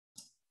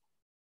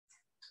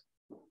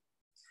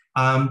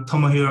I'm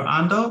Tomohiro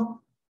Ando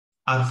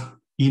at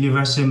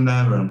University of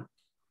Melbourne.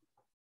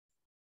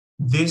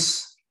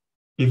 This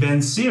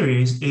event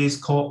series is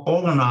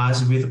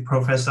co-organized with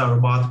Professor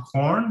Robert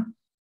Korn,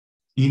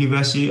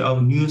 University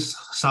of New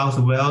South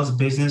Wales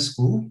Business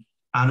School,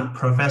 and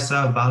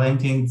Professor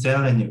Valentin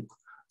Zelenyuk,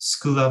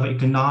 School of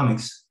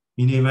Economics,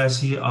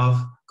 University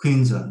of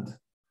Queensland.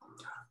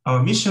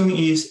 Our mission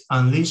is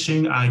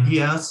unleashing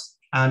ideas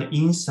and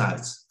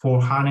insights for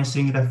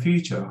harnessing the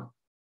future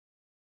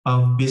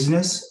of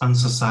business and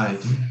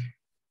society.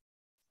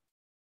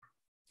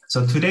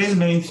 So today's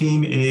main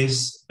theme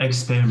is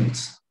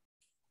experiments.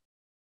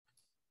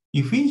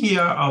 If we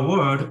hear a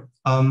word,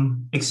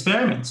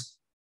 experiments,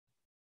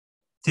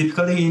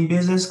 typically in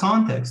business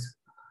context,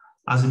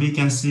 as we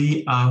can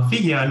see a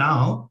figure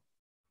now,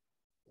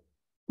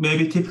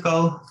 maybe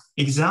typical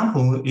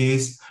example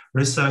is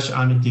research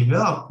and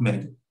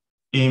development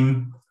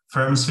in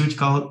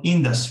pharmaceutical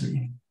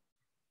industry.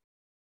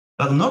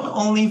 But not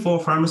only for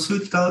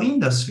pharmaceutical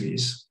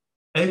industries,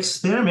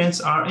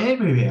 experiments are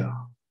everywhere,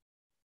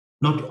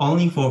 not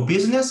only for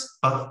business,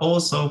 but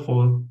also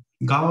for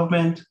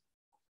government,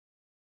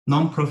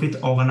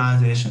 non-profit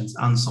organizations,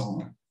 and so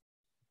on.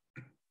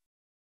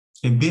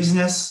 In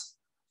business,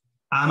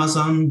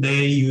 Amazon,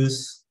 they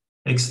use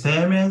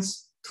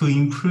experiments to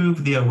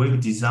improve their web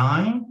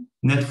design.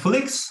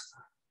 Netflix,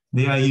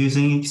 they are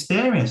using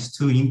experiments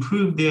to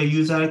improve their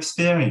user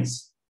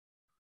experience.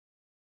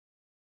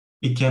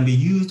 It can be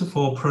used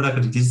for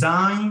product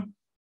design,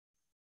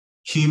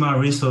 human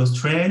resource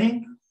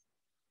training,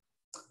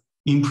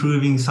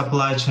 improving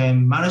supply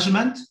chain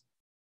management,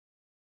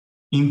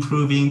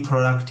 improving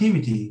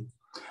productivity,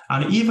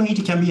 and even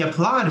it can be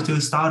applied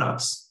to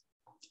startups.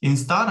 In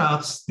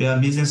startups, their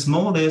business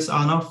models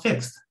are not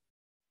fixed.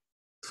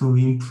 To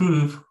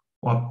improve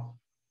or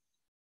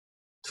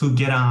to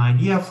get an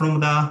idea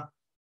from the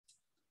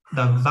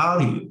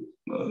value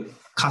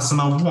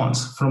customer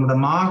wants from the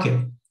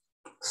market,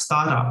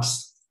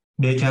 startups,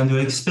 they can do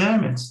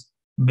experiments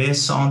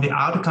based on the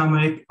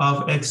outcome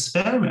of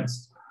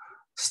experiments.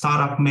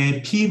 Startup may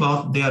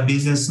pivot their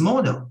business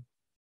model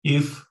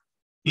if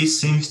it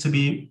seems to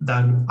be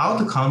that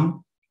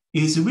outcome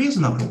is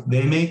reasonable.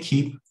 They may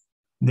keep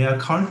their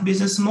current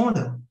business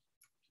model.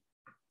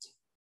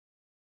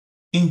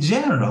 In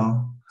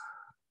general,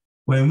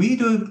 when we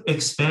do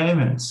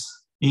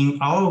experiments in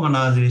our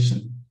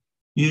organization,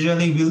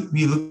 usually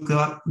we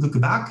look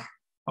back.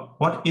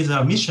 What is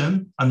our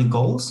mission and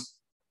goals?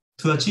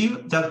 To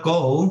achieve that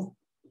goal,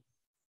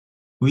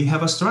 we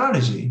have a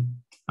strategy.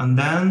 And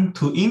then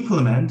to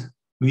implement,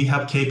 we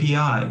have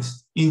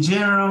KPIs. In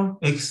general,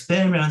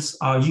 experiments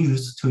are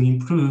used to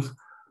improve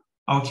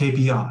our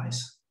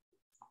KPIs.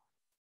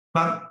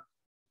 But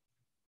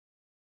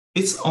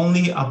it's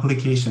only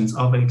applications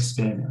of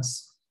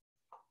experiments.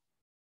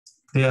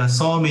 There are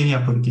so many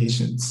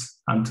applications.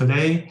 And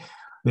today,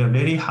 we are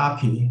very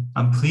happy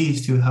and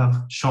pleased to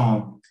have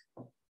Sean.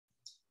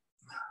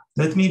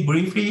 Let me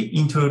briefly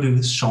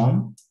introduce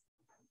Sean.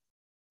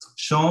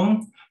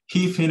 Sean,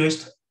 he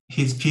finished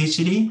his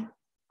PhD.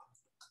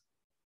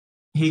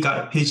 He got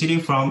a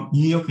PhD from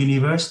New York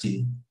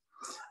University.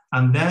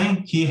 And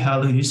then he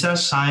held research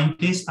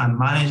scientist and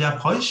manager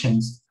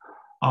positions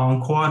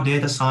on core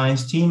data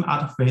science team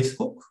at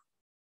Facebook.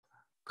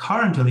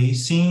 Currently,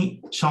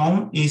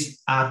 Sean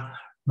is at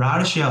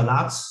Rideshare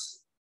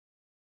Labs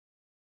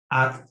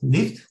at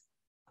Lyft.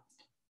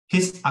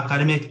 His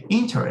academic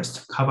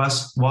interest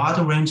covers a wide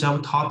range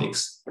of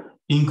topics,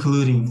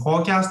 including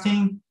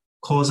forecasting,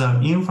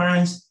 causal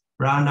inference,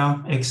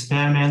 random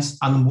experiments,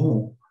 and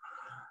more.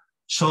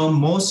 Sean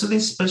mostly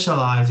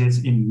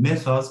specializes in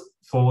methods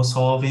for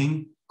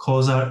solving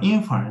causal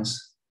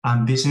inference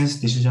and business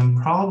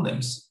decision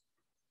problems.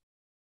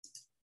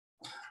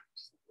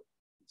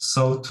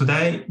 So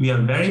today, we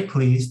are very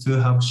pleased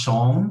to have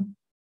Sean.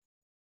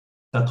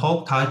 The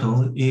talk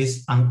title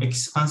is An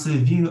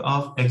Expansive View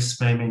of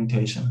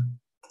Experimentation.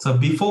 So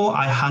before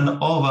I hand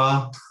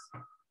over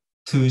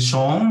to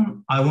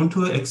Sean, I want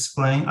to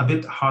explain a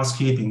bit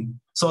housekeeping.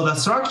 So the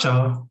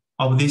structure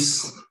of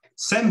this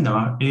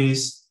seminar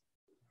is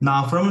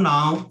from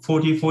now,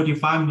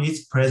 40-45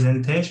 minutes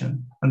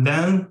presentation, and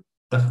then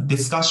the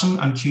discussion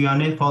and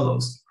Q&A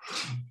follows.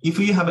 If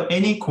you have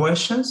any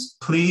questions,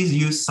 please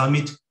use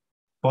submit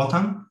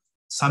button,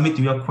 submit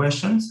your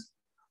questions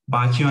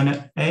by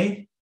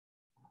Q&A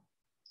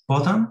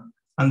button,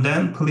 and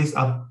then please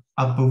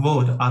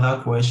upvote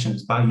other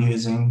questions by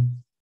using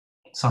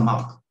sum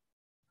up.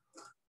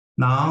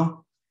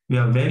 Now, we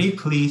are very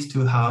pleased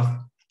to have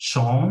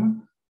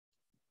Sean.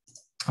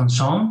 And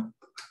Sean,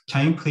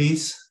 can you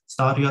please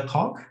start your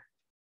talk?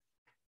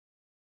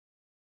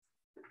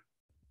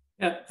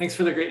 Yeah, thanks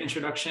for the great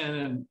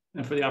introduction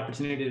and for the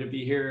opportunity to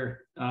be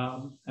here.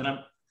 And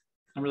I'm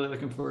really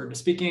looking forward to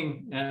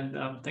speaking,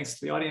 and thanks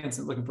to the audience,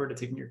 and looking forward to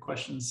taking your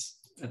questions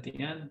at the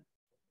end.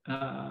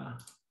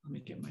 Let me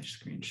get my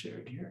screen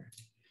shared here.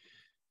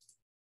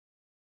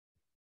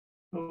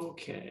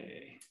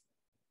 Okay.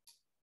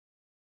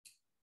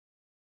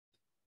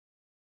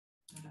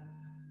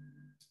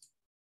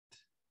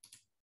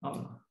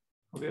 Oh,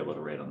 I'll be able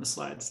to write on the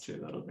slides too.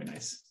 That'll be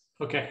nice.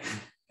 Okay.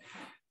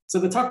 So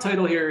the talk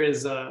title here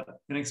is an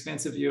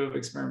expansive view of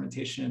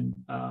experimentation.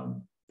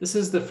 This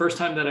is the first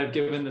time that I've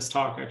given this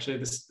talk. Actually,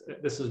 this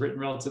was written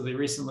relatively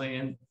recently.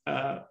 And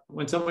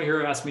when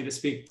Tomohiro asked me to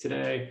speak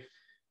today,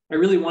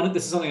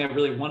 this is something I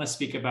really want to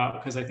speak about,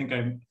 because I think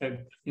I've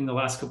in the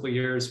last couple of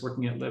years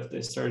working at Lyft,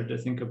 I started to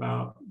think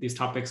about these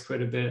topics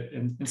quite a bit.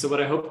 And so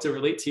what I hope to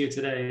relate to you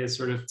today is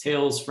sort of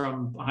tales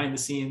from behind the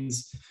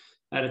scenes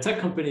at a tech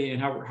company,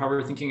 and how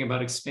we're thinking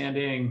about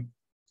expanding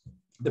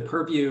the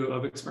purview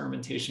of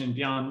experimentation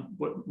beyond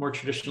what more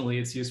traditionally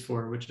it's used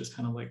for, which is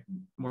kind of like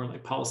more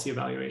like policy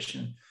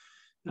evaluation.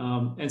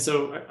 And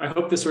so I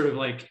hope this sort of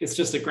like, it's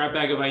just a grab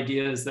bag of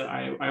ideas that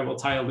I will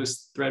tie a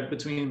loose thread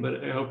between,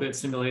 but I hope it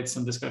stimulates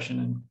some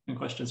discussion and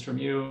questions from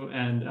you.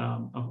 And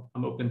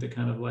I'm open to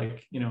kind of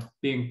like,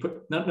 being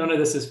put, none of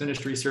this is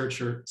finished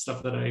research or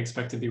stuff that I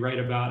expect to be right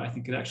about. I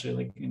think it actually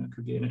like,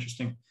 could be an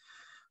interesting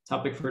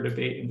topic for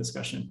debate and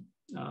discussion.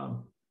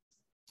 All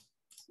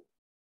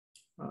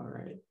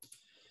right.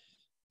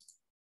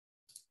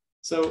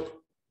 So,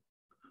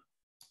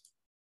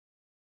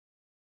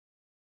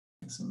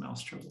 some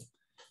mouse trouble.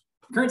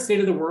 Current state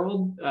of the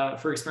world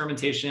for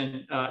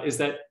experimentation is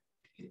that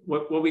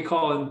what we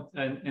call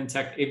in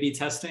tech A/B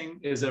testing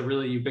is a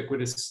really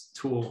ubiquitous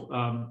tool,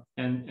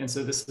 and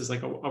so this is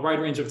like a wide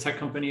range of tech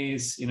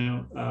companies,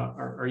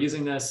 are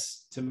using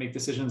this to make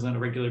decisions on a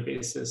regular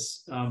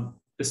basis.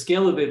 The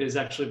scale of it is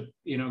actually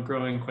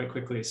growing quite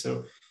quickly.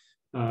 So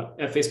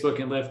at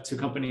Facebook and Lyft, two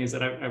companies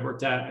that I've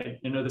worked at,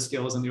 I know the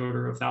scale is in the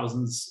order of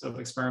thousands of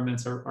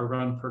experiments are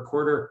run per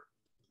quarter.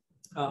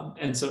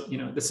 And so,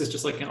 this is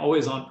just like an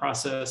always on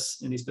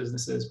process in these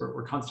businesses where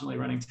we're constantly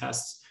running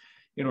tests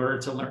in order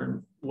to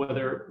learn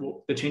whether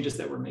the changes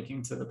that we're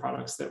making to the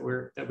products that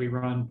we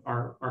run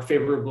are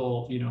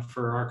favorable,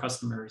 for our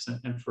customers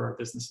and for our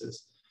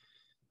businesses.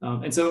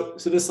 And so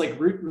this like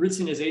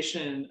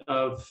routinization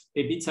of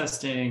A/B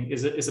testing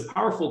is a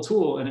powerful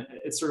tool, and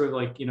it's sort of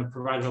like,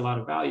 provided a lot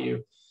of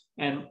value.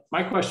 And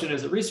my question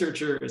as a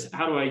researcher is,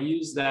 how do I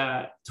use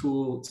that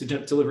tool to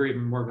deliver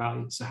even more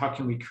value? So how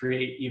can we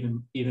create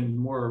even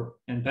more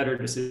and better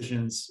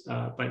decisions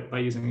by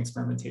using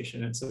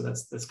experimentation? And so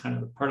that's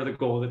kind of part of the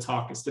goal of the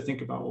talk, is to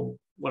think about, well,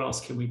 what else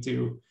can we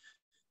do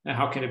and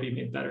how can it be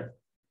made better?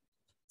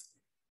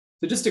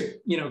 So just to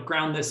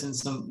ground this in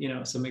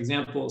some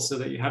examples, so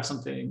that you have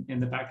something in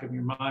the back of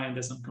your mind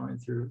as I'm going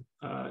through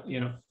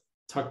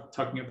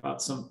talking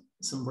about some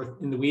more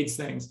in the weeds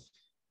things.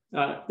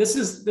 This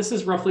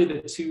is roughly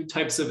the two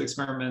types of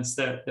experiments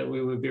that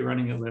we would be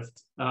running at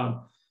Lyft.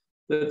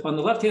 On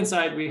the left-hand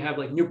side, we have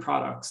like new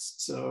products.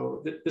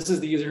 So this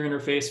is the user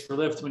interface for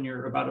Lyft when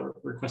you're about to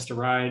request a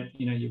ride.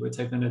 You would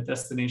type in a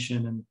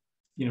destination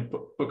and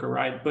book a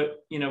ride.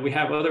 But we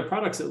have other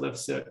products at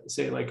Lyft,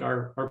 say like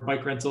our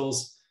bike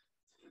rentals,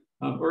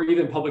 or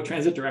even public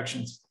transit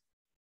directions.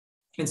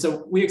 And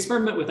so we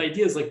experiment with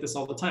ideas like this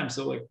all the time.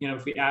 So like,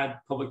 if we add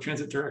public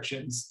transit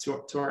directions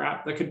to our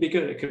app, that could be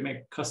good. It could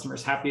make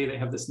customers happy. They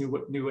have this new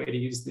way to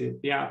use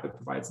the app. It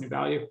provides new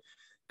value. It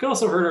could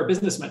also hurt our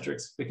business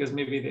metrics, because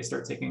maybe they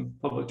start taking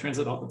public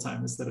transit all the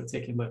time instead of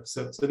taking Lyft.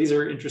 So these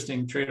are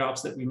interesting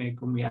trade-offs that we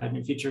make when we add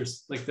new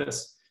features like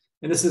this.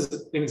 And this is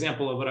an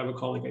example of what I would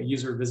call like a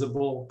user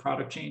visible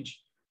product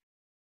change.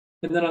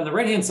 And then on the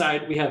right-hand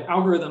side, we have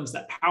algorithms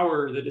that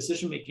power the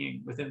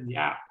decision-making within the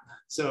app.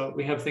 So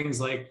we have things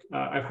like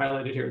I've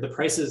highlighted here, the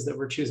prices that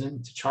we're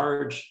choosing to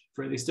charge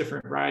for these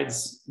different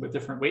rides with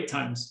different wait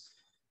times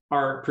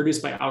are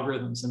produced by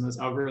algorithms. And those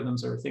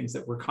algorithms are things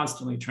that we're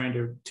constantly trying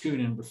to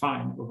tune and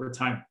refine over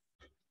time.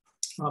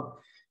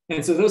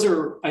 And so those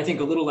are, I think,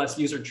 a little less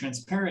user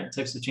transparent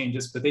types of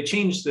changes, but they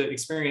change the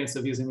experience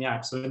of using the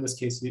app. So in this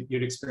case,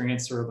 you'd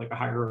experience sort of like a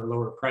higher or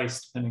lower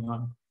price depending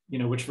on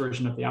which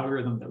version of the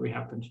algorithm that we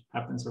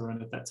happens to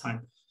run at that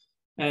time.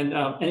 And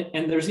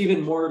there's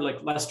even more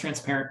like less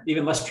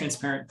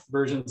transparent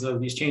versions of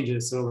these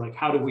changes. So like,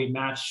 how do we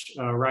match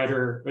a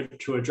rider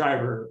to a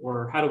driver,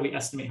 or how do we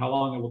estimate how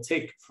long it will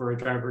take for a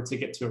driver to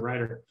get to a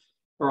rider,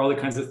 or all the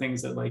kinds of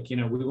things that like,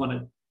 we want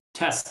to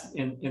test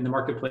in the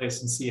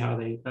marketplace and see how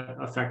they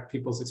affect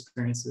people's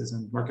experiences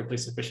and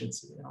marketplace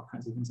efficiency and all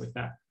kinds of things like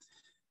that.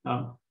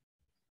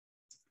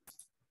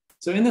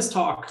 So in this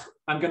talk,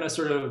 I'm going to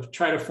sort of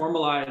try to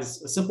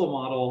formalize a simple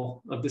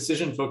model of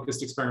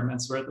decision-focused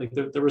experiments, where like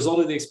the result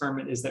of the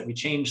experiment is that we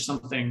change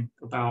something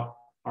about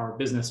our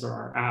business or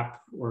our app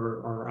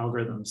or our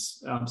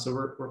algorithms. So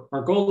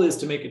our goal is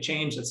to make a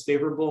change that's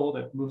favorable,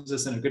 that moves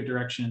us in a good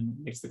direction,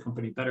 makes the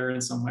company better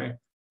in some way.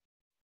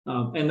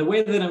 And the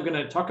way that I'm going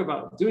to talk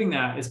about doing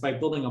that is by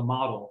building a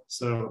model.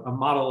 So a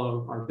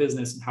model of our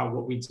business and how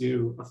what we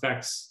do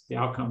affects the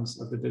outcomes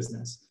of the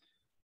business.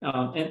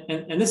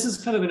 And this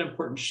is kind of an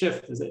important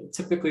shift, is that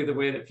typically the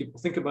way that people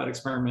think about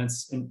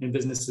experiments in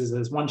businesses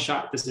as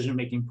one-shot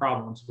decision-making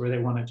problems, where they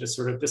want to just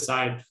sort of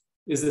decide,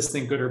 is this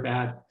thing good or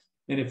bad?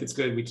 And if it's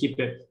good, we keep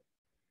it.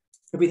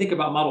 If we think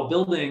about model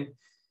building,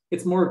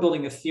 it's more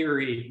building a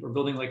theory or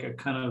building like a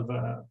kind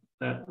of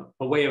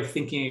a way of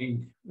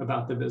thinking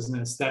about the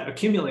business that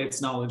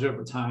accumulates knowledge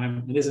over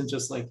time and isn't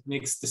just like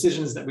makes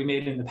decisions that we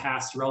made in the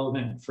past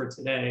relevant for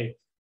today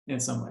in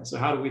some way. So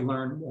how do we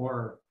learn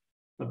more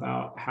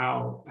about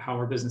how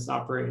our business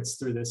operates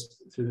through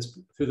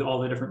all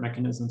the different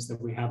mechanisms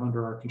that we have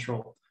under our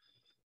control?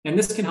 And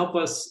this can help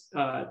us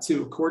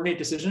to coordinate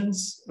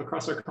decisions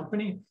across our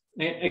company.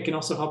 It can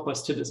also help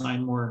us to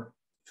design more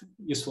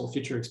useful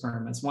future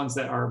experiments, ones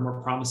that are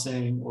more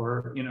promising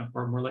or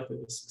are more likely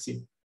to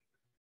succeed.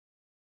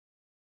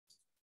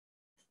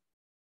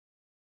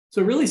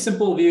 So a really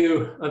simple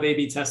view of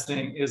A/B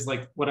testing is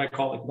like what I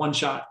call like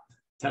one-shot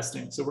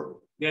testing.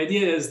 So the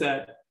idea is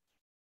that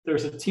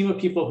there's a team of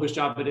people whose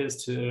job it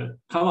is to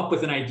come up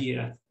with an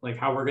idea, like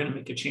how we're going to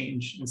make a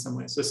change in some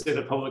way. So say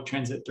the public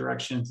transit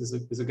directions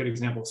is a good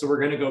example. So we're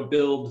going to go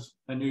build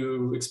a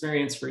new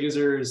experience for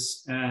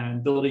users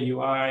and build a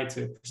UI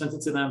to present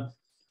it to them.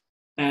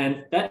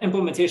 And that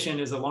implementation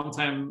is a long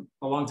time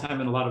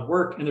and a lot of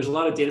work. And there's a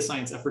lot of data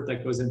science effort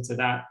that goes into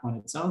that on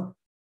its own.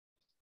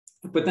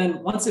 But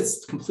then once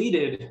it's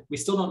completed, we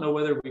still don't know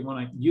whether we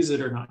want to use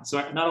it or not. So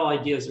not all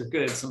ideas are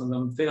good. Some of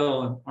them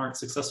fail and aren't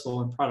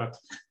successful in product.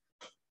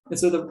 And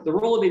so the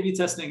role of A/B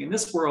testing in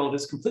this world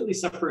is completely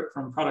separate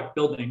from product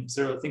building.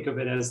 So think of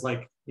it as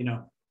like,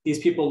 these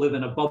people live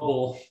in a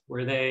bubble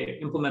where they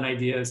implement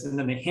ideas and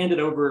then they hand it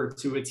over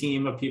to a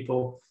team of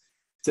people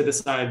to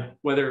decide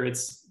whether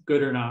it's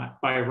good or not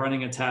by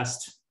running a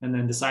test and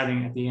then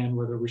deciding at the end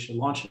whether we should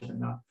launch it or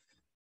not.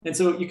 And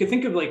so you could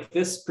think of like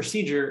this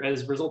procedure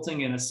as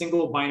resulting in a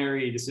single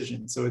binary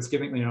decision. So it's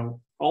giving,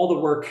 all the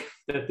work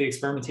that the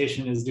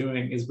experimentation is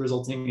doing is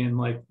resulting in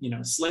like,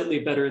 slightly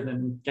better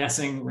than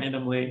guessing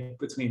randomly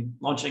between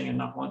launching and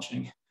not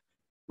launching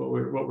what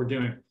we're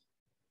doing.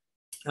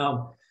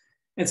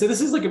 And so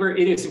this is like a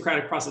very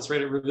idiosyncratic process,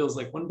 right? It reveals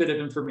like one bit of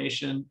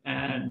information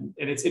and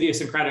it's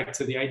idiosyncratic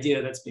to the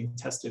idea that's being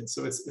tested.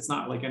 So it's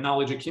not like a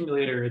knowledge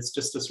accumulator. It's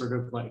just a sort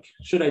of like,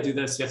 should I do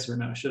this? Yes or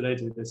no? Should I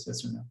do this?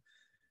 Yes or no?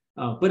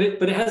 But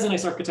it has a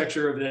nice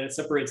architecture of that. It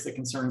separates the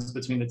concerns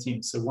between the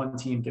teams. So one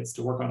team gets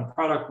to work on a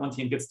product, one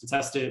team gets to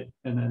test it,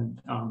 and then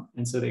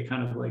and so they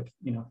kind of like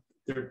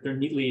they're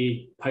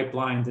neatly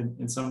pipelined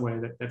in some way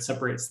that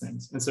separates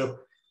things. And so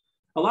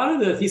a lot of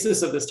the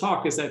thesis of this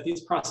talk is that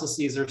these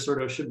processes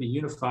are should be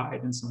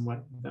unified in some way.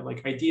 That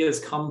like ideas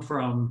come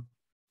from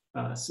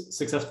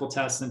successful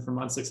tests and from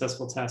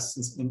unsuccessful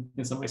tests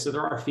in some way. So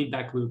there are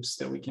feedback loops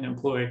that we can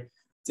employ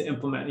to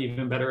implement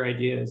even better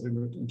ideas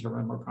and to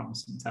run more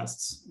promising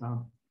tests.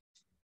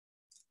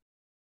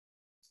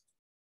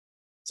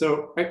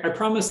 So I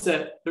promise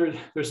that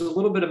there's a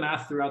little bit of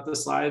math throughout the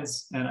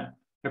slides, and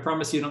I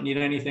promise you don't need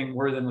anything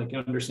more than like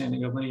an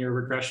understanding of linear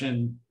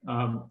regression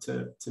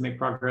to make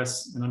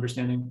progress in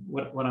understanding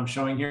what I'm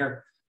showing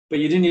here. But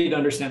you do need to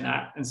understand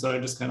that, and so I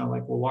just kind of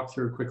like we'll walk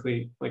through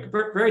quickly like a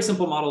very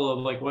simple model of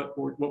like what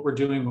we're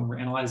doing when we're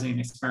analyzing an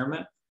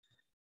experiment.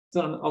 So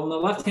on the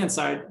left-hand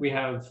side, we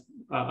have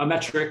a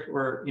metric,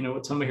 or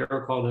what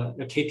Tomohiro called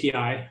a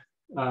KPI,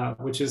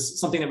 which is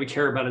something that we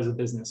care about as a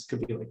business. It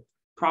could be like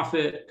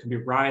profit, it could be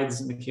rides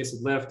in the case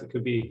of Lyft, it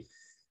could be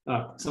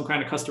some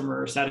kind of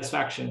customer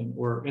satisfaction,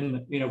 or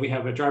we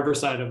have a driver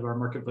side of our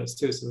marketplace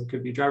too, so it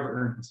could be driver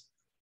earnings.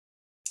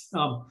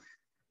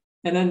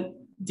 And then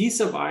D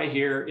sub I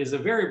here is a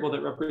variable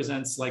that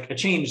represents like a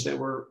change that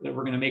we're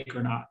going to make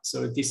or not.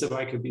 So D sub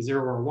I could be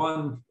 0 or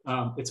 1.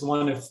 It's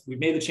 1 if we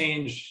made the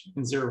change,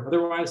 and 0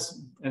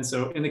 otherwise. And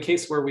so in the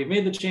case where we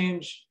made the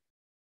change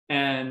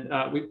and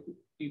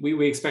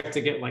we expect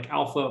to get like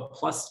alpha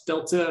plus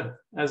delta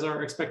as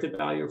our expected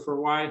value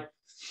for Y.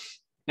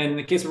 And in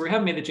the case where we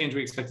haven't made the change,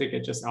 we expect to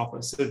get just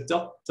alpha. So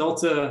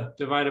delta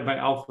divided by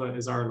alpha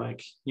is our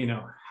like,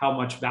 how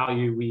much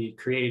value we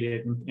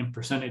created in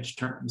percentage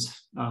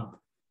terms.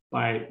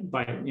 By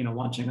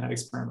launching that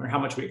experiment, or how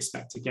much we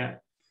expect to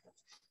get.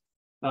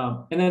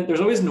 And then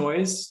there's always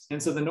noise.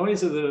 And so the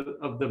noise of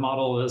the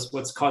model is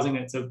what's causing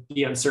it to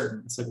be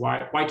uncertain. It's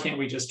like, why can't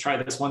we just try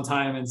this one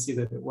time and see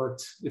that it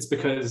worked? It's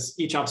because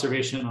each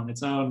observation on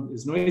its own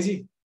is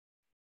noisy.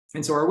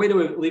 And so our way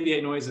to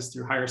alleviate noise is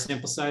through higher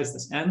sample size,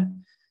 this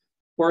N,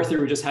 or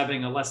through just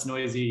having a less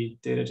noisy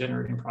data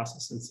generating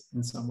processes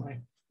in some way.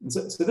 And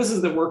so this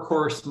is the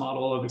workhorse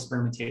model of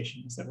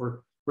experimentation, is that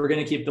we're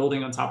going to keep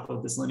building on top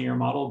of this linear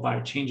model by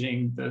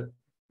changing the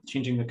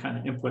kind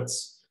of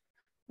inputs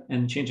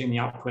and changing the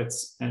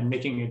outputs and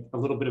making it a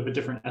little bit of a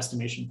different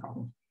estimation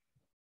problem.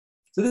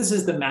 So this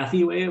is the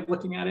mathy way of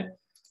looking at it.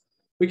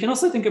 We can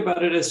also think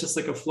about it as just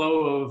like a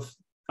flow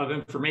of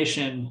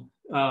information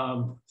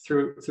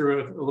through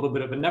a little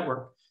bit of a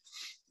network.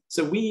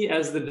 So we,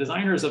 as the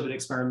designers of an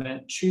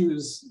experiment,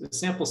 choose the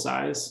sample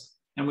size,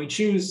 and we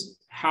choose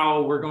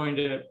how we're going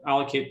to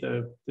allocate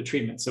the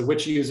treatment. So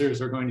which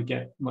users are going to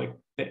get like,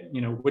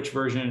 which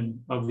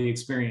version of the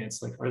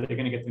experience, like, are they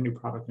going to get the new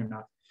product or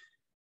not?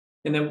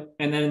 And then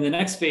in the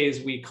next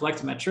phase, we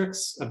collect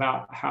metrics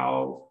about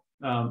how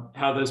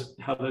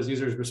those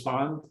users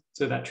respond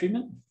to that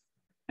treatment.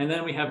 And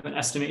then we have an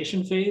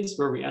estimation phase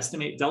where we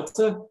estimate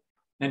delta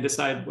and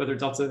decide whether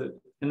delta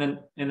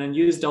then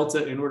use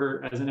delta in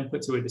order as an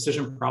input to a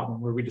decision problem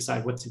where we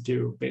decide what to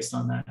do based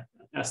on that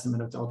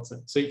estimate of delta.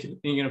 So you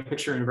can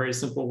picture in a very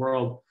simple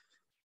world,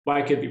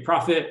 y could be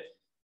profit.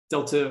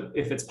 Delta,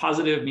 if it's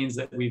positive, means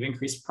that we've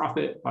increased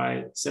profit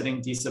by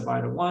setting d sub I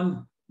to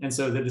 1. And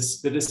so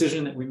the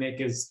decision that we make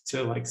is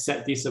to like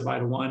set d sub I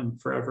to 1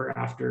 forever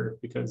after,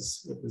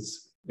 because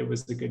it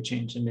was a good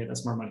change and made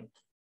us more money.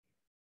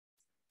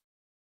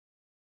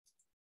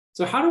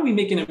 So how do we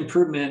make an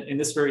improvement in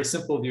this very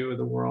simple view of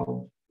the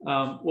world?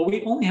 Well,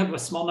 we only have a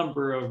small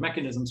number of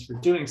mechanisms for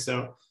doing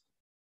so.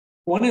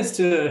 One is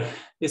to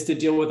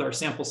deal with our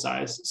sample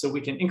size. So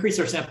we can increase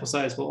our sample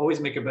size. We'll always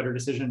make a better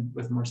decision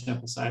with more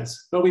sample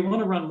size, but we want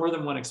to run more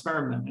than one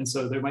experiment. And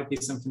so there might be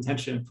some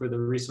contention for the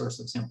resource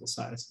of sample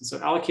size. And so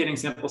allocating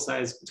sample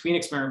size between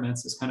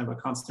experiments is kind of a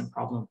constant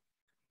problem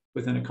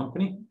within a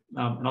company.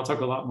 And I'll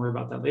talk a lot more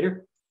about that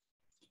later.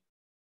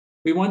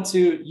 We want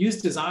to use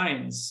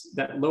designs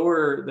that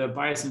lower the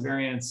bias and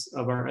variance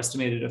of our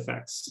estimated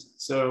effects.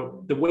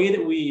 So the way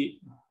that we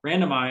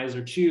randomize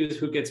or choose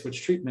who gets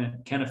which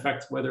treatment can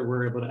affect whether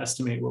we're able to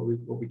estimate what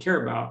we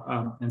care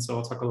about. And so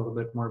I'll talk a little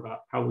bit more about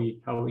how we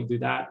do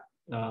that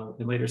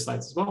in later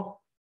slides as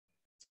well.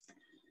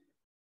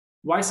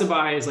 Y sub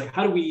I is like,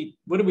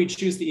 what do we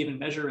choose to even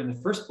measure in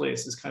the first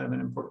place is kind of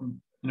an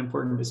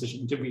important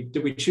decision.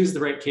 Did we choose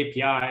the right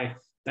KPI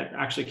that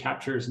actually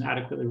captures and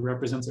adequately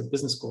represents our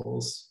business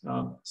goals?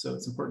 So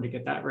it's important to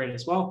get that right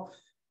as well.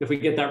 If we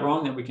get that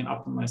wrong, then we can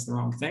optimize the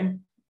wrong thing.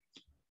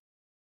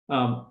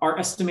 Our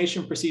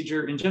estimation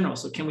procedure in general.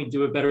 So can we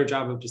do a better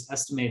job of just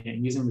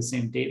estimating using the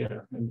same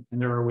data? And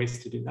there are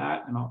ways to do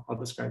that. And I'll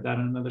describe that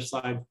in another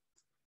slide.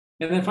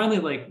 And then finally,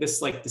 like this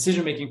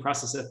decision-making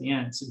process at the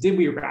end. So did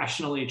we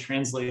rationally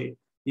translate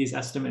these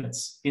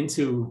estimates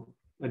into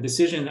a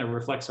decision that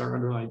reflects our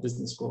underlying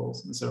business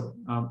goals? And so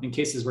in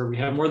cases where we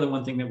have more than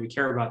one thing that we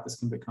care about, this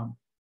can become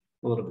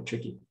a little bit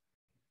tricky.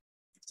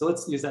 So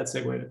let's use that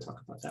segue to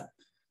talk about that.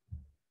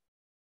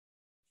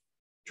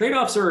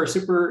 Trade-offs are a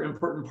super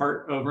important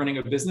part of running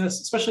a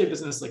business, especially a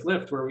business like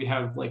Lyft, where we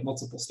have like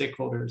multiple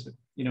stakeholders.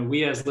 You know,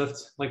 we as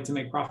Lyft like to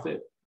make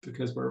profit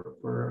because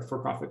we're a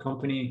for-profit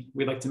company.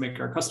 We like to make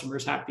our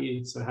customers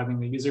happy. So having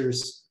the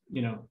users,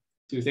 you know,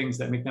 do things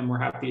that make them more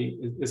happy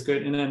is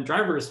good. And then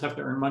drivers have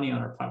to earn money on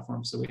our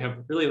platform. So we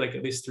have really like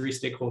at least 3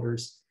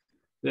 stakeholders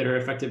that are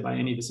affected by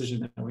any decision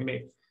that we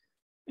make.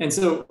 And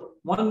so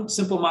one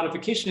simple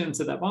modification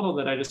to that model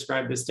that I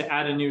described is to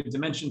add a new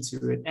dimension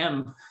to it,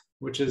 M,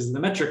 which is the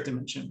metric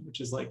dimension,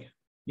 which is like,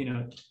 you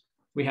know,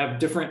 we have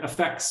different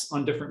effects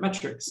on different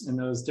metrics, and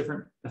those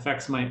different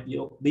effects might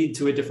lead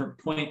to a different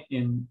point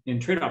in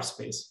trade-off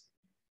space.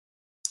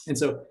 And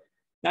so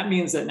that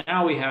means that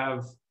now we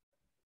have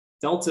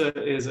delta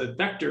is a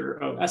vector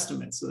of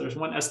estimates. So there's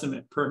one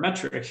estimate per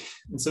metric.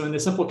 And so in the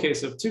simple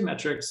case of 2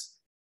 metrics,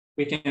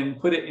 we can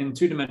put it in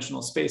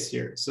 2-dimensional space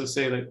here. So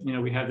say that, you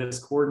know, we have this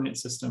coordinate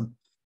system.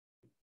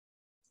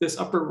 This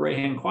upper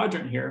right-hand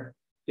quadrant here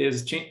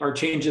are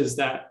changes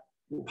that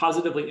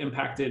positively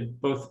impacted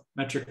both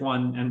metric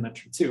 1 and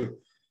metric 2.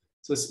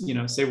 So, you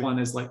know, say one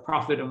is like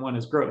profit and one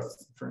is growth,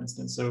 for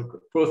instance.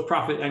 So both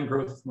profit and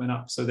growth went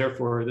up. So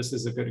therefore, this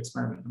is a good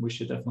experiment and we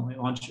should definitely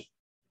launch it.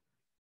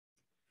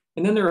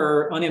 And then there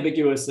are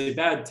unambiguously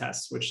bad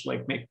tests, which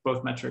like make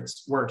both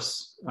metrics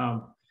worse.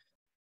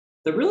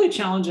 The really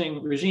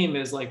challenging regime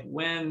is like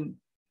when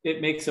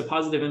it makes a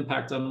positive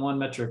impact on one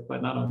metric,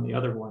 but not on the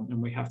other one.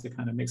 And we have to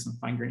kind of make some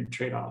fine-grained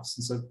trade-offs.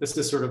 And so this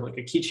is sort of like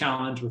a key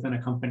challenge within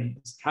a company.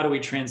 How do we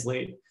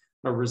translate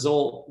a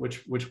result,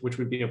 which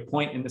would be a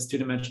point in this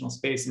 2-dimensional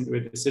space, into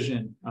a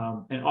decision?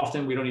 And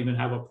often we don't even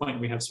have a point.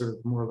 We have sort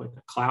of more like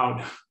a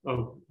cloud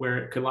of where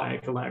it could lie.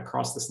 It could lie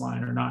across this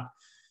line or not.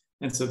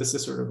 And so this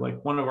is sort of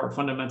like one of our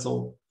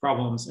fundamental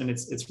problems. And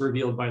it's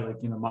revealed by like,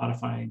 you know,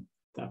 modifying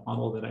that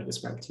model that I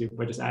described to you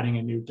by just adding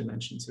a new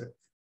dimension to it.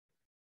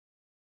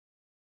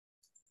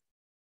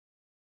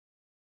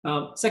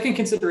 Second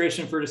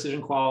consideration for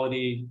decision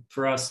quality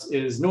for us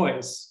is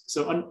noise.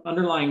 So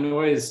underlying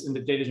noise in the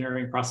data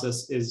generating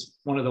process is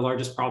one of the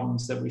largest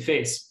problems that we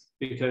face,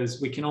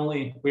 because we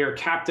are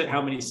capped at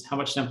how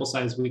much sample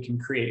size we can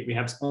create. We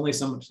have only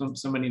so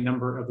many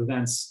number of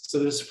events. So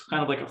there's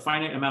kind of like a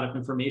finite amount of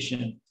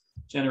information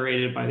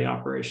generated by the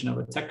operation of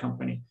a tech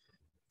company.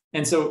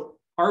 And so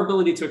our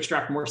ability to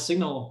extract more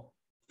signal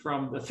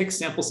from the fixed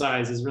sample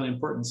size is really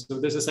important. So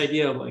there's this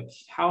idea of like,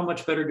 how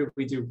much better do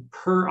we do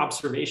per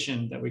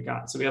observation that we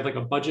got? So we have like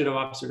a budget of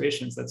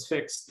observations that's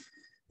fixed.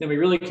 Then we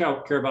really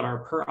care about our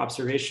per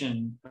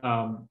observation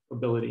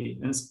ability.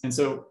 And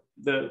so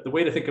the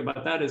way to think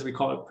about that is we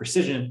call it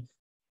precision.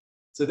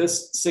 So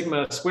this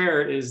sigma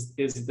square is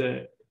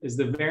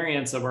the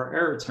variance of our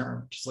error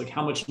term, which is like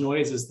how much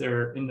noise is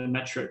there in the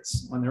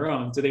metrics on their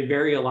own. Do they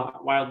vary a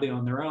lot wildly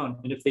on their own?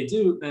 And if they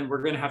do, then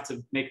we're going to have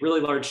to make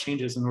really large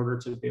changes in order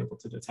to be able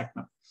to detect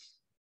them.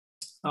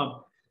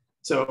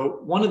 So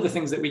one of the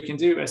things that we can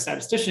do as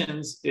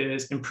statisticians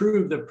is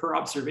improve the per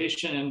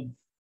observation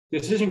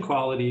decision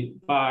quality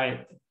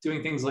by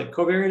doing things like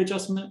covariate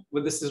adjustment.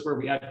 Well, this is where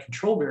we add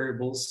control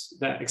variables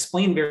that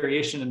explain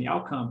variation in the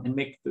outcome and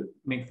make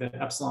the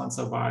epsilon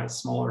sub I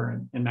smaller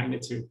in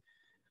magnitude.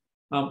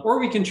 Or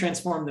we can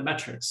transform the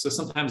metrics. So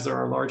sometimes there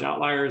are large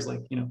outliers,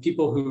 like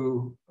people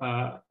who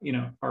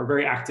are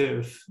very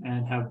active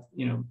and have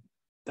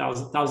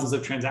thousands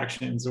of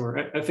transactions. Or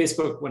at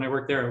Facebook, when I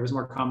worked there, it was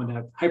more common to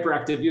have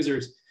hyperactive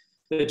users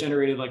that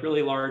generated like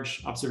really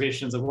large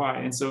observations of Y.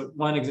 And so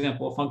one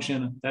example of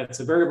function that's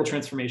a variable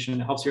transformation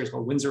that helps here is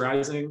called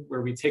Winsorizing,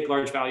 where we take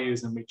large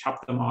values and we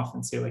chop them off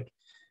and say like,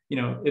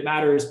 it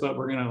matters, but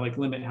we're going to like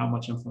limit how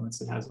much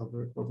influence it has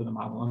over the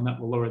model, and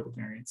that will lower the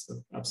variance of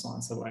epsilon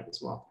sub Y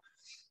as well.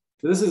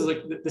 So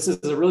this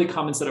is a really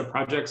common set of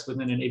projects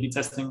within an A/B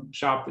testing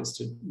shop, is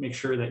to make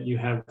sure that you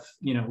have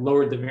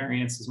lowered the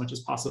variance as much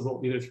as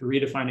possible, either through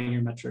redefining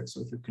your metrics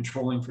or through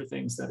controlling for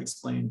things that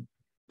explain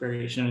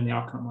variation in the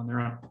outcome on their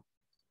own.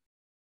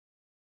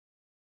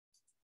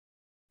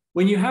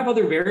 When you have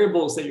other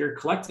variables that you're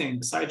collecting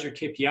besides your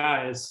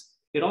KPIs,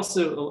 it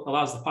also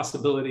allows the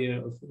possibility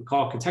of what we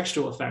call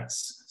contextual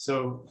effects.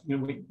 So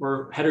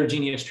or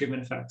heterogeneous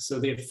treatment effects. So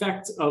the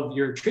effect of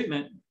your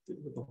treatment,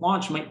 the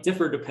launch, might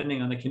differ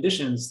depending on the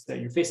conditions that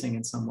you're facing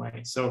in some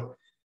way. So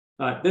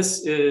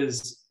this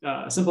is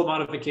a simple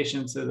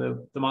modification to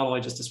the model I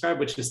just described,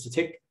 which is to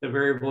take the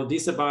variable d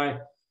sub I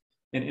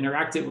and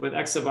interact it with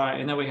x sub I,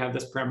 and then we have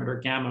this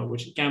parameter gamma,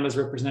 which gamma is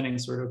representing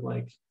sort of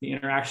like the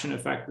interaction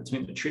effect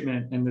between the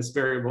treatment and this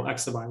variable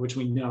x sub I, which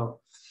we know.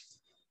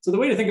 So the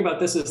way to think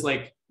about this is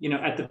like,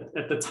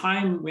 at the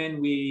time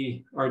when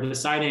we are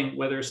deciding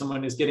whether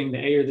someone is getting the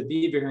A or the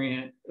B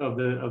variant of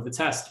the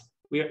test,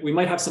 we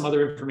might have some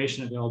other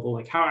information available,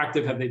 like how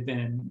active have they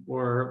been,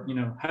 or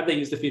have they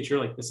used a feature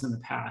like this in the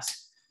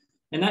past?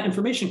 And that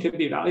information could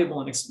be valuable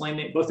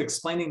in both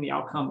explaining the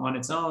outcome on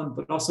its own,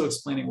 but also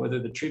explaining whether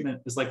the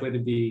treatment is likely to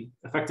be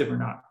effective or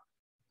not.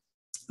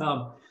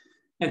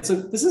 And so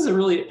this is a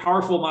really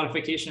powerful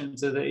modification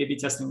to the A/B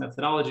testing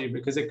methodology,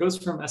 because it goes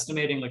from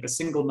estimating like a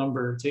single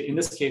number to, in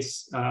this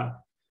case,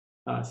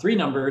 3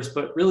 numbers,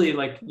 but really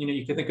like,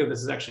 you can think of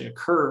this as actually a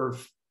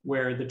curve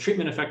where the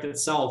treatment effect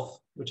itself,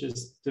 which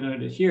is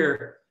denoted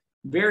here,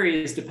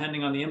 varies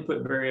depending on the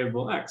input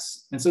variable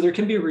x. And so there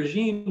can be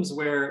regimes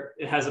where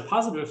it has a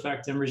positive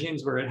effect and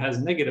regimes where it has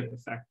a negative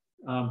effect.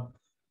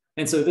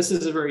 And so this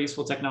is a very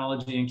useful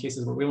technology in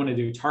cases where we want to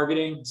do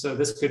targeting. So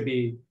this could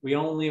be, we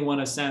only want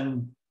to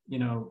send,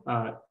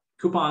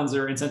 coupons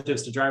or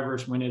incentives to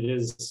drivers when it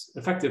is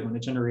effective, when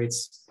it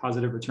generates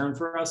positive return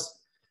for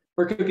us.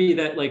 Or it could be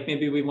that like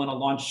maybe we want to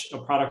launch a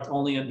product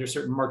only under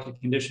certain market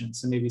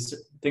conditions. So maybe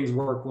things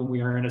work when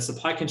we are in a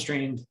supply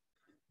constrained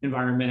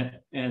environment,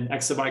 and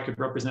x sub I could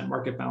represent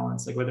market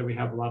balance, like whether we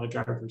have a lot of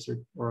drivers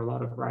or a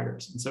lot of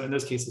riders. And so in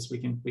those cases, we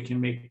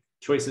can make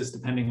choices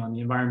depending on the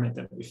environment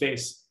that we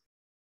face.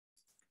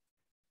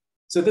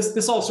 So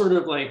this all sort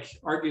of like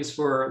argues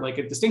for like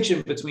a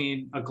distinction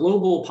between a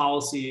global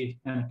policy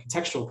and a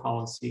contextual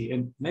policy.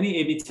 And many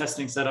A/B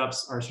testing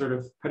setups are sort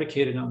of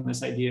predicated on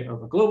this idea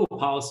of a global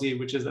policy,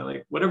 which is that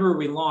like whatever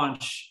we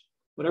launch,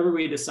 whatever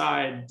we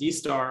decide D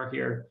star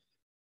here,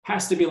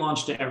 has to be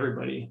launched to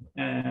everybody.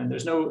 And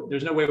there's no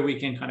way we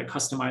can kind of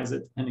customize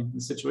it depending on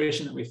the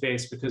situation that we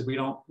face, because we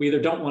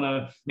either don't want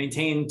to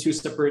maintain 2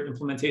 separate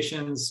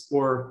implementations,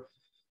 or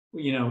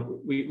we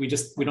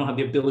don't have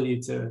the ability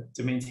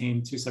to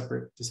maintain 2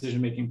 separate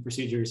decision-making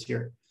procedures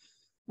here.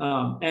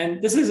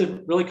 And this is a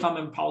really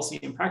common policy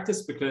in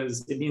practice,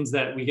 because it means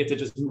that we get to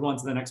just move on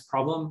to the next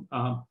problem,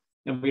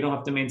 and we don't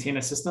have to maintain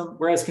a system.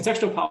 Whereas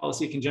contextual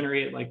policy can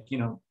generate like,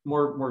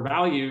 more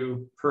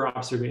value per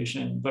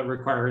observation, but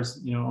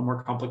requires, a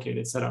more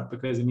complicated setup,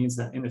 because it means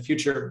that in the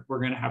future, we're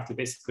going to have to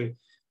basically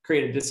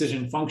create a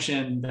decision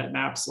function that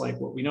maps like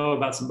what we know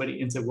about somebody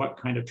into what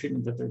kind of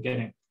treatment that they're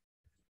getting.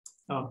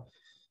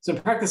 So in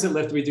practice at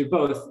Lyft, we do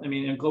both. I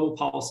mean, and global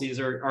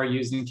policies are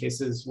used in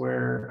cases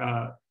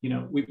where,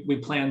 we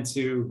plan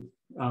to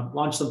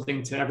launch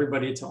something to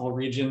everybody, to all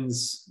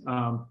regions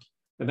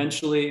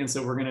eventually. And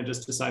so we're going to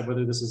just decide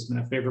whether this has been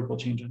a favorable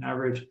change on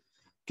average.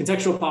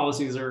 Contextual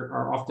policies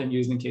are often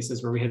used in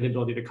cases where we have the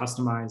ability to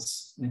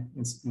customize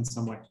in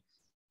some way.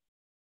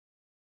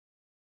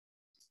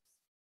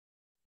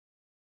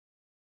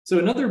 So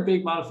another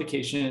big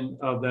modification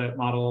of the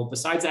model,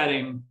 besides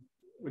adding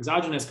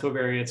exogenous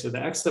covariates or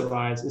the x sub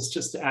i's, is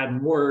just to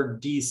add more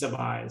d sub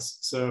i's,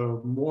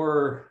 so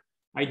more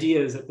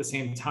ideas at the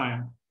same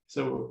time.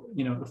 So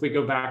if we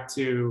go back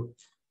to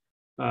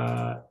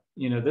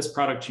this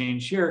product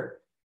change here,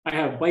 I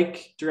have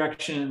bike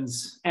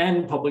directions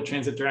and public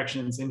transit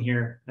directions in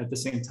here at the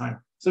same time.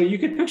 So you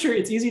could picture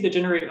it's easy to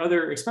generate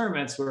other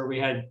experiments where we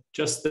had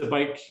just the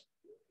bike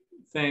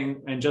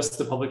thing and just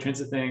the public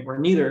transit thing, or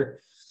neither.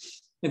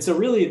 And so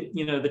really,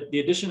 the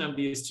addition of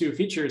these 2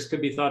 features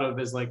could be thought of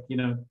as like,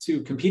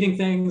 2 competing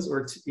things,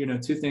 or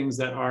 2 things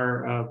that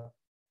are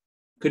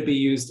could be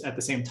used at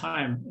the same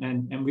time.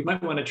 And we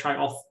might want to try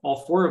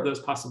all 4 of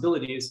those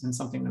possibilities in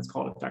something that's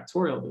called a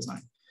factorial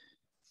design.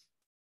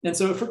 And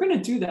so if we're going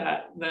to do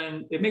that,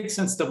 then it makes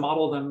sense to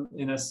model them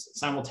in a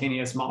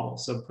simultaneous model.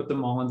 So put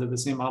them all into the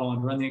same model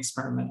and run the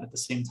experiment at the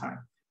same time.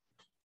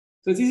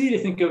 So it's easy to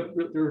think of,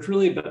 there's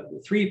really about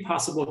 3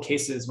 possible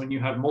cases when you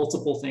have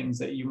multiple things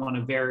that you want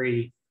to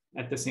vary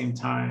at the same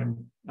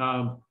time.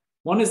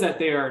 One is that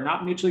they are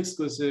not mutually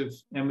exclusive,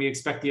 and we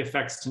expect the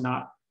effects to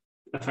not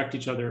affect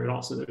each other at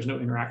all. So there's no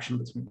interaction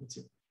between the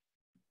two.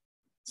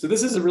 So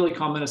this is a really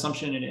common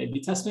assumption in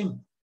A/B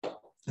testing,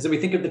 is that we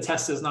think of the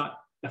tests as not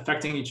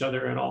affecting each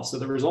other at all. So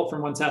the result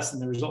from one test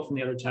and the result from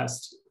the other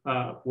test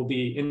will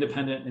be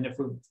independent. And if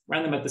we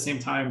ran them at the same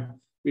time,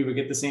 we would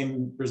get the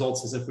same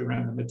results as if we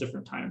ran them at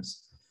different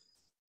times.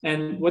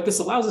 And what this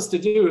allows us to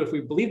do, if we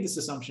believe this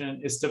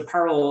assumption, is to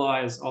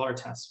parallelize all our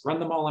tests, run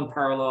them all in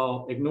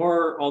parallel,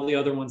 ignore all the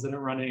other ones that are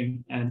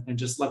running, and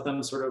just let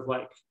them sort of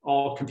like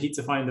all compete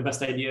to find the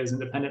best ideas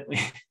independently.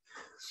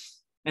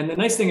 And the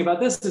nice thing about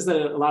this is that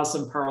it allows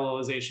some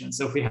parallelization.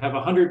 So if we have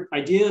 100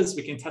 ideas,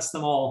 we can test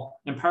them all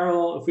in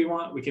parallel if we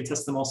want. We can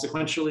test them all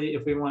sequentially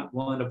if we want.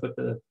 We'll end up with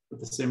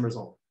the same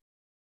result.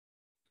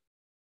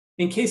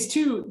 In case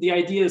 2, the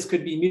ideas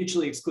could be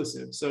mutually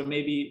exclusive. So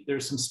maybe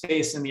there's some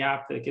space in the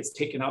app that gets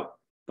taken up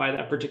by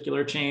that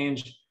particular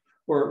change,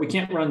 or we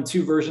can't run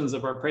 2 versions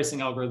of our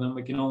pricing algorithm.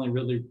 We can only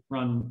really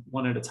run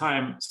one at a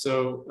time.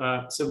 So,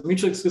 so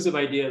mutually exclusive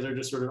ideas are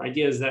just sort of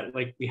ideas that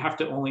like we have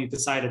to only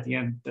decide at the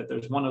end that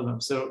there's one of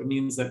them. So it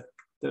means that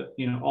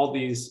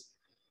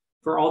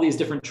for all these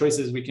different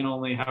choices, we can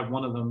only have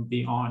one of them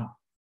be on.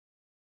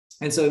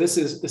 And so this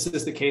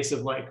is the case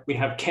of like we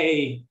have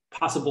k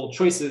possible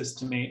choices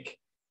to make,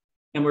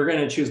 and we're going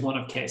to choose one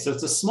of k. So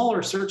it's a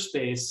smaller search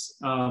space.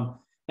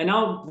 And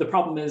now the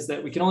problem is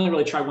that we can only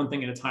really try one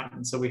thing at a time.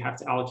 And so we have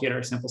to allocate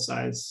our sample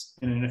size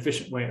in an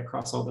efficient way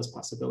across all those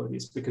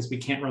possibilities because we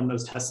can't run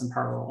those tests in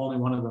parallel. Only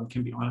one of them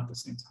can be on at the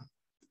same time.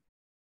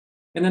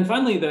 And then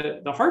finally,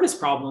 the hardest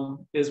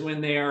problem is when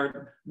they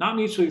are not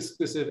mutually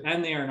exclusive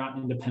and they are not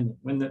independent.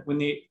 When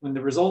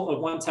the result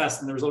of one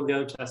test and the result of the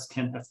other test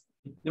can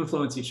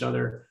influence each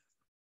other,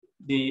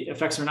 the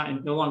effects are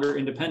no longer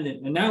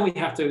independent. And now we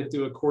have to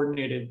do a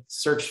coordinated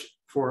search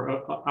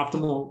for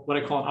optimal, what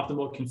I call an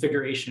optimal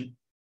configuration.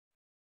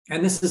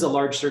 And this is a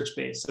large search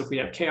space. So if we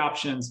have k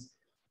options,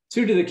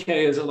 2 to the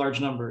k is a large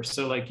number.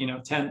 So like, 2 to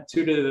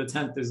the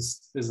 10th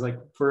is like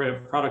for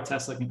a product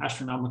test, like an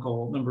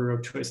astronomical number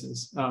of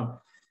choices.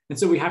 And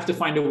so we have to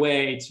find a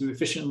way to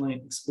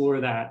efficiently explore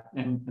that.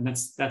 And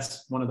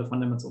that's one of the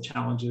fundamental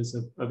challenges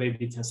of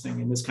A/B testing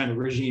in this kind of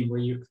regime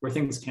where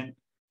things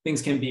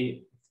can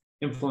be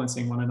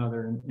influencing one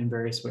another in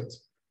various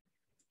ways.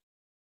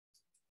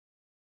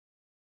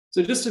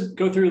 So just to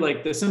go through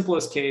like the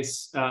simplest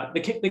case,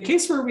 the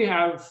case where we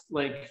have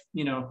like,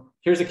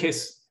 here's a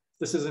case,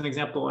 this is an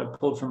example I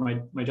pulled from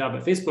my job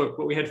at Facebook,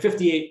 but we had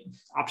 58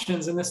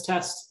 options in this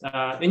test.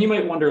 And you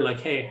might wonder like,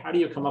 hey, how do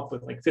you come up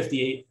with like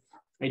 58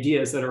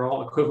 ideas that are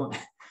all equivalent?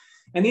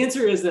 And the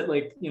answer is that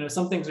like,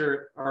 some things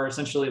are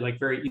essentially like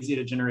very easy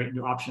to generate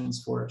new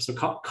options for. So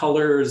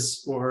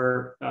colors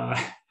or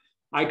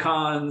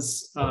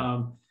icons.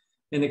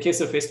 In the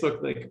case of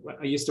Facebook, like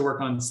I used to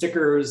work on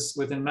stickers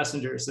within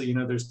Messenger. So,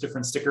 there's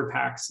different sticker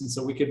packs. And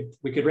so we could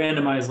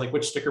randomize like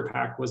which sticker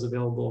pack was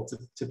available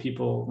to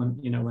people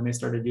when they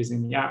started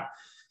using the app.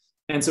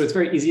 And so it's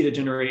very easy to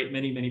generate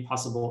many, many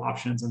possible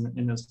options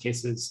in those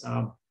cases.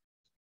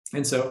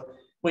 And so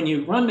when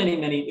you run many,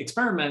 many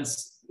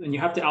experiments and you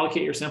have to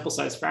allocate your sample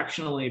size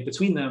fractionally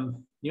between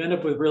them, you end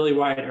up with really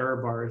wide error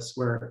bars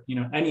where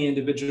any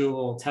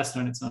individual test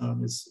on its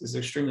own is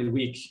extremely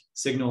weak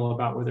signal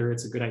about whether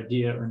it's a good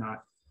idea or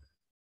not.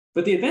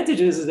 But the advantage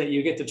is that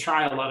you get to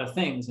try a lot of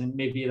things, and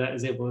maybe that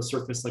is able to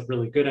surface like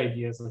really good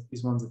ideas like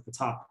these ones at the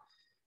top.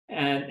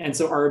 And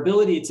so our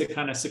ability to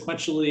kind of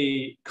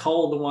sequentially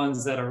cull the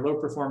ones that are low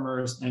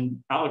performers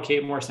and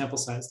allocate more sample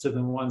size to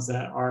the ones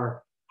that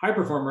are high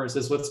performers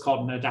is what's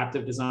called an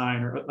adaptive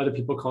design, or other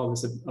people call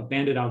this a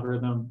bandit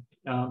algorithm.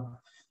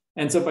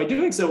 And so by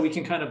doing so, we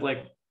can kind of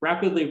like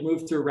rapidly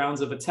move through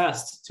rounds of a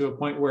test to a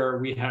point where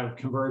we have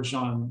converged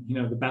on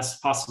the best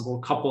possible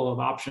couple of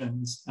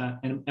options.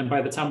 And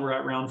by the time we're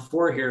at round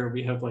 4 here,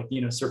 we have like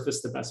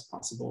surfaced the best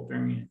possible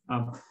variant.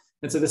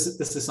 And so this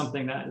is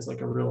something that is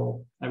like a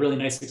really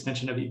nice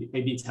extension of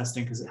A/B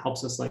testing, because it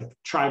helps us like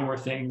try more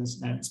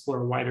things and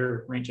explore a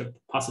wider range of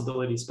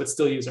possibilities, but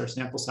still use our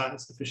sample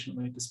size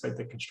efficiently despite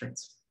the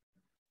constraints.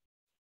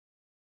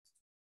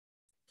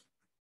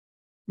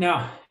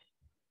 Now,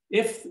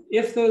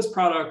 if those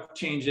product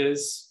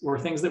changes or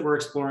things that we're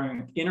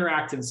exploring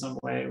interact in some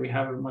way, we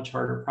have a much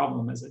harder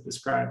problem, as I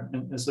described.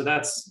 And so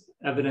that's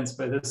evidenced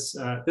by this.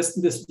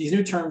 These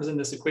new terms in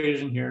this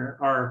equation here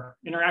are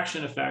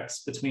interaction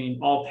effects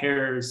between all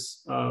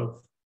pairs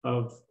of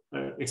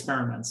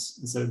experiments.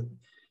 And so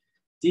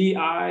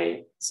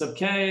di sub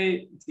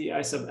k,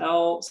 di sub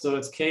l, so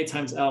it's k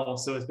times l.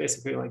 So it's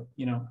basically like,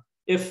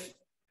 if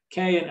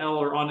k and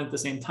l are on at the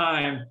same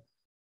time,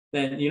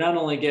 then you not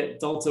only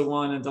get delta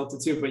 1 and delta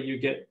 2, but you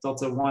get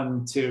delta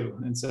 1, 2.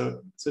 And so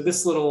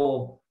this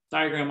little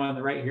diagram on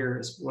the right here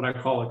is what I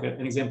call like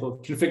an example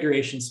of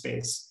configuration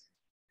space.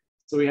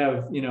 So we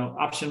have,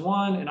 option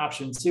 1 and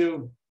option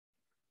 2.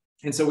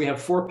 And so we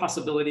have 4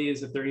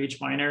 possibilities if they're each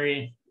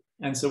binary.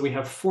 And so we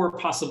have 4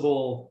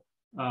 possible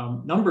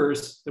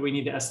numbers that we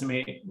need to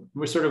estimate.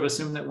 We sort of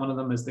assume that one of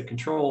them is the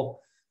control.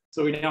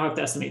 So we now have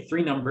to estimate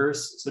 3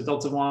 numbers. So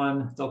delta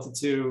 1, delta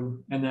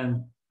 2, and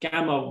then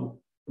gamma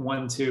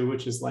 1, 2,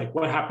 which is like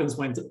what happens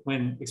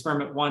when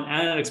experiment 1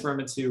 and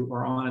experiment 2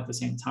 are on at the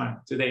same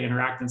time. Do they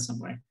interact in some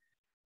way?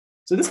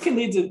 So this can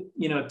lead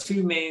to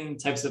 2 main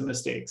types of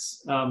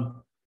mistakes.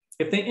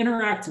 If they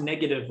interact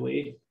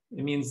negatively,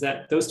 it means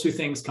that those 2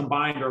 things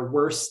combined are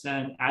worse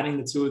than adding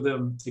the 2 of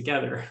them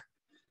together.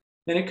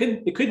 Then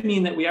it could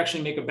mean that we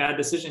actually make a bad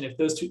decision if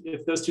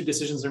those two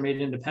decisions are made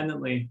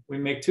independently. We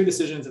make 2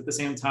 decisions at the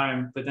same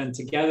time, but then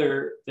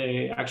together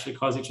they actually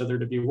cause each other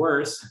to be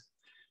worse.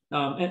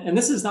 And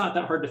this is not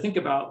that hard to think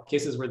about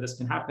cases where this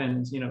can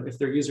happen. If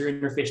their user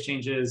interface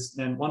changes,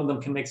 then one of them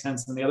can make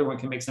sense and the other one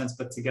can make sense,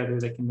 but together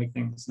they can make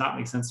things not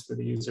make sense for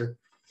the user.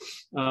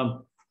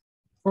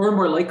 Or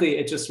more likely,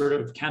 it just sort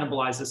of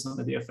cannibalizes some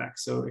of the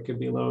effects. So it could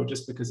be low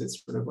just because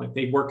it's sort of like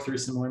they work through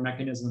similar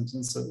mechanisms.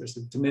 And so there's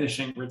a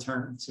diminishing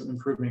return to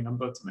improving on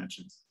both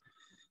dimensions.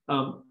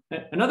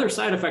 Another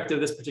side effect of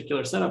this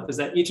particular setup is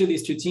that each of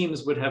these 2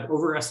 teams would have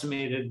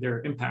overestimated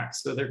their impact.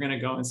 So they're going to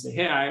go and say,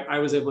 hey, I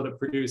was able to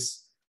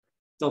produce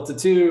delta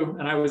 2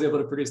 and I was able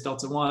to produce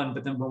delta 1.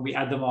 But then when we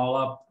add them all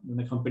up, then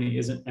the company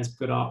isn't as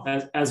good off,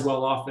 as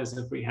well off as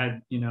if we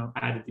had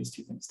added these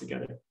 2 things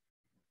together.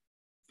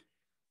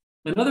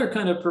 Another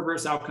kind of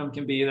perverse outcome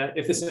can be that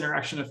if this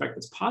interaction effect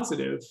is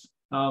positive,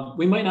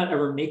 we might not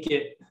ever make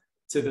it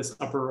to this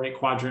upper right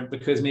quadrant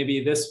because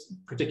maybe this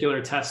particular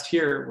test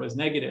here was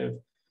negative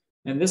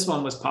and this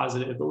one was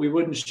positive, but we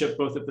wouldn't ship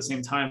both at the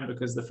same time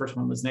because the first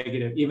one was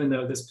negative, even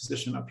though this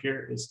position up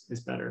here is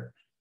better.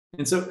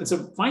 And so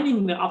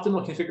finding the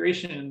optimal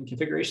configuration in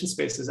configuration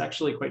space is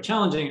actually quite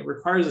challenging. It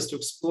requires us to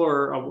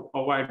explore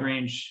a wide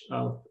range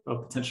of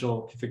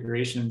potential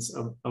configurations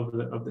of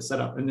the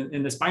setup. And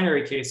in this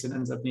binary case, it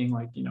ends up being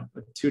like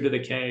a 2 to the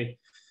k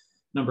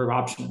number of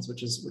options,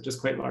 which is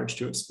quite large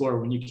to explore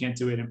when you can't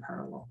do it in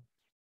parallel.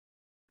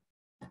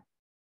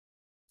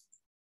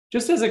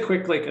 Just as a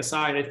quick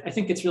aside, I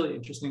think it's really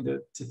interesting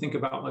to think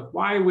about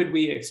why would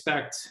we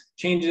expect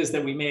changes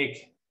that we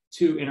make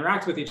to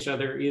interact with each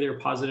other either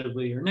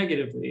positively or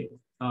negatively.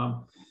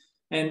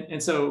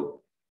 And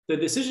so the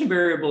decision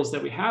variables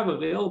that we have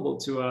available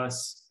to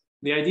us,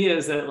 the idea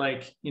is that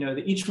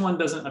that each one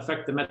doesn't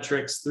affect the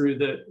metrics through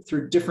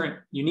different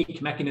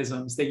unique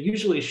mechanisms. They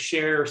usually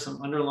share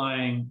some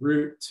underlying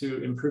route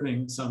to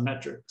improving some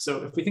metric.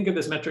 So if we think of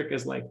this metric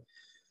as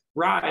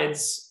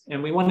rides,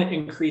 and we want to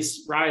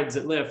increase rides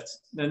at Lyft,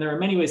 then there are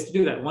many ways to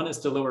do that. One is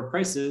to lower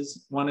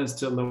prices, one is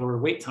to lower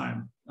wait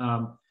time.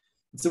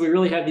 So we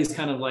really have these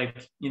kind of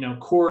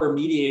core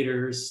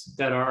mediators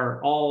that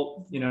are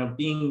all,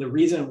 being the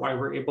reason why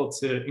we're able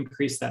to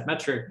increase that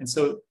metric. And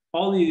so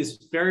all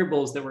these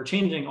variables that we're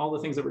changing, all the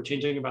things that we're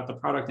changing about the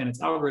product and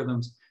its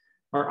algorithms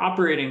are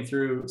operating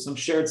through some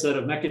shared set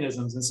of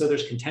mechanisms. And so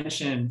there's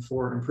contention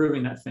for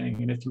improving that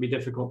thing. And it can be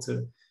difficult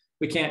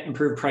we can't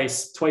improve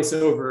price twice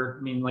over.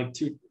 I mean,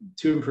 two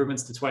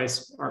improvements to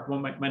twice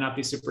might not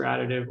be super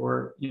additive,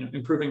 or,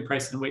 improving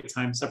price and wait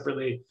time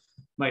separately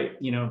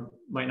might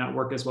not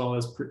work as well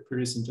as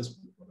producing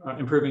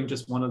improving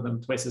just one of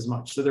them twice as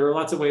much. So there are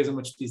lots of ways in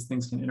which these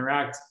things can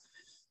interact.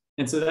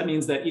 And so that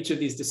means that each of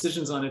these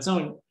decisions on its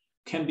own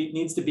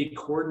needs to be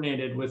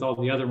coordinated with all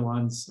the other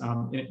ones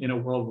in a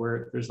world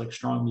where there's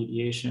strong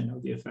mediation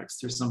of the effects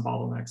through some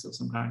bottlenecks of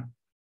some kind.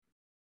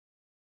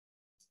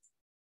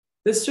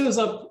 This shows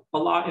up a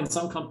lot in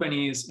some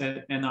companies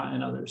and not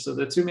in others. So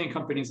the 2 main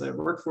companies I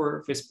work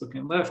for, Facebook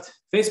and Lyft,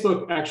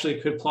 Facebook actually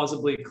could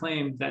plausibly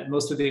claim that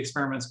most of the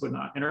experiments would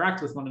not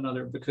interact with one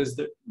another because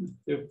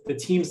the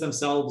teams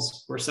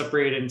themselves were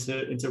separated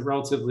into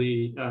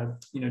relatively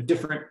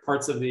different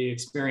parts of the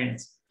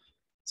experience.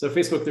 So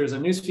Facebook, there's a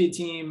newsfeed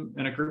team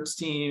and a groups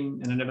team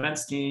and an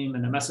events team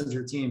and a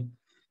messenger team.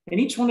 And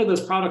each one of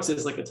those products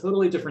is a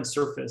totally different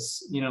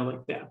surface.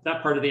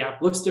 That part of the app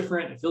looks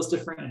different, it feels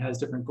different, it has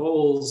different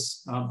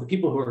goals. The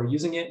people who are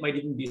using it might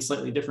even be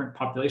slightly different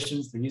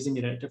populations. They're using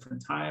it at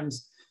different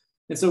times.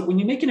 And so when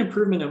you make an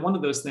improvement in one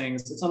of those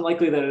things, it's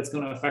unlikely that it's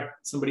going to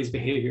affect somebody's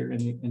behavior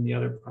in the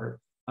other part.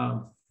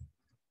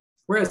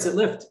 Whereas at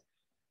Lyft,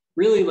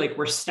 really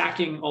we're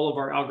stacking all of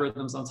our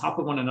algorithms on top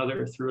of one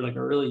another through a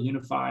really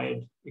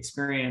unified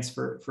experience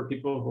for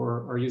people who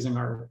are using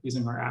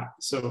our app.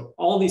 So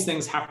all these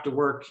things have to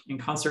work in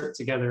concert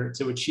together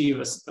to achieve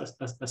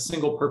a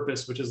single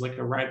purpose, which is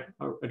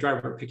a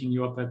driver picking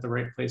you up at the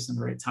right place and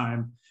the right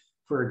time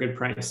for a good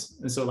price.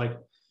 And so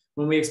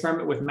when we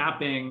experiment with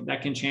mapping,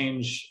 that can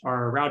change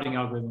our routing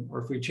algorithm,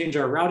 or if we change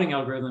our routing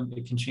algorithm,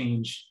 it can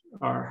change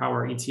how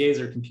our ETAs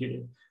are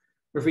computed.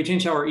 Or if we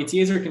change how our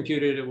ETAs are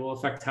computed, it will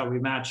affect how we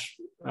match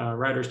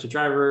riders to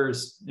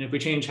drivers. And if we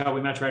change how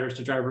we match riders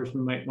to drivers,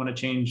 we might want to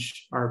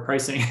change our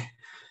pricing.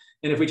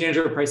 And if we change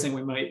our pricing,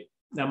 we might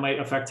that might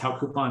affect how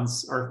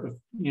coupons are,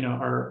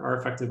 are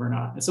effective or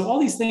not. And so all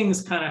these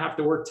things kind of have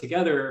to work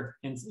together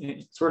in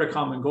sort of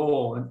common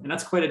goal. And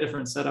that's quite a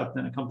different setup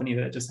than a company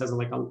that just has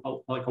like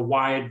a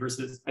wide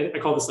versus, I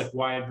call this like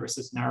wide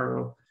versus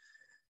narrow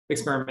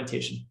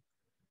experimentation.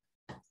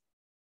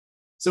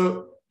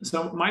 So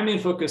my main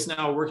focus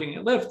now working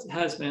at Lyft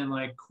has been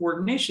like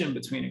coordination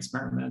between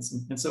experiments.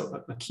 And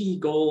so a key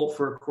goal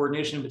for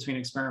coordination between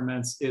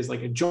experiments is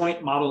like a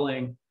joint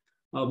modeling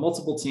of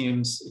multiple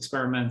teams'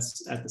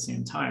 experiments at the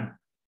same time.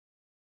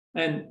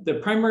 And the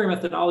primary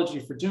methodology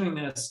for doing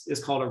this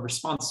is called a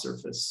response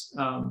surface.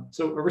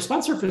 So a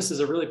response surface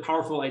is a really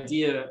powerful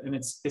idea, and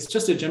it's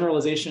just a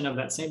generalization of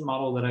that same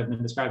model that I've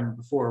been describing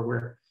before,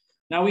 where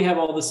now we have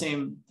all the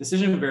same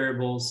decision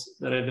variables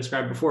that I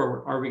described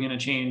before. Are we going to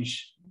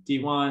change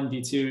D1,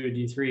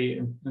 D2,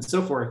 D3, and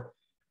so forth?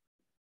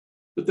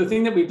 But the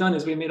thing that we've done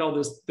is we made all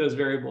those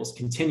variables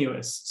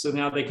continuous. So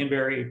now they can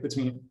vary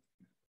between,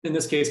 in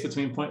this case,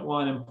 between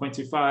 0.1 and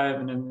 0.25,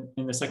 and then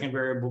in the second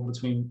variable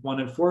between 1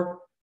 and 4.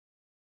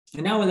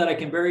 And now that I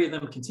can vary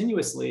them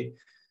continuously,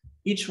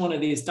 each one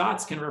of these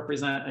dots can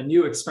represent a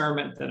new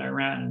experiment that I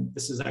ran. And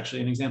this is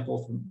actually an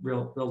example from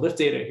real Lyft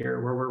data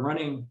here, where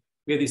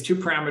we have these two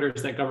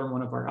parameters that govern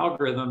one of our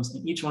algorithms,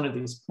 and each one of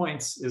these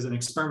points is an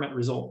experiment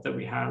result that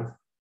we have.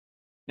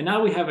 And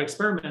now we have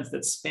experiments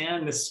that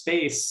span this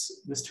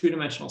space, this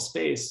two-dimensional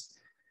space.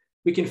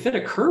 We can fit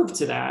a curve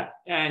to that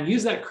and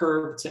use that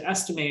curve to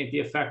estimate the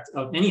effect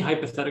of any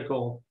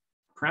hypothetical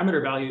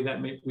parameter value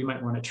that we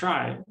might want to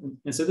try.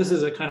 And so this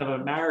is a kind of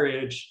a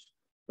marriage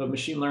of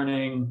machine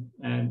learning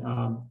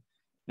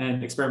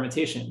and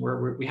experimentation,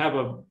 where we have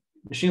a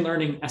machine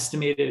learning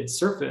estimated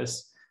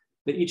surface,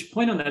 that each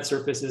point on that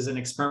surface is an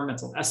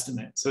experimental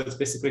estimate. So it's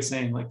basically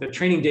saying like the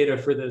training data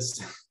for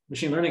this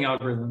machine learning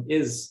algorithm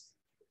is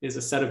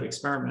a set of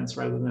experiments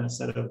rather than a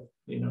set of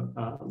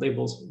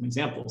labels and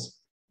examples.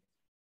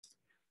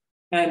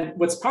 And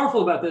what's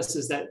powerful about this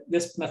is that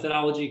this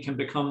methodology can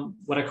become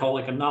what I call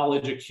like a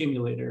knowledge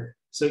accumulator.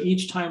 So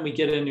each time we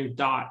get a new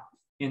dot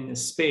in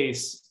this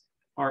space,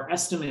 our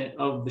estimate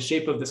of the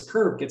shape of this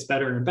curve gets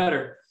better and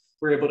better.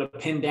 We're able to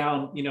pin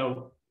down,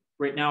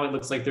 right now it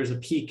looks like there's a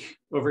peak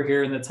over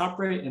here in the top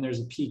right, and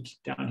there's a peak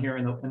down here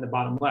in the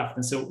bottom left.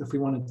 And so if we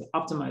wanted to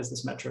optimize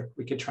this metric,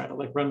 we could try to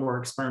like run more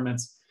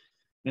experiments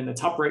in the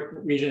top right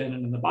region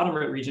and in the bottom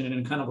right region, and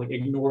then kind of like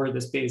ignore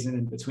this Bayesian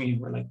in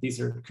between, where like these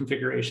are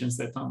configurations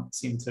that don't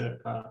seem to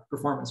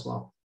perform as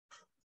well.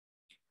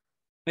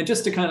 And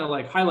just to kind of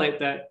like highlight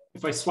that,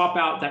 if I swap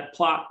out that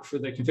plot for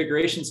the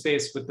configuration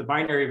space with the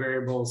binary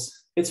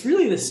variables, it's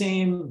really the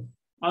same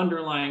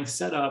underlying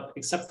setup,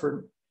 except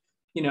for,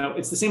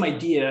 it's the same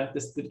idea.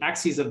 The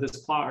axes of this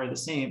plot are the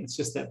same. It's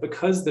just that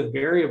because the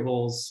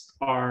variables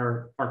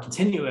are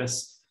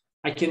continuous,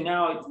 I can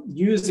now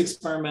use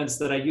experiments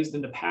that I used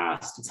in the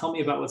past to tell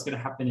me about what's going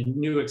to happen in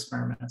new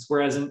experiments.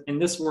 Whereas in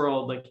this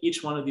world, like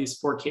each one of these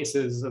 4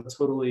 cases is a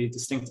totally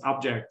distinct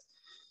object.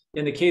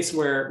 In the case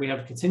where we have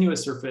a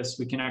continuous surface,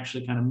 we can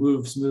actually kind of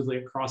move smoothly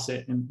across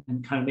it and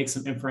kind of make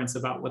some inference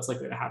about what's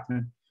likely to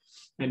happen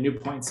at new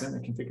points in the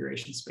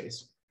configuration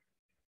space.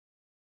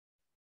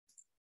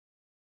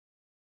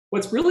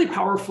 What's really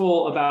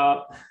powerful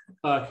about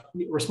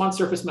response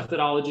surface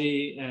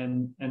methodology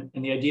and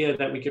the idea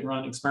that we could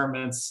run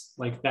experiments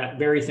like that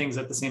vary things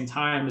at the same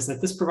time is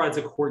that this provides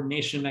a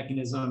coordination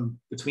mechanism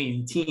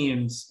between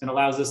teams and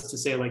allows us to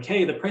say like,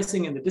 hey, the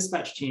pricing and the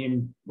dispatch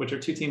team, which are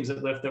 2 teams at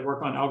Lyft that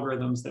work on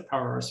algorithms that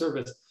power our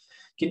service,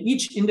 can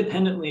each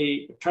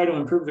independently try to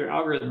improve their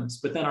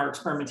algorithms, but then our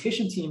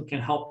experimentation team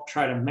can help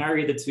try to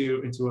marry the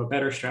two into a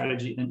better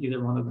strategy than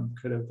either one of them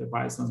could have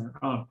devised on their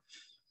own.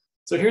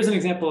 So here's an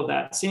example of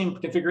that same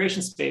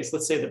configuration space.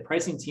 Let's say the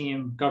pricing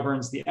team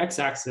governs the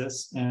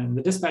x-axis and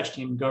the dispatch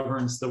team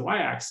governs the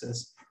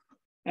y-axis.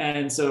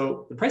 And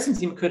so the pricing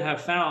team could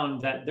have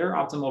found that their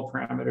optimal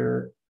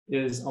parameter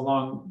is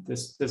along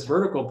this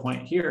vertical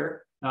point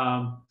here.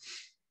 And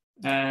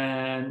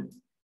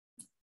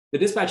the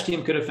dispatch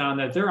team could have found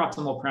that their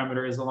optimal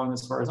parameter is along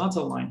this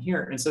horizontal line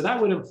here. And so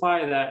that would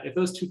imply that if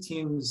those 2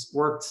 teams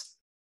worked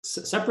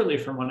separately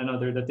from one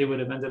another, that they would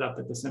have ended up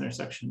at this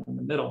intersection in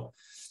the middle.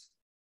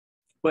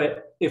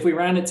 But if we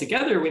ran it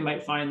together, we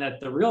might find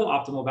that the real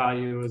optimal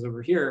value is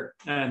over here,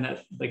 and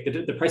that like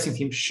the pricing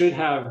team should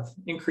have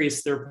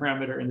increased their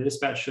parameter and the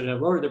dispatch should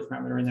have lowered their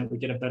parameter, and that we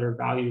get a better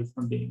value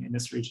from being in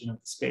this region of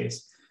the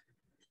space.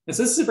 And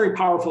so this is a very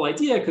powerful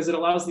idea because it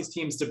allows these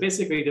teams to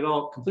basically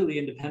develop completely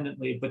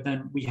independently, but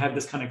then we have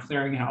this kind of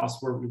clearinghouse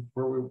where we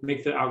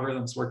make the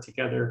algorithms work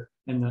together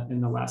in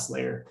the last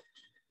layer.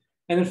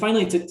 And then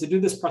finally, to do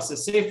this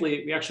process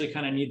safely, we actually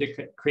kind of need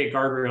to create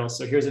guardrails.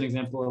 So here's an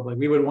example of like,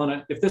 we would want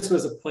to, if this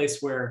was a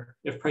place where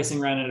if pricing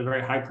ran at a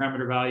very high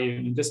parameter value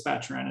and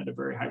dispatch ran at a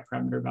very high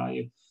parameter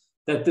value,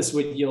 that this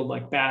would yield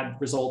like bad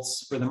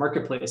results for the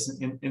marketplace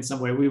in some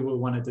way, we would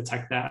want to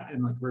detect that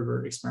in like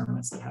river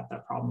experiments that have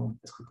that problem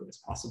as quickly as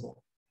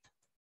possible.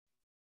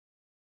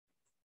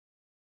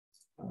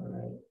 All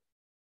right.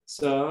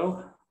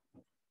 So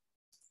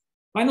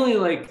finally,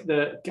 like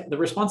the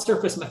response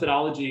surface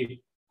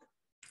methodology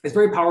is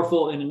very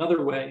powerful in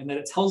another way, in that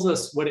it tells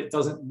us what it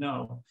doesn't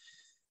know.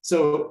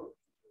 So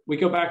we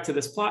go back to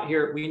this plot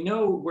here, we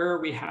know where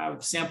we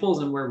have samples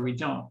and where we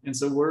don't. And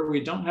so where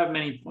we don't have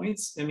many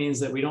points, it means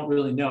that we don't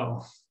really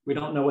know. We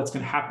don't know what's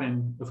going to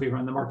happen if we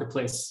run the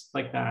marketplace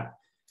like that.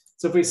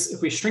 So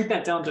if we shrink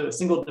that down to a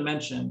single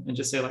dimension and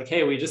just say like,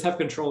 hey, we just have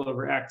control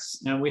over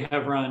X, and we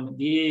have run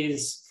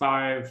these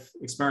 5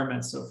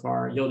 experiments so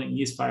far, yielding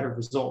these 5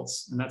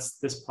 results, and that's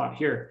this plot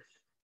here.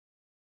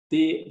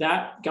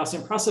 That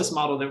Gaussian process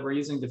model that we're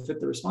using to fit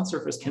the response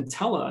surface can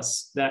tell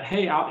us that,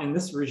 hey, out in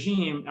this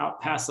regime,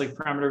 out past like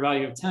parameter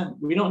value of 10,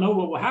 we don't know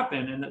what will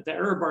happen, and that the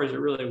error bars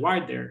are really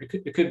wide there.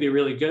 It could be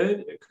really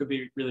good, it could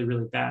be really,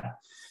 really bad.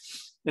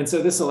 And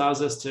so this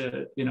allows us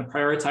to,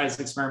 prioritize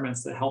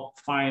experiments that help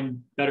find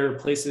better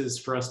places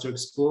for us to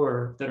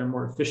explore that are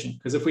more efficient.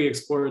 Because if we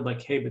explored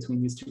like, hey,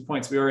 between these 2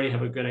 points, we already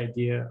have a good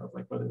idea of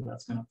like whether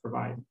that's going to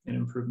provide an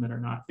improvement or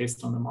not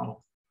based on the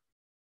model.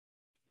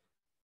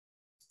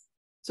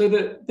 So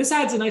this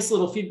adds a nice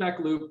little feedback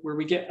loop where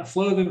we get a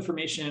flow of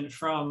information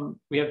from,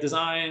 we have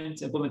design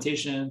to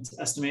implementation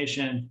to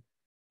estimation,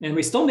 and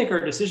we still make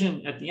our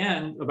decision at the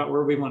end about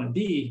where we want to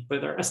be,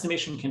 but our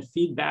estimation can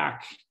feed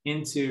back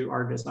into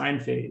our design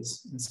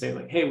phase and say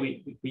like, hey,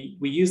 we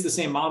use the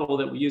same model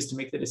that we used to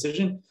make the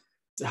decision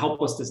to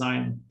help us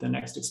design the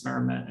next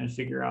experiment and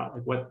figure out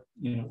like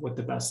what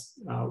the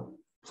best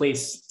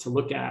place to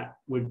look at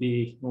would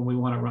be when we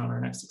want to run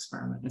our next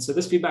experiment. And so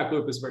this feedback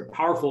loop is very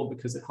powerful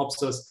because it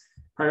helps us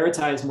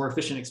prioritize more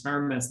efficient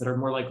experiments that are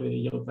more likely to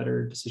yield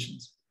better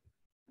decisions.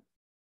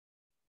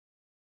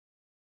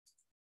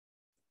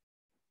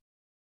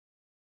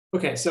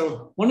 Okay,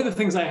 so one of the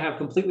things I have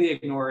completely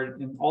ignored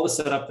in all the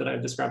setup that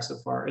I've described so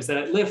far is that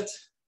at Lyft,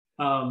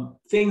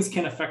 things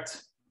can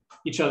affect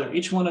each other.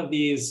 Each one of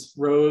these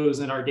rows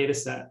in our data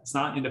set is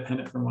not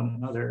independent from one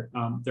another.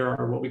 There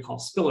are what we call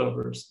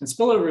spillovers, and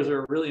spillovers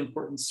are a really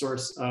important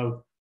source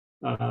of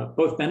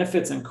both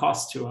benefits and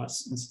costs to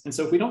us. And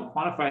so if we don't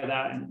quantify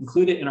that and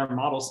include it in our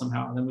model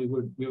somehow, then we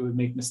would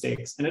make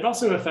mistakes. And it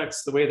also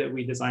affects the way that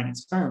we design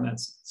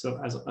experiments.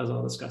 So as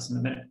I'll discuss in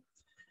a minute.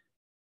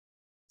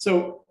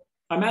 So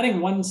I'm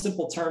adding one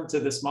simple term to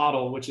this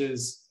model, which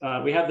is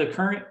we have the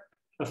current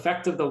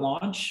effect of the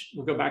launch.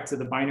 We'll go back to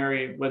the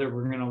binary, whether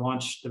we're going to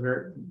launch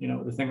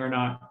the thing or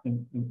not,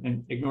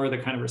 and ignore the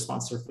kind of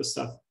response surface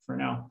stuff for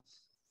now.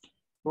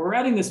 But we're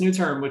adding this new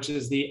term, which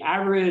is the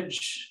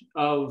average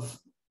of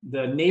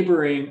the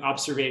neighboring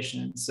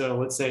observation. So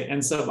let's say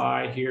n sub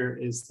I here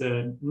is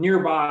the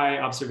nearby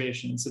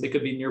observation. So they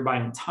could be nearby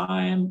in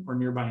time or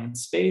nearby in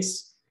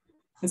space.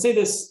 And say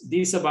this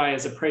d sub I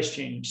is a price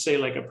change, say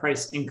like a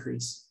price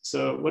increase.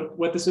 So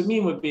what this would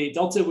mean would be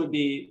delta would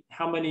be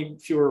how many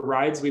fewer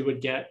rides we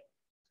would get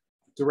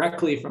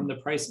directly from the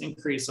price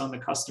increase on the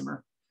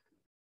customer.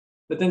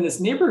 But then this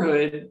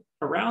neighborhood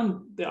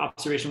around the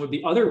observation would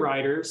be other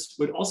riders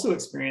would also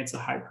experience a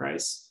high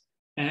price,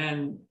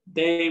 and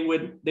they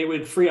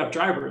would free up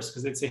drivers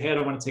because they'd say, hey, I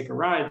don't want to take a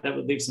ride. That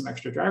would leave some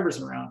extra drivers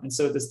around. And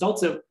so this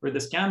delta or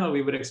this gamma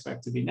we would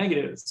expect to be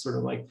negative. It's sort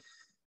of like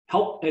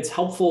it's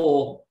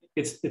helpful.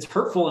 It's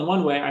hurtful in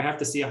one way, I have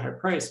to see a high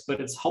price, but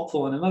it's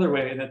helpful in another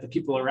way that the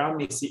people around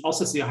me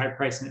also see a high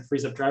price, and it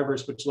frees up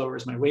drivers, which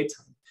lowers my wait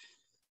time.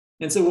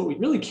 And so what we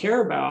really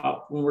care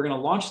about when we're going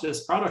to launch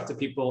this product to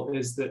people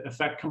is the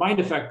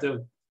combined effect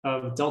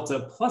of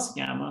delta plus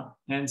gamma.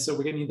 And so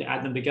we're going to need to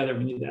add them together.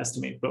 We need to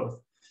estimate both.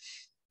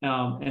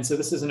 And so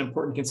this is an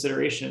important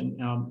consideration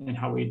in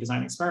how we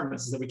design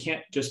experiments, is that we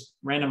can't just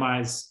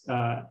randomize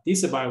d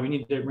sub I, we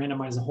need to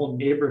randomize the whole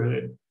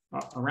neighborhood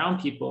around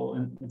people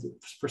and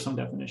for some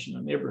definition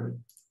of neighborhood.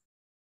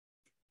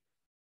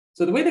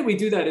 So the way that we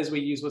do that is we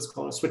use what's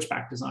called a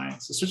switchback design.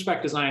 So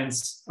switchback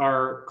designs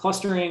are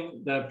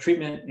clustering the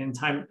treatment in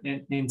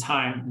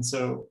time. And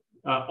so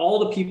all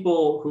the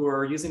people who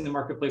are using the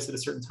marketplace at a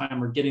certain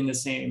time are getting the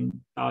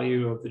same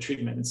value of the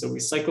treatment. And so we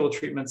cycle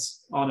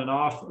treatments on and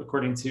off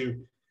according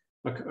to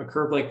a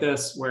curve like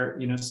this, where,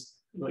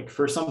 like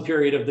for some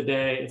period of the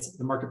day,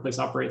 the marketplace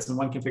operates in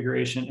one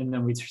configuration, and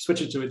then we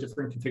switch it to a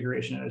different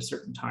configuration at a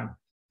certain time.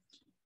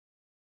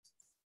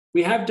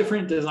 We have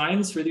different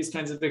designs for these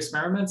kinds of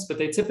experiments, but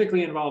they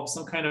typically involve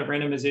some kind of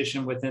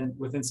randomization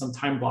within some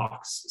time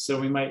blocks. So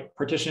we might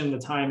partition the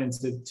time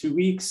into 2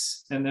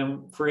 weeks, and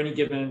then for any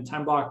given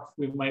time block,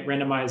 we might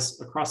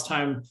randomize across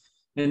time.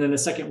 And then the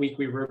second week,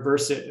 we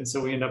reverse it. And so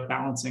we end up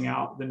balancing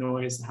out the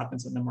noise that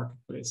happens in the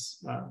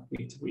marketplace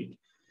week to week.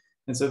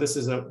 And so this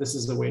is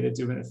a way to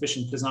do an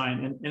efficient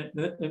design.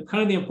 And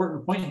kind of the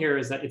important point here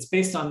is that it's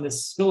based on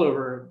this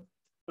spillover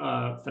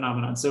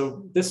phenomenon.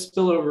 So this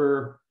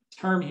spillover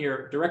term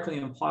here directly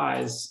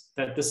implies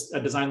that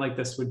a design like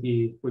this would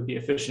be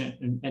efficient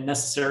and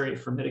necessary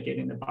for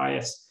mitigating the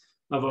bias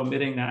of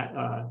omitting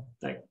that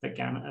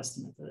gamma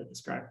estimate that I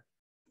described.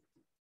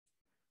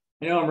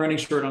 I know I'm running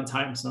short on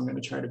time, so I'm going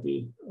to try to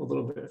be a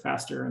little bit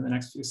faster in the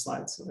next few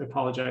slides. So I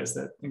apologize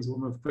that things will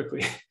move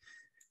quickly.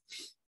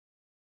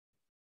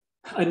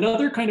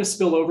 Another kind of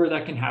spillover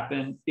that can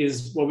happen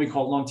is what we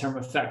call long-term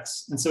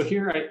effects. And so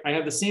here I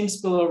have the same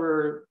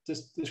spillover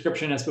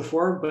description as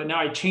before, but now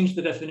I changed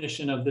the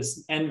definition of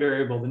this n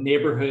variable, the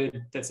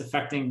neighborhood that's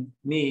affecting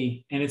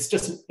me. And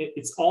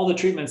it's all the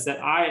treatments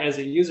that I, as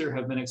a user,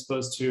 have been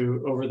exposed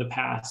to over the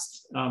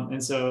past.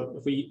 And so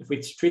if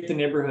we treat the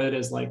neighborhood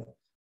as like,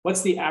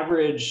 what's the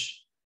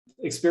average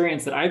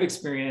experience that I've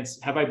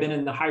experienced? Have I been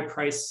in the high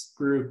price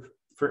group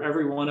for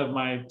every one of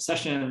my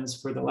sessions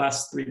for the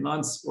last 3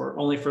 months, or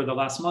only for the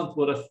last month,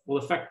 will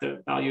affect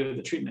the value of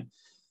the treatment.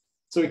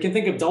 So we can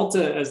think of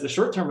delta as the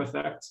short-term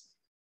effect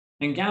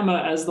and gamma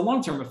as the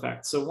long-term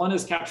effect. So one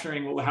is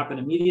capturing what will happen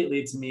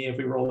immediately to me if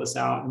we roll this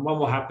out, and one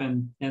will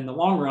happen in the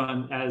long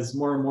run as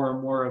more and more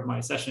and more of my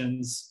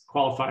sessions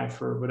qualify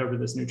for whatever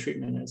this new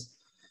treatment is.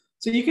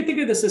 So you could think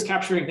of this as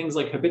capturing things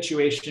like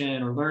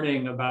habituation or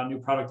learning about new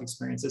product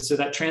experiences. So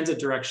that transit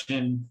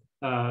direction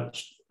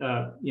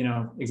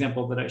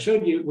example that I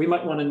showed you, we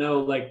might want to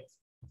know, like,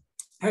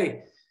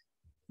 hey,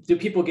 do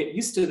people get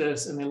used to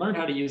this and they learn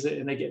how to use it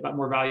and they get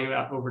more value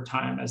out over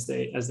time as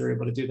they're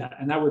able to do that?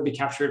 And that would be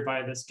captured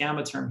by this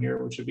gamma term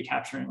here, which would be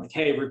capturing like,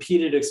 hey,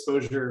 repeated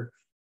exposure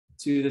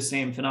to the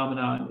same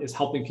phenomenon is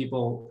helping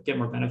people get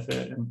more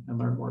benefit and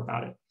learn more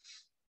about it.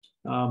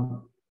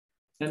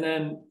 And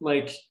then,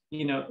 like,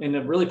 in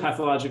a really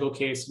pathological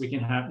case, we can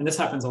have, and this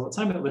happens all the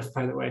time at Lyft,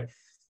 by the way,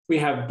 we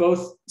have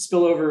both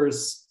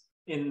spillovers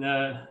in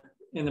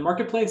the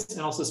marketplace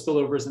and also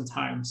spillovers in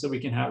time. So we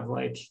can have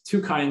like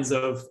two kinds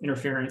of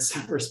interference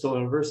or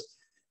spillovers,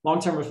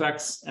 long-term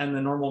effects and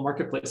the normal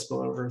marketplace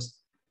spillovers.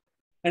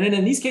 And then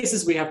in these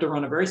cases, we have to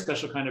run a very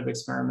special kind of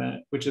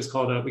experiment, which is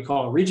called we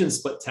call a region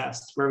split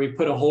test, where we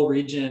put a whole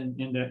region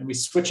into, and we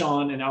switch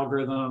on an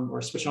algorithm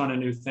or switch on a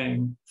new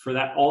thing for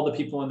that, all the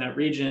people in that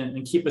region,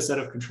 and keep a set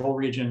of control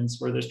regions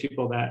where there's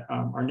people that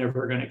are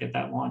never going to get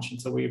that launch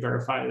until we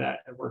verify that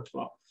it worked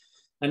well.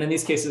 And in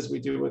these cases, we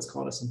do what's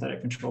called a synthetic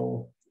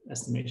control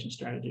estimation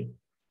strategy.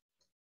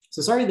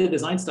 So sorry, the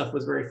design stuff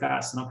was very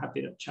fast, and I'm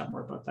happy to chat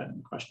more about that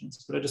in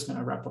questions, but I'm just going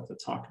to wrap up the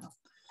talk now.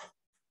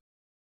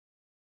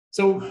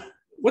 So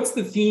what's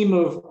the theme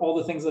of all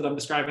the things that I'm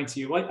describing to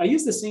you? I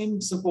use the same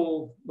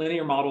simple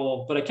linear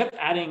model, but I kept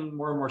adding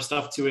more and more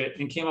stuff to it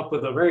and came up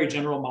with a very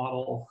general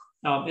model.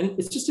 And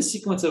it's just a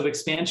sequence of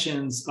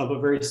expansions of a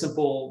very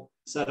simple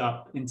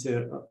setup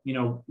into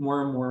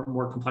more and more and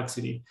more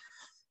complexity.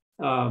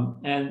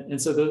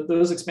 And so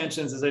those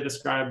expansions, as I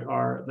described,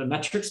 are the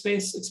metric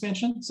space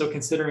expansion. So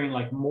considering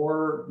like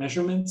more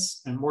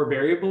measurements and more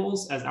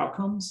variables as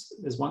outcomes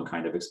is one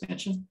kind of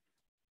expansion.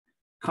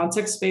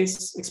 Context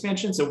space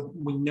expansion. So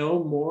we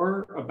know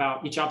more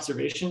about each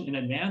observation in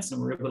advance,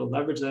 and we're able to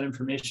leverage that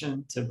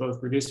information to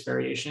both reduce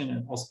variation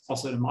and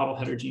also to model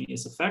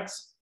heterogeneous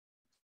effects.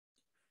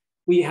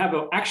 We have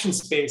an action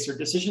space or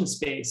decision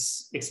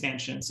space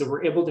expansion. So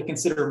we're able to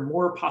consider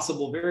more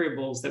possible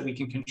variables that we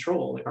can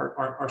control, like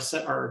our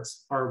set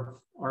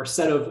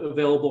of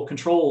available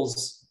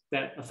controls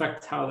that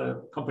affect how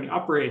the company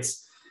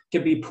operates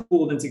can be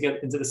pooled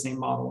into the same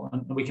model,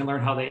 and we can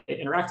learn how they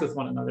interact with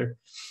one another.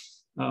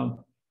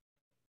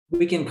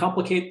 We can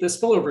complicate the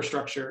spillover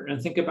structure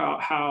and think about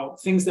how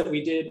things that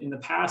we did in the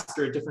past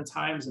or at different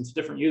times and to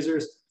different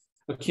users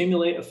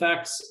accumulate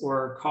effects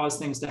or cause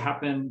things to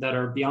happen that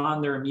are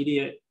beyond their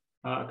immediate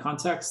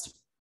context.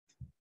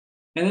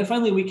 And then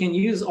finally, we can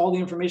use all the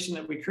information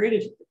that we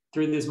created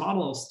through these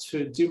models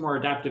to do more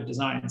adaptive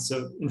design.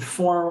 So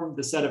inform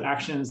the set of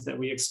actions that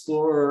we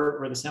explore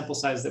or the sample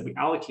size that we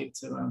allocate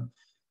to them.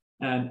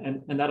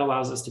 And that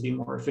allows us to be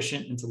more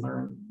efficient and to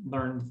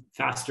learn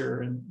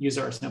faster and use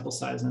our sample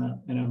size in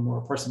a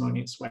more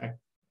parsimonious way.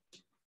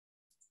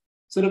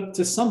 So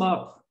to sum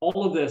up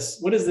all of this,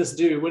 what does this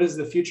do? What is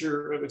the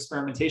future of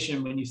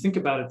experimentation when you think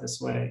about it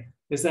this way?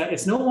 Is that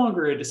it's no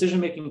longer a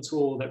decision-making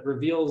tool that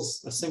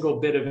reveals a single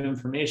bit of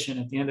information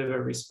at the end of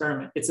every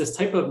experiment. It's this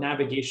type of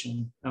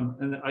navigation.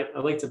 And I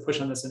like to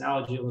push on this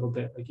analogy a little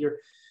bit. Like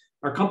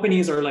our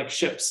companies are like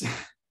ships,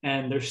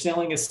 and they're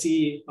sailing a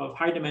sea of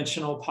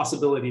high-dimensional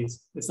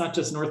possibilities. It's not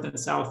just north and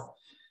south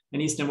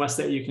and east and west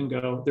that you can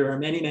go. There are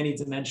many, many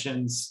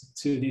dimensions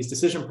to these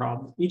decision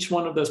problems. Each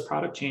one of those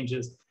product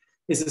changes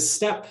is a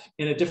step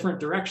in a different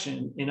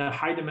direction in a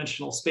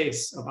high-dimensional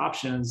space of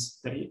options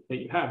that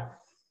you have.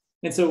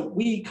 And so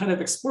we kind of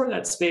explore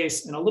that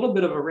space in a little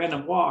bit of a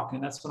random walk,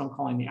 and that's what I'm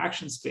calling the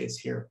action space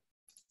here,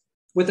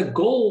 with a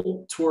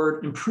goal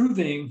toward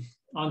improving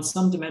on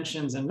some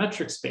dimensions in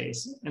metric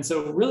space. And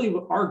so really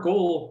our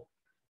goal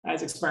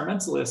as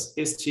experimentalists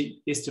is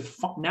to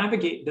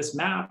navigate this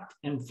map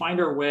and find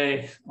our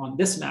way on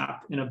this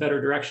map in a better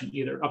direction,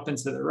 either up and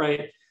to the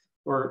right,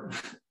 or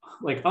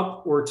like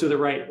up or to the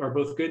right are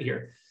both good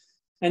here.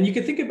 And you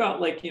could think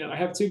about, like, I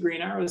have two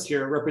green arrows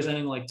here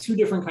representing like two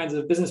different kinds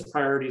of business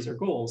priorities or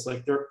goals.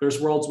 Like there's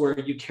worlds where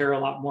you care a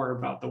lot more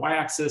about the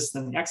y-axis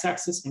than the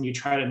x-axis, and you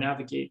try to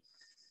navigate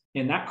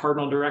in that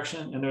cardinal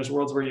direction. And there's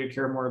worlds where you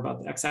care more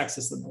about the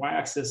x-axis than the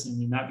y-axis,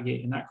 and you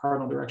navigate in that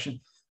cardinal direction.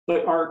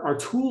 But our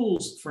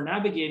tools for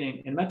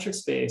navigating in metric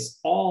space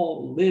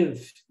all live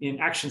in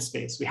action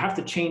space. We have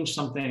to change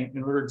something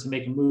in order to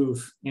make a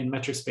move in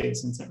metric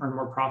space and to earn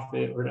more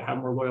profit, or to have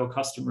more loyal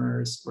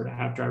customers, or to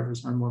have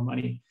drivers earn more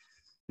money.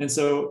 And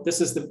so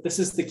this is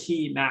the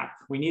key map.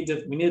 We need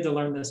to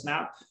learn this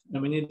map,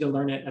 and we need to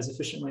learn it as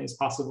efficiently as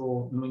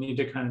possible. And we need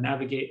to kind of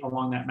navigate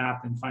along that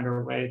map and find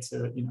our way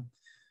to,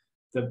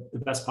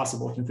 the best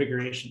possible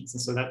configurations.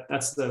 And so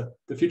that's the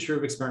future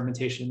of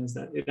experimentation, is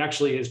that it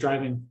actually is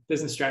driving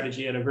business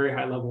strategy at a very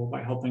high level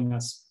by helping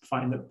us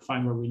find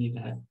where we need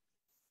to head.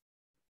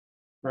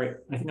 All right,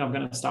 I think I'm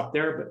going to stop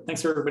there, but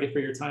thanks everybody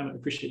for your time. I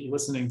appreciate you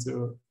listening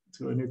to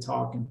a new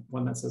talk, and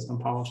one that's as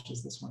unpolished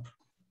as this one.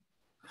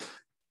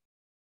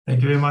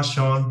 Thank you very much,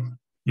 Sean.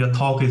 Your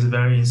talk is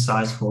very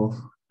insightful,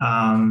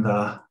 and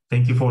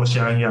thank you for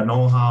sharing your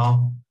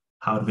know-how,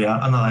 how do we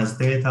analyze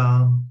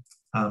data.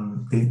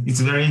 It's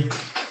very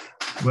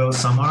well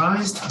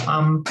summarized.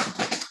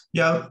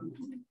 Yeah,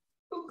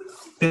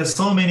 there's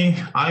so many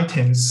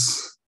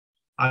items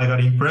I got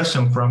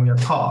impression from your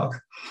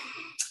talk.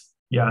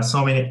 Yeah,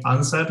 so many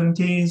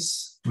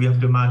uncertainties. We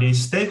have to manage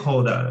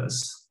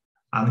stakeholders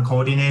and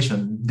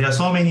coordination. There are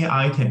so many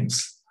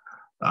items.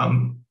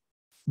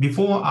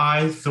 Before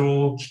I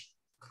throw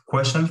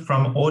questions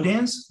from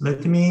audience,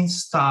 let me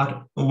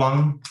start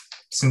one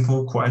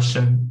simple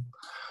question.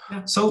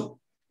 Yeah. So,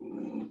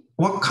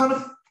 what kind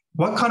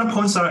of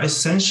points are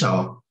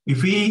essential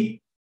if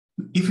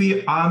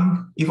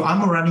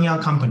I'm running a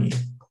company,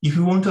 if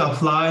you want to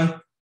apply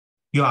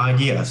your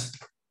ideas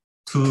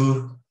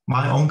to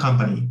my own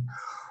company,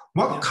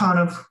 what kind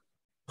of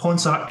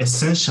points are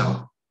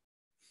essential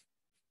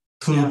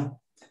to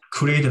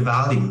create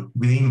value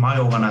within my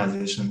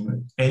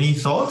organization? Any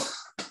thoughts?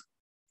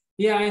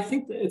 Yeah, I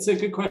think it's a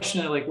good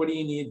question. Like, what do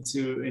you need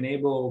to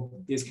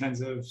enable these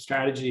kinds of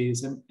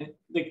strategies? And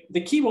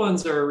the key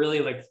ones are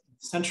really like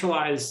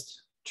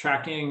centralized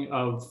tracking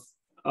of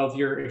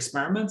your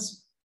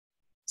experiments.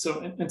 So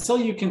until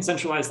you can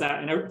centralize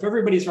that, and if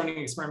everybody's running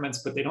experiments,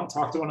 but they don't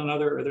talk to one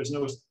another, or there's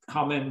no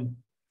common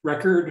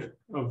record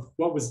of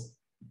what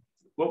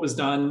was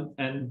done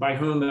and by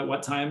whom at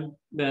what time,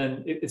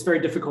 then it's very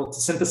difficult to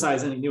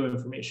synthesize any new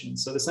information.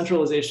 So the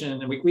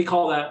centralization, and we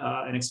call that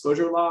an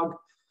exposure log.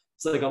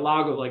 It's like a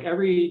log of like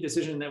every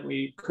decision that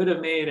we could have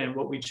made and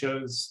what we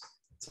chose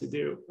to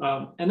do.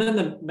 And then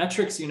the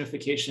metrics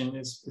unification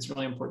is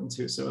really important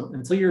too. So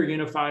until you're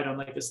unified on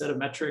like a set of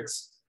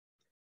metrics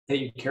that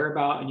you care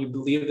about and you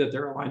believe that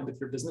they're aligned with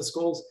your business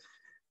goals,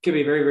 it can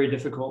be very, very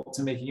difficult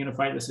to make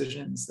unified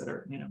decisions that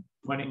are,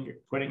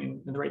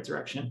 pointing in the right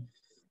direction.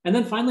 And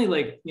then finally,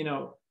 like,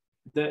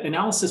 the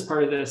analysis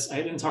part of this,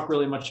 I didn't talk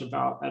really much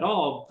about at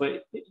all,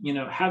 but,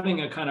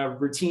 having a kind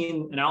of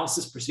routine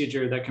analysis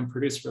procedure that can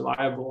produce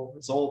reliable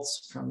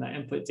results from that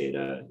input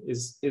data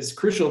is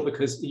crucial,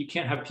 because you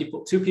can't have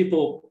two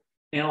people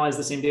analyze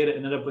the same data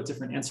and end up with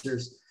different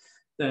answers.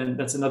 Then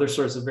that's another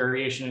source of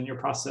variation in your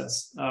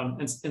process.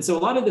 And so a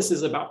lot of this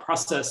is about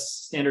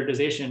process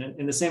standardization,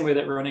 in the same way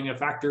that running a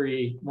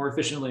factory more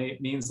efficiently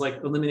means like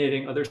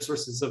eliminating other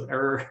sources of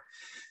error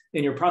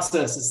in your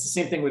process. It's the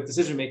same thing with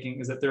decision making,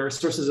 is that there are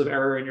sources of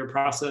error in your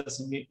process,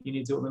 and you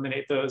need to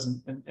eliminate those,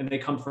 and they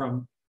come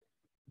from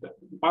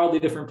wildly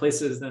different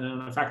places than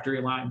on a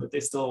factory line, but they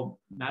still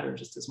matter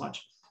just as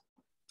much.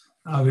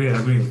 I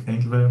agree.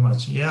 Thank you very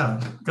much. Yeah,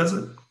 because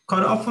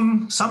quite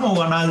often some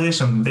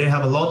organizations, they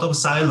have a lot of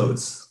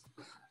silos,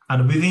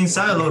 and within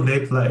silo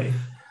they play.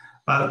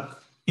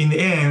 But in the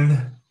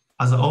end,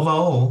 as an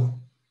overall,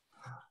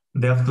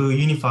 they have to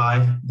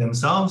unify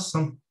themselves.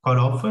 Quite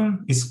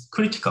often it's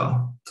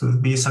critical to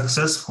be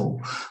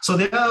successful. So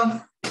there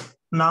are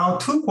now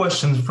two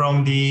questions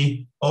from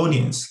the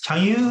audience.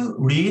 Can you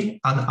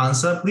read and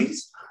answer,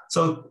 please?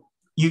 So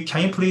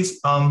can you please,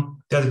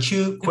 there's a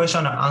two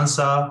question and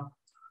answer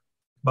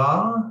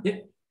bar.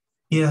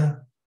 Yeah.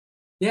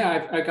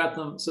 Yeah, I got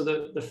them. So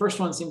the first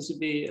one seems to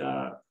be,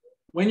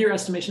 when your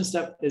estimation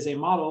step is a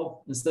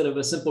model instead of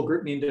a simple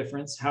group mean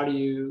difference, how do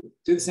you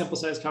do the sample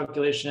size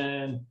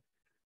calculation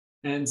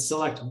and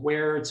select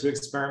where to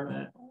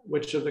experiment,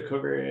 which of the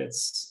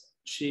covariates,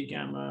 chi,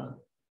 gamma,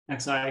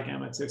 xi,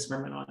 gamma to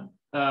experiment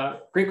on?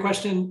 Great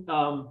question.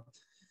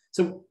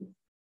 So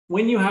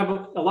when you have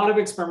a lot of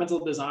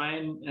experimental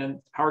design, and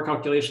power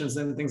calculations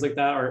and things like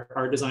that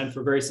are designed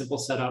for very simple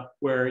setup,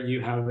 where you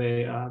have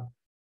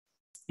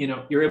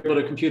you're able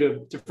to compute a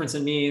difference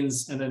in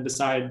means and then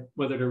decide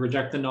whether to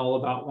reject the null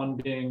about one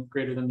being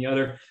greater than the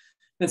other.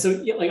 And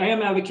so, like, I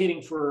am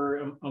advocating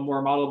for a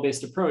more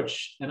model-based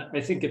approach, and I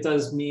think it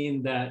does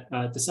mean that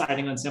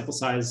deciding on sample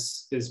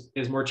size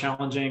is more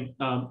challenging.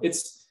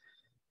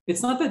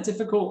 It's not that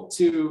difficult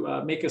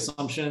to make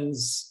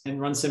assumptions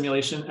and run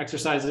simulation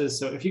exercises.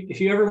 So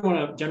if you ever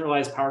want to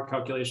generalize power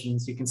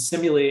calculations, you can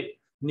simulate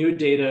new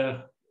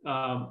data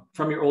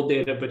from your old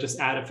data, but just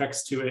add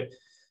effects to it.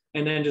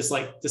 And then just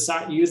like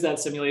use that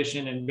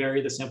simulation and vary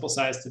the sample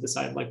size to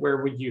decide like where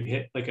would you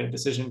hit like a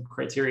decision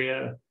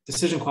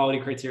quality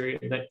criteria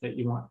that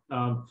you want.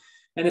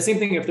 And the same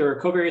thing, if there are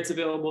covariates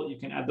available, you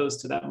can add those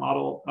to that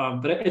model.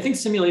 But I think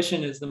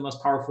simulation is the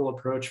most powerful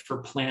approach for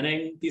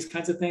planning these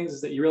kinds of things,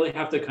 is that you really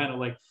have to kind of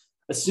like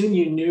assume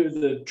you knew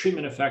the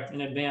treatment effect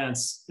in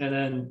advance, and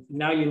then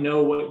now you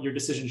know what your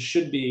decision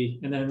should be,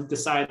 and then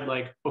decide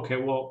like, okay,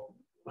 well,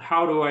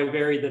 how do I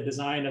vary the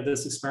design of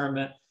this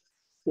experiment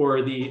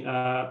or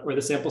the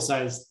sample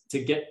size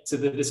to get to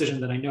the decision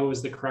that I know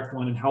is the correct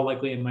one, and how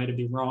likely it might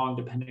be wrong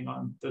depending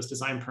on those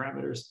design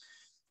parameters.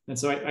 And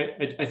so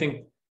I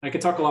think I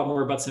could talk a lot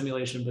more about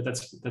simulation, but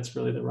that's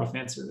really the rough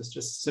answer, is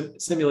just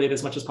simulate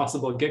as much as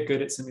possible, get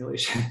good at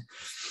simulation.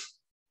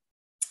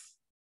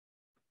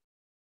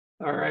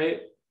 All right.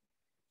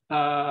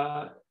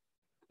 The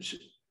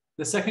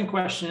second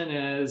question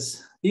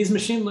is, these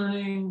machine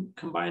learning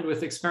combined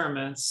with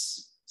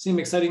experiments seem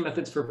exciting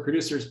methods for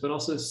producers, but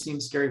also seem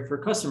scary for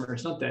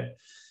customers, don't they?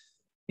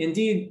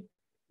 Indeed,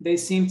 they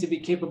seem to be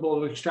capable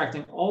of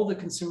extracting all the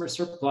consumer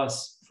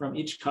surplus from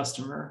each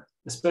customer,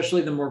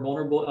 especially the more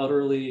vulnerable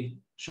elderly,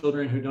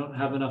 children who don't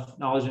have enough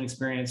knowledge and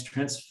experience,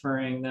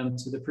 transferring them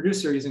to the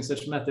producer using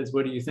such methods.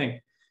 What do you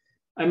think?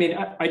 I mean,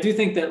 I do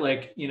think that,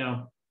 like, you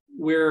know,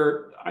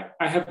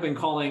 I have been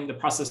calling the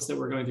process that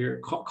we're going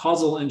through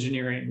causal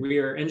engineering. We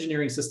are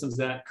engineering systems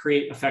that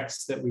create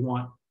effects that we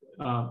want.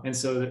 And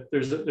so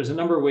there's a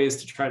number of ways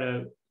to try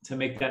to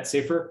make that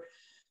safer.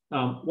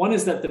 One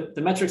is that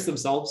the metrics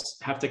themselves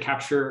have to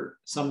capture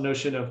some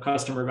notion of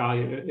customer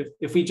value.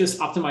 If we just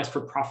optimize for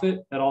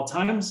profit at all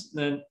times,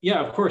 then yeah,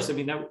 of course, I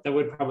mean, that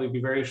would probably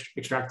be very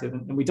extractive.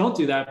 And we don't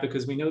do that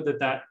because we know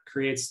that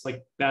creates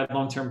like bad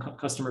long-term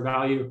customer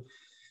value.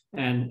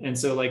 And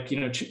so, like,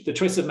 you know, the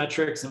choice of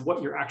metrics and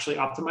what you're actually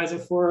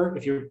optimizing for,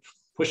 if you're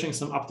pushing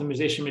some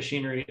optimization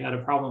machinery at a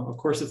problem, of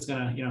course, it's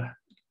gonna, you know,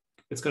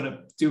 it's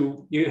gonna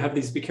do, you have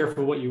these be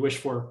careful what you wish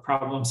for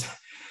problems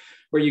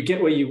where you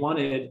get what you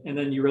wanted, and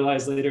then you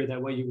realize later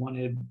that what you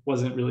wanted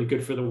wasn't really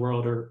good for the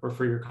world or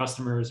for your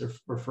customers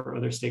or for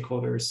other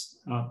stakeholders,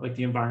 like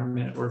the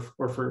environment or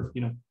for,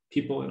 you know,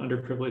 people in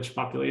underprivileged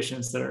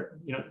populations that are,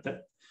 you know,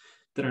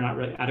 that are not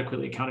really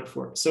adequately accounted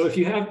for. So if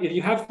you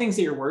have things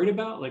that you're worried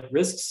about, like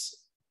risks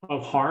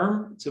of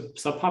harm to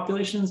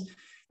subpopulations,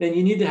 then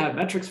you need to have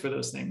metrics for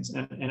those things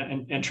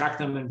and track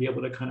them and be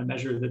able to kind of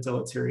measure the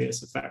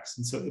deleterious effects.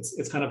 And so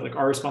it's kind of like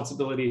our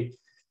responsibility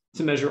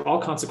to measure all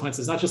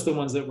consequences, not just the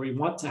ones that we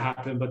want to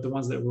happen, but the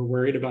ones that we're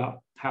worried about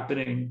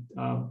happening.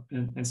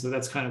 And so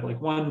that's kind of like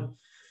one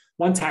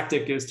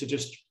tactic, is to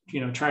just,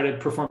 you know, try to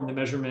perform the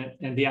measurement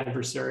and be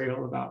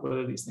adversarial about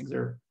whether these things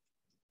are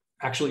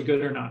actually good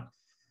or not.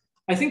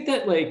 I think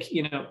that, like,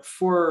 you know,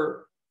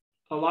 for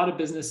a lot of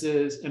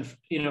businesses and,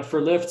 you know,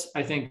 for Lyft,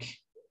 I think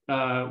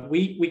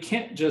we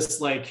can't just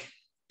like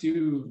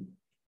do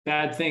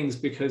bad things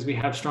because we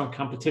have strong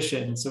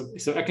competition. So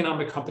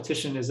economic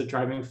competition is a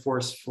driving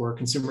force for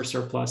consumer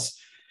surplus.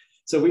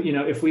 So we, you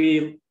know, if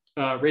we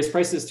raise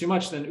prices too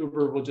much, then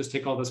Uber will just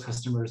take all those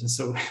customers. And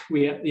so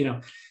we, you know,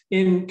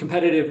 in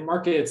competitive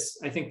markets,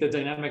 I think the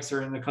dynamics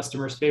are in the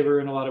customer's favor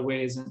in a lot of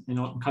ways, and, you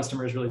know,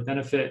 customers really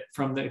benefit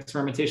from the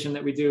experimentation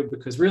that we do,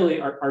 because really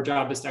our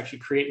job is to actually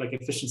create like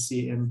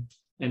efficiency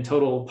and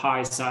total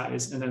pie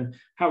size. And then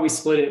how we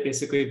split it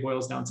basically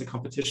boils down to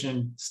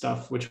competition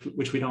stuff, which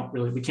we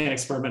can't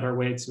experiment our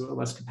way to a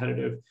less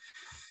competitive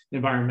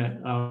environment.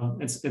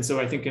 And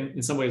so I think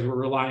in some ways we're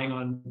relying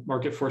on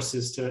market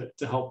forces to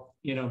help,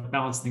 you know,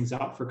 balance things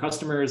out for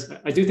customers.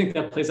 I do think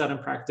that plays out in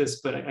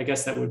practice, but I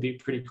guess that would be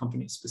pretty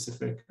company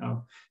specific.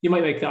 You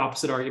might make the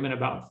opposite argument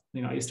about,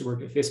 you know, I used to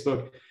work at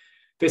Facebook.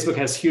 Facebook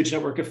has huge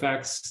network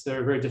effects that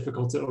are very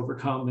difficult to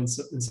overcome. And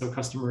so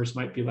customers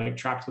might be like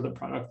trapped with a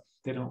product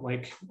they don't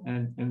like.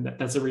 And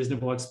that's a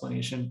reasonable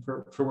explanation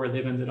for where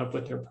they've ended up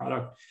with their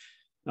product.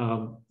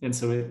 And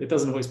so it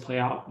doesn't always play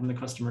out in the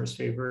customer's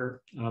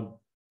favor.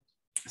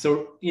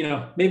 So, you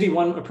know, maybe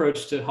one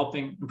approach to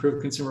helping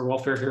improve consumer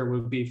welfare here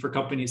would be for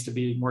companies to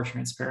be more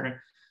transparent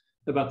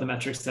about the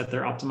metrics that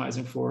they're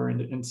optimizing for,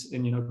 and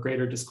you know,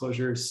 greater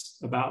disclosures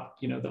about,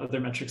 you know, the other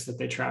metrics that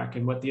they track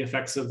and what the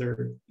effects of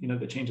their, you know,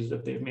 the changes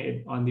that they've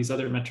made on these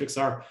other metrics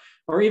are,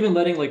 or even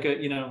letting like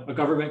a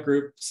government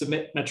group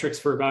submit metrics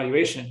for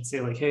evaluation,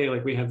 say like, hey,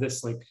 like we have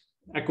this like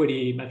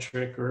equity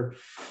metric, or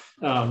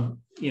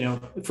you know,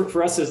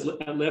 for us as at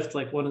Lyft,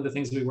 like one of the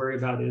things we worry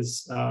about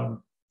is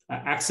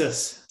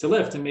access to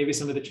Lyft, and maybe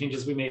some of the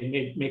changes we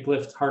made make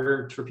Lyft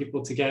harder for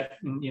people to get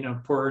in, you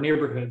know, poorer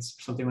neighborhoods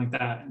or something like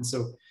that. And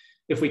so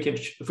if we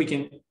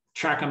can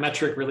track a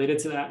metric related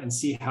to that and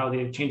see how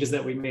the changes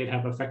that we made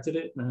have affected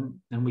it,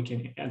 then we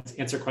can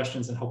answer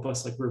questions and help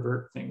us like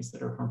revert things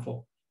that are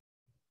harmful.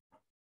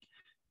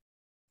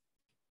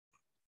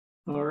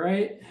 All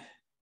right.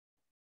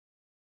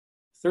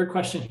 Third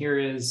question here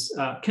is,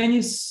 can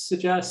you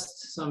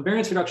suggest some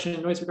variance reduction,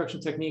 noise reduction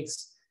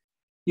techniques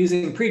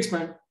using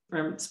pre-experiment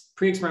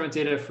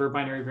data for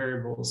binary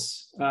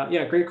variables?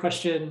 Yeah, great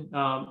question.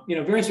 You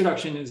know, variance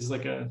reduction is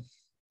like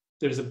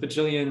there's a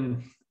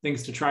bajillion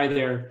things to try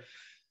there.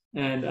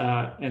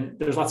 And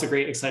there's lots of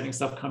great, exciting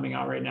stuff coming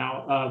out right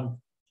now.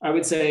 I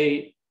would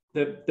say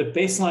the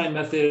baseline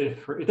method,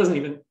 it doesn't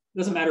even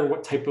doesn't matter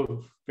what type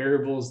of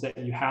variables that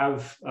you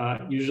have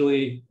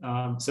usually.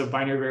 So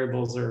binary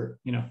variables are,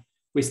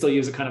 we still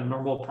use a kind of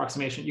normal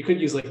approximation. You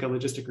could use like a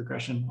logistic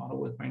regression model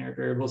with binary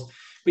variables, but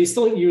you're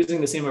still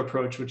using the same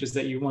approach, which is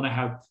that you want to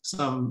have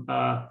some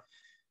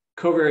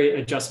covariate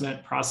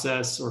adjustment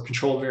process or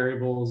control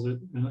variables,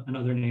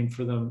 another name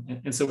for them.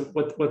 And so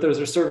what those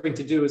are serving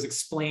to do is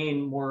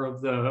explain more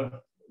of the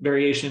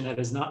variation that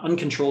is not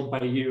uncontrolled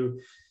by you,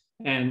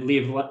 and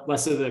leave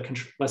less of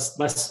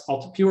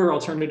the fewer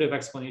alternative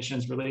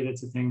explanations related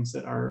to things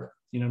that are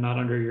not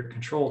under your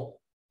control.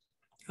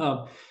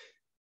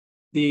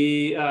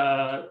 There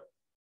are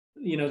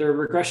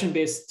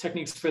regression-based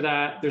techniques for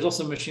that. There's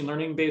also machine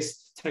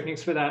learning-based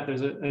techniques for that.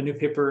 There's a new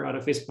paper out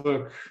of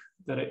Facebook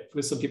that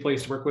with some people I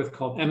used to work with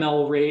called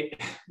ML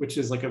rate, which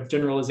is like a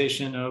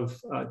generalization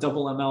of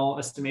double ML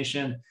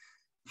estimation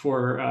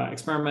for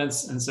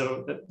experiments. And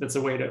so that's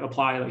a way to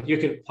apply, like you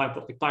could apply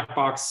like black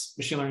box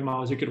machine learning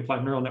models, you could apply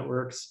neural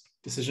networks,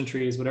 decision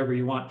trees, whatever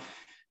you want,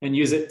 and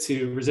use it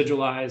to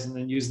residualize and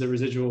then use the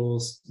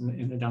residuals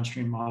in the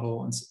downstream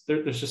model. And so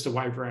there's just a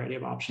wide variety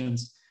of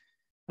options.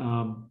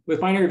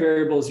 With binary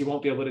variables, you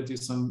won't be able to do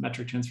some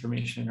metric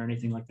transformation or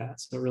anything like that.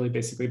 So it really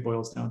basically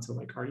boils down to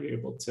like, are you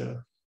able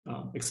to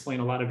explain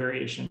a lot of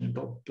variation and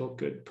build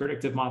good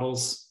predictive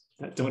models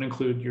that don't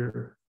include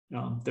your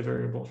the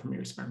variable from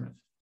your experiment.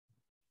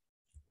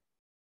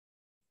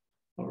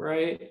 All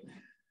right.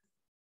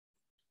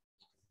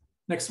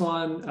 Next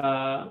one,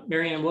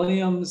 Marianne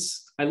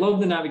Williams. I love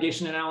the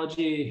navigation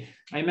analogy.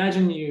 I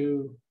imagine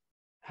you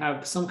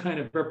have some kind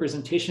of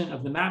representation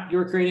of the map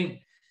you're creating,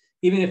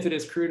 even if it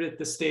is crude at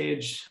this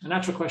stage. A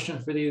natural question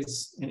for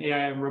these in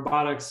AI and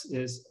robotics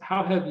is,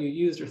 how have you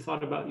used or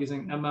thought about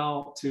using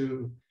ML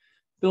to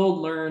build,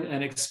 learn,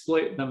 and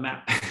exploit the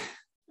map?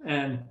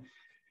 And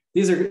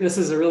this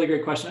is a really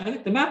great question. I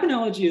think the map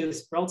analogy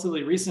is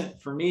relatively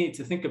recent for me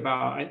to think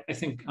about. I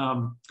think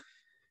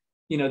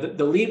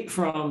the leap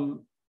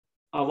from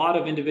a lot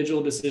of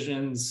individual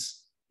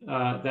decisions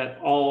that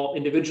all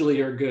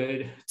individually are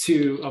good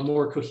to a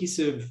more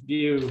cohesive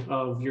view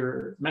of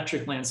your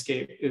metric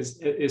landscape is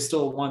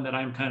still one that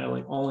I'm kind of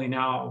like only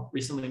now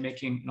recently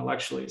making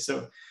intellectually.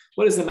 So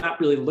what does the map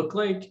really look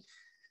like?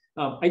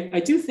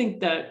 I do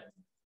think that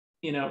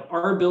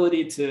our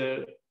ability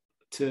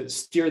to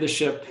steer the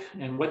ship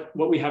and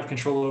what we have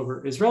control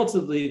over is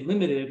relatively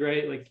limited,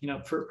 right?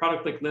 Like, for a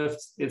product like Lyft,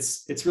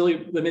 it's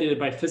really limited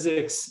by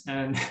physics,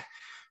 and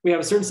we have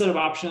a certain set of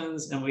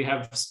options, and we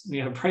have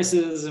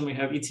prices, and we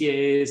have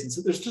ETAs. And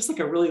so there's just like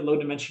a really low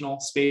dimensional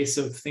space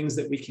of things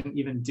that we can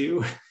even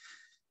do.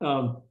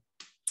 But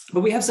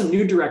we have some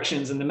new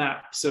directions in the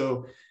map.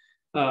 So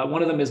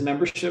one of them is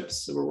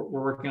memberships. So we're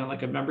working on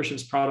like a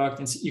memberships product.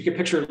 And so you can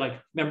picture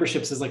like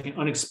memberships as like an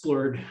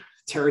unexplored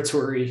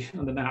territory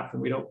on the map,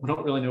 and we don't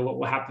really know what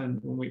will happen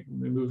when we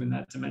move in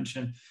that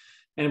dimension,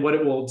 and what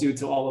it will do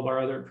to all of our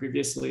other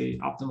previously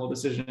optimal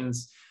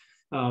decisions.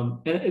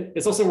 And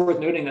it's also worth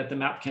noting that the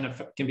map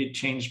can be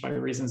changed by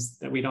reasons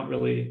that we don't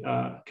really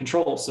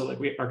control. So like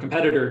our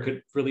competitor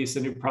could release a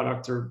new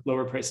product or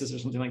lower prices or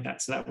something like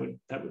that. So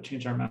that would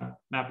change our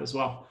map as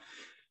well.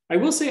 I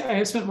will say I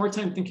have spent more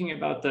time thinking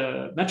about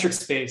the metric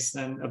space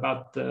than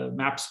about the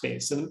map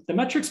space. And the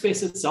metric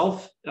space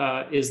itself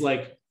is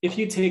like, if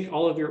you take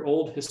all of your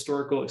old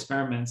historical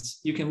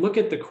experiments, you can look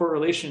at the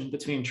correlation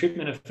between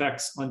treatment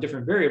effects on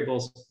different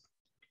variables.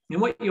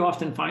 And what you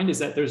often find is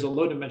that there's a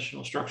low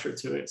dimensional structure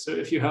to it. So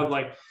if you have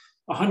like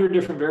 100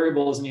 different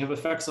variables and you have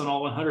effects on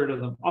all 100 of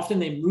them, often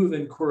they move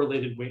in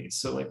correlated ways.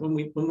 So like when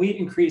we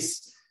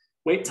increase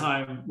wait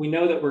time, we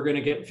know that we're going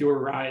to get fewer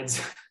rides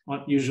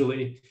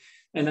usually,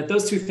 and that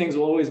those two things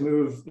will always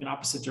move in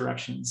opposite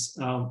directions.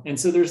 And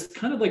so there's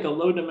kind of like a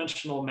low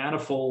dimensional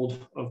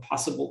manifold of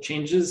possible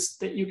changes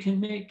that you can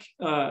make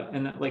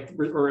and that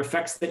or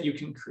effects that you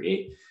can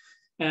create.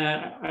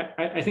 And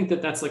I think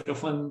that that's like a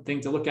fun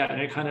thing to look at.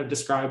 And it kind of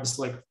describes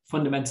like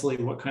fundamentally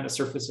what kind of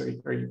surface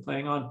are you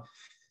playing on.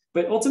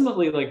 But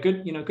ultimately, like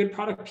good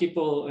product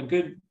people and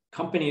good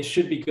companies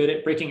should be good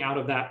at breaking out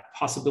of that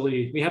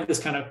possibility. We have this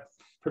kind of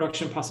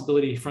production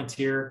possibility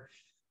frontier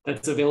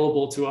that's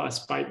available to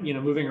us by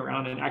moving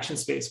around in action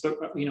space. But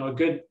a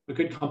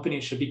good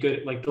company should be good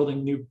at like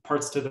building new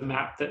parts to the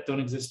map that don't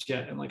exist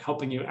yet, and like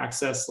helping you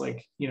access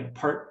like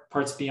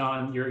parts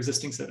beyond your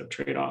existing set of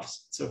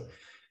trade-offs. So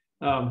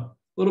a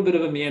little bit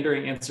of a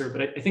meandering answer,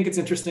 but I think it's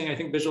interesting. I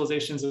think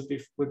visualizations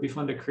would be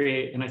fun to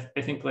create, and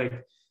I think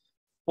like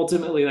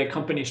ultimately like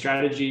company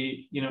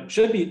strategy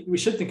we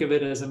should think of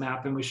it as a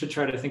map, and we should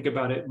try to think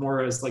about it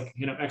more as like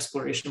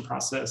exploration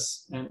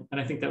process, and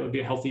I think that would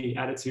be a healthy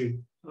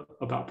attitude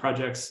about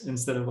projects,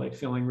 instead of like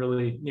feeling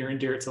really near and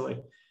dear to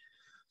like,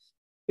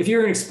 if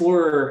you're an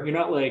explorer, you're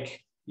not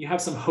like, you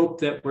have some hope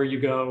that where you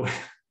go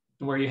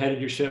and where you headed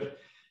your ship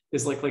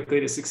is like likely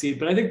to succeed.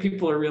 But I think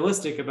people are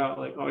realistic about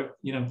like,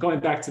 going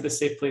back to the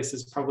safe place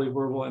is probably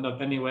where we'll end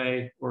up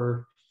anyway,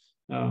 or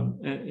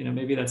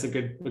maybe that's a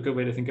good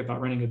way to think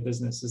about running a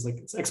business, is like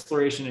it's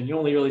exploration, and you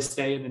only really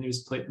stay in the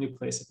new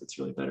place if it's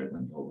really better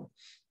than the old one.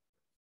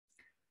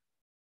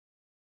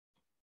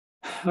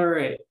 All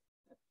right.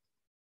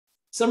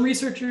 Some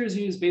researchers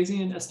use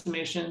Bayesian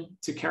estimation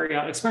to carry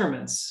out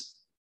experiments.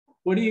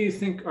 What do you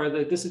think are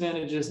the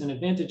disadvantages and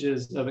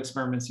advantages of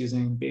experiments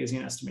using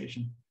Bayesian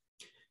estimation?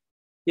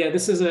 Yeah,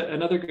 this is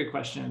another good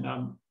question.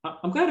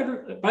 I'm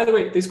glad, by the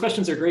way, these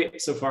questions are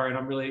great so far, and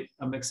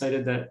I'm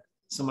excited that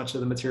so much of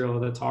the material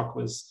of the talk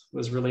was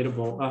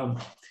relatable.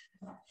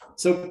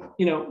 So,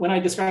 when I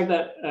described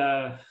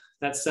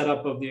that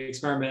setup of the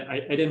experiment,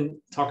 I didn't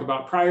talk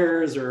about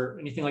priors or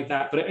anything like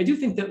that, but I do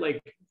think that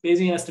like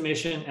Bayesian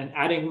estimation and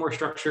adding more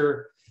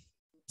structure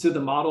to the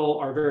model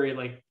are very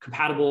like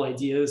compatible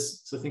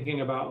ideas. So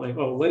thinking about like,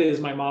 oh, what is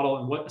my model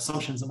and what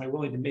assumptions am I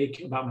willing to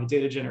make about my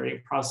data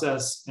generating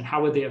process and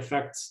how would they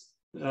affect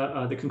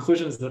the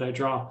conclusions that I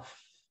draw?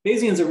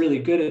 Bayesians are really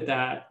good at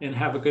that and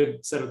have a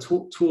good set of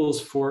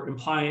tools for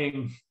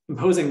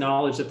imposing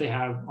knowledge that they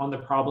have on the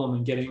problem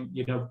and getting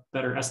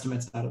better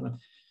estimates out of them.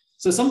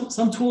 So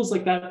some tools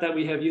like that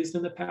we have used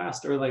in the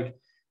past are like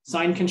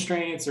sign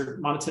constraints or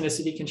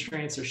monotonicity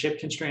constraints or shape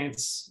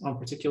constraints on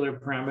particular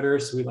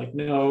parameters. So we like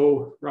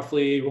know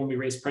roughly when we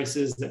raise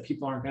prices that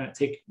people aren't going to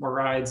take more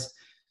rides.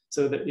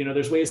 So that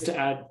there's ways to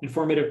add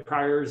informative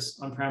priors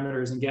on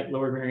parameters and get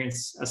lower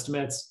variance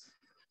estimates.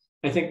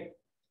 I think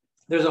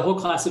there's a whole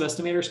class of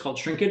estimators called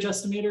shrinkage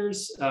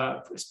estimators,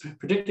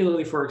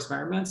 particularly for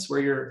experiments, where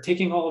you're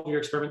taking all of your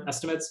experiment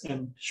estimates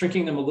and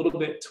shrinking them a little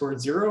bit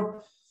towards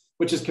zero,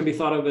 which can be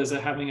thought of as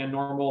having a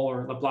normal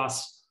or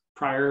Laplace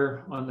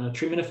prior on the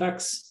treatment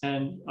effects.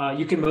 And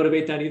you can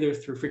motivate that either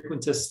through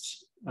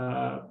frequentist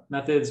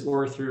methods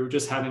or through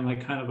just having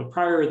like kind of a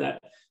prior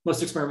that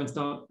most experiments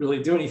don't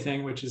really do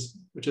anything, which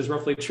is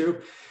roughly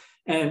true.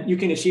 And you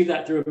can achieve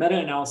that through a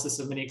meta-analysis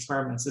of many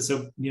experiments. And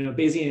so,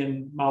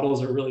 Bayesian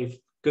models are really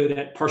good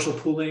at partial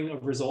pooling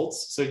of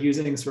results. So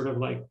using sort of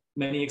like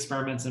many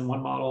experiments in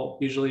one model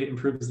usually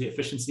improves the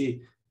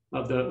efficiency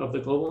of the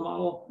global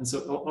model. And so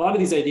a lot of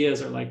these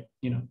ideas are like,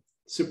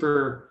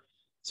 super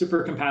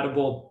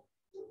compatible.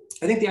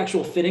 I think the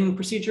actual fitting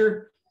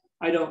procedure,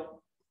 I don't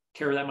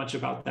care that much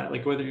about that.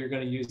 Like whether you're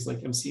going to use like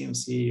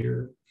MCMC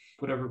or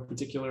whatever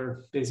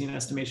particular Bayesian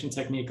estimation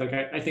technique. Like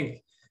I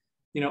think,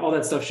 all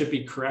that stuff should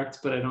be correct,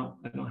 but I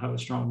don't have a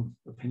strong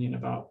opinion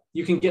about.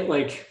 You can get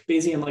like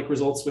Bayesian like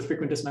results with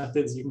frequentist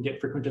methods. You can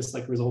get frequentist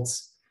like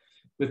results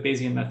with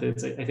Bayesian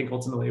methods. I think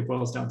ultimately it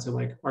boils down to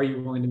like, are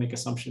you willing to make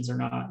assumptions or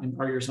not? And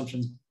are your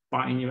assumptions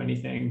buying you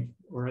anything,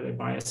 or are they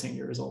biasing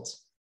your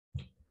results?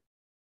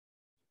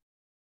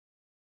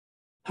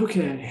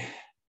 Okay.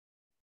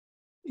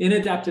 In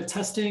adaptive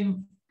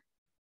testing,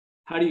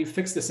 how do you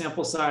fix the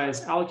sample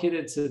size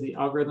allocated to the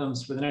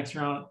algorithms for the next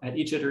round at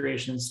each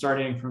iteration,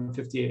 starting from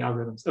 58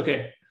 algorithms?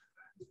 Okay,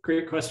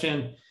 great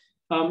question.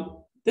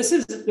 There's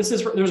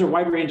a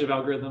wide range of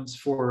algorithms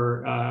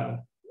for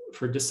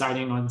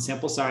deciding on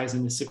sample size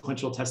in the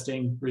sequential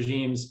testing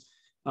regimes.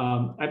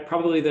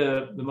 Probably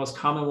the most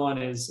common one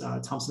is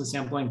Thompson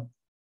sampling.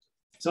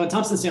 So in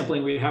Thompson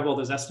sampling, we have all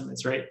those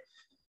estimates, right?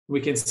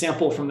 We can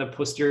sample from the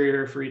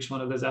posterior for each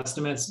one of those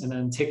estimates, and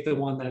then take the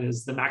one that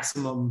is the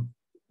maximum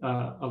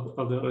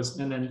of those,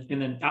 and then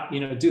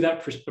do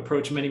that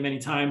approach many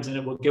times, and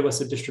it will give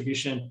us a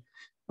distribution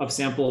of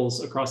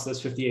samples across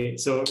those 58.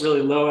 So a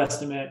really low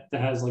estimate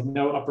that has like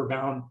no upper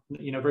bound,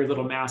 very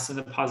little mass in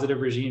the positive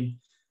regime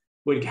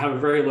would have a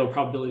very low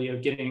probability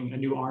of getting a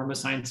new arm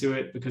assigned to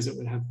it, because it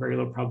would have very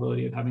low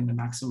probability of having the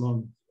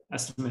maximum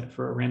estimate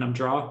for a random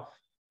draw.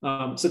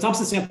 So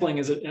Thompson sampling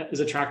is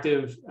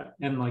attractive,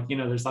 and like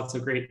there's lots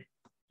of great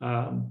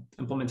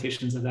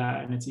implementations of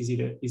that, and it's easy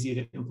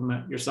to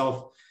implement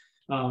yourself.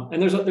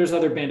 And there's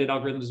other banded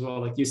algorithms as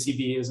well, like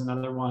UCB is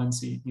another one.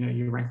 So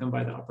you rank them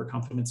by the upper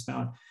confidence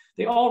bound.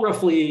 They all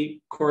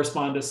roughly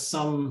correspond to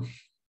some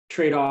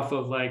trade-off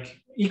of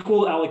like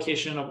equal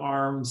allocation of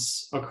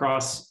arms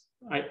across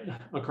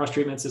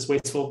treatments is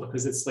wasteful,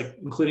 because it's like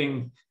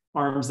including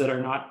arms that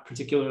are not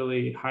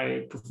particularly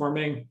high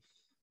performing.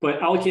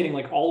 But allocating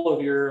like all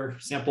of your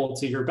sample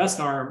to your best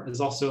arm is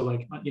also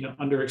like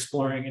under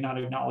exploring and not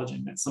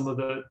acknowledging that some of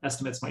the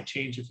estimates might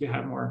change if you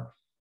have more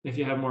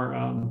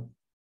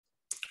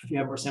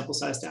sample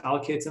size to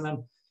allocate to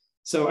them.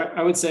 So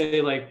I would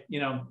say like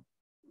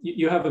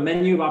you have a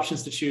menu of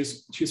options to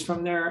choose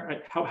from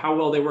there. How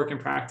well they work in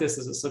practice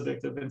is a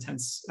subject of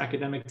intense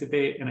academic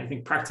debate, and I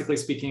think practically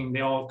speaking,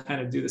 they all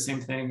kind of do the same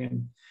thing,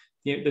 and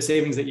the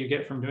savings that you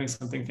get from doing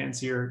something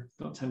fancier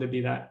don't tend to be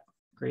that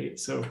great.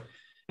 So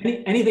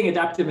anything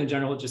adaptive in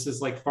general just is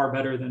like far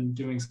better than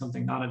doing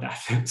something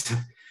non-adaptive.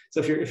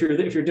 So if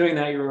you're doing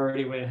that, you're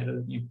already way ahead of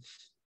the game.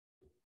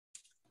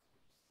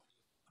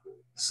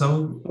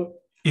 So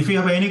if you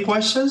have any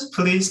questions,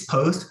 please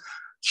post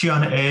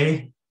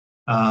Q&A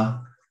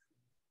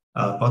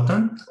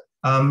button.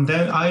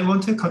 Then I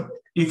want to,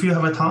 if you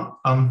have a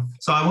time,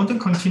 so I want to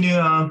continue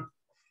kind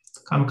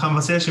of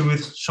conversation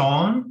with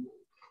Sean.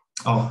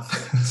 Oh,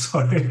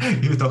 sorry,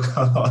 you talk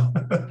a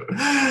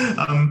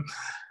lot.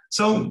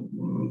 So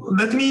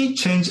let me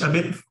change a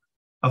bit,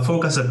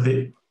 focus a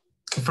bit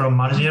from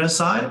managerial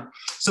side.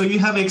 So you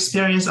have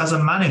experience as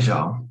a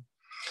manager.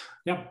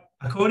 Yep.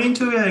 According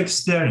to your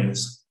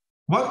experience,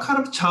 what kind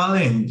of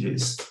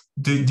challenges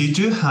did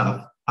you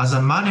have, as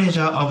a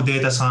manager of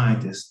data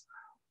scientists,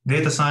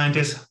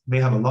 they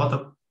have a lot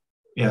of,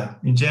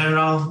 in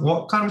general,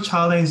 what kind of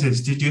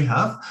challenges did you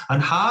have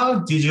and how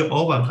did you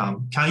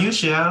overcome? Can you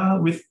share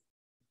with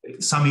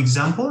some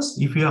examples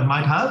if you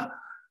might have?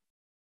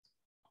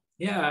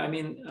 Yeah, I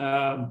mean,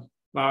 wow,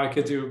 I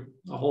could do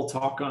a whole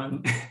talk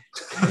on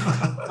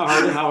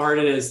how hard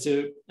it is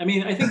to, I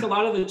mean, I think a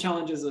lot of the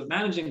challenges of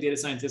managing data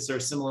scientists are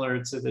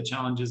similar to the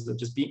challenges of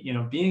just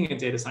being a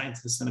data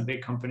scientist in a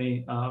big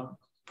company.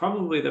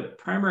 Probably the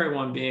primary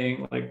one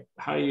being like,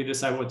 how do you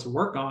decide what to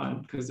work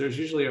on? Because there's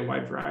usually a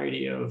wide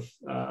variety of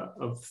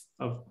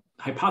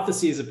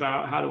hypotheses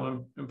about how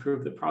to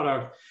improve the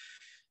product.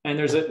 And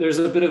there's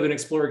a bit of an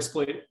explore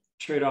exploit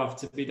trade-off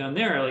to be done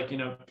there, like,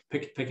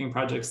 picking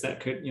projects that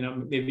could,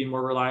 maybe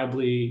more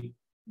reliably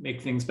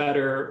make things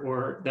better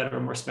or that are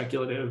more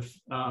speculative.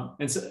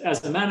 And so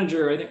as a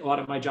manager, I think a lot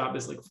of my job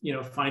is like,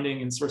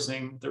 finding and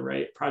sourcing the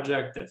right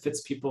project that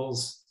fits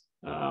people's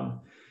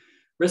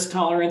risk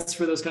tolerance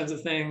for those kinds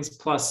of things,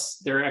 plus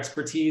their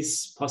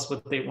expertise, plus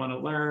what they want to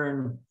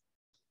learn.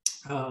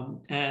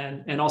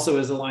 And also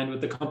is aligned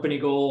with the company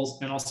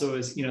goals. And also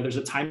is, there's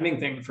a timing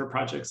thing for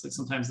projects. Like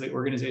sometimes the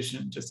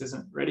organization just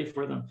isn't ready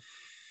for them.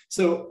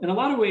 So in a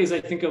lot of ways, I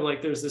think of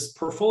like, there's this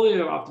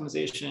portfolio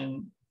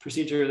optimization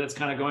procedure that's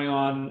kind of going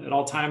on at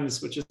all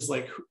times, which is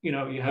like,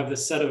 you have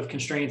this set of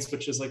constraints,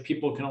 which is like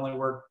people can only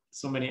work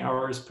so many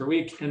hours per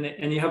week.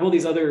 And you have all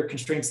these other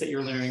constraints that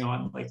you're layering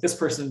on, like this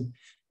person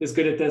is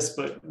good at this,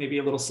 but maybe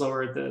a little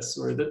slower at this,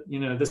 or that,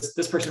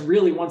 this person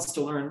really wants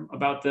to learn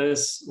about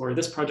this, or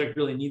this project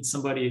really needs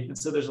somebody. And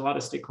so there's a lot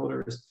of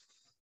stakeholders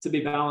to be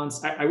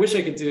balanced. I wish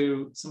I could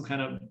do some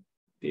kind of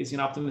Bayesian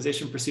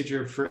optimization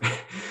procedure for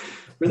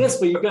this,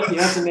 but you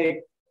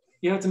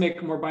have to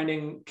make more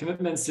binding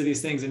commitments to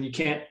these things, and you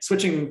can't,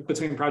 switching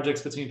between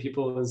projects between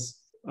people is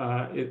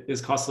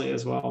costly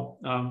as well.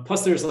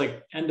 Plus there's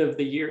like end of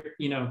the year,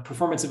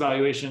 performance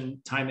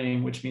evaluation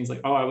timing, which means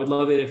like, oh, I would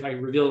love it if I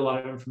revealed a lot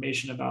of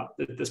information about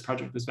that this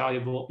project was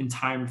valuable in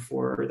time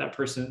for that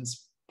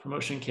person's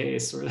promotion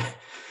case, or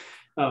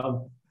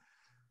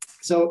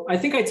so I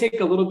think I take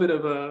a little bit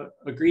of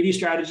a greedy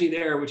strategy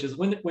there, which is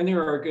when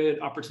there are good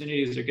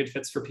opportunities or good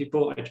fits for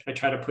people, I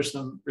try to push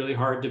them really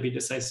hard to be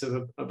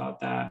decisive about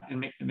that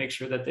and make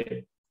sure that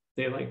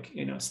they like,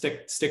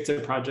 stick to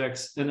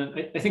projects. And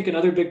then I think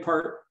another big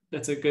part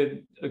that's a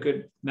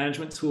good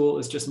management tool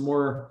is just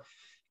more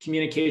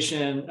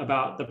communication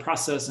about the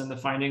process and the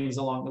findings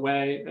along the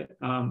way.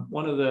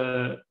 One of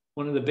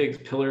the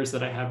big pillars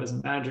that I have as a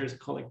manager is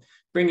called like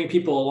bringing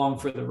people along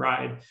for the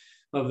ride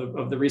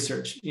of the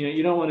research.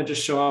 You don't want to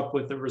just show up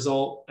with the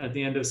result at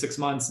the end of 6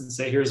 months and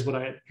say, here's what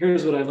I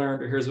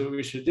learned, or here's what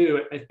we should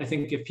do. I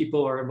think if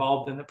people are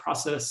involved in the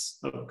process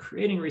of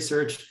creating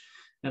research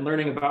and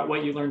learning about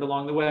what you learned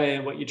along the way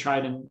and what you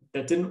tried and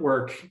that didn't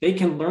work, they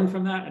can learn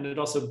from that, and it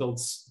also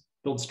builds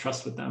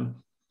trust with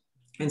them.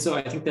 And so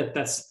I think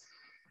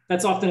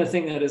that's often a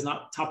thing that is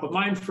not top of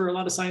mind for a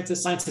lot of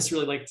scientists. Scientists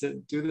really like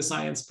to do the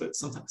science, but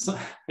sometimes,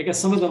 I guess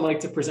some of them like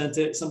to present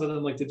it, some of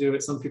them like to do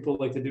it, some people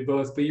like to do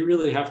both, but you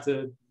really have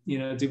to,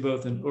 do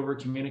both and over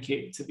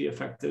communicate to be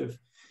effective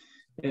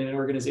in an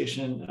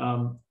organization.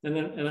 And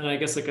then I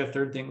guess like a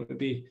third thing would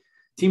be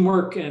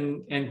teamwork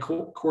and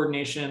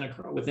coordination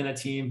within a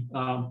team.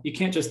 You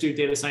can't just do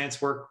data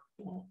science work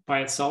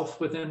by itself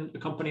within a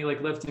company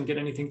like Lyft and get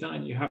anything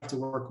done. You have to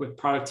work with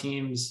product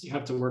teams. You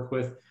have to work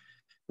with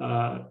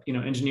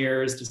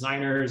engineers,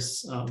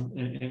 designers,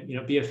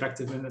 and be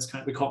effective in this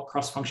kind of, we call it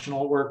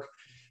cross-functional work.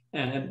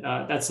 And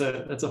that's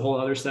a whole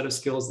other set of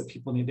skills that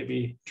people need to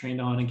be trained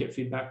on and get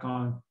feedback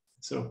on.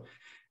 So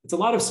it's a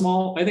lot of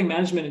I think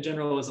management in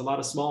general is a lot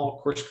of small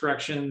course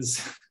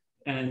corrections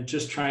and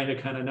just trying to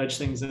kind of nudge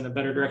things in a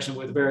better direction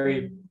with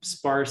very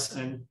sparse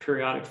and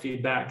periodic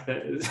feedback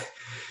that is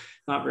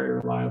not very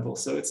reliable.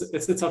 So it's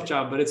a tough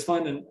job, but it's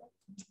fun. And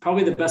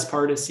probably the best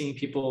part is seeing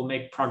people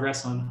make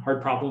progress on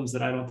hard problems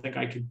that I don't think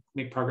I could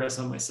make progress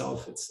on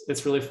myself.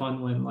 It's really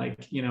fun when,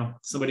 like,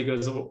 somebody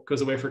goes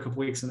away for a couple of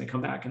weeks and they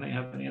come back and they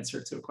have an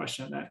answer to a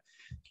question that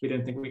we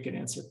didn't think we could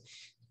answer.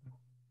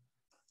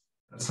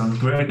 That sounds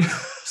great.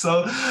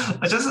 So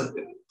I just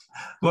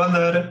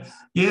wondered,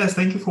 yes,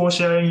 thank you for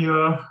sharing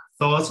your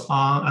thoughts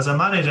on as a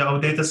manager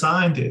of data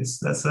scientists.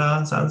 That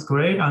sounds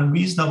great and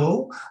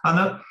reasonable.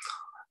 And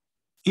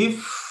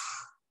if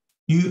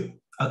you,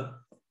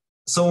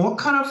 so what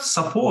kind of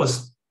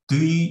supports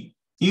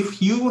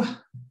if you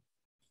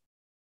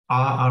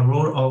are a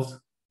role of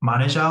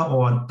manager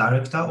or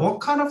director, what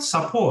kind of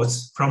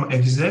supports from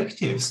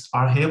executives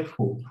are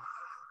helpful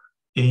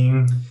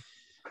in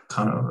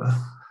kind of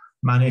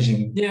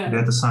managing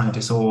data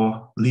scientists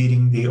or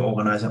leading the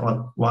organization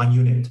or one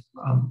unit?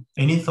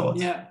 Any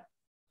thoughts?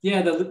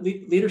 Yeah, the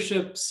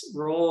leadership's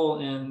role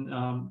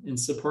in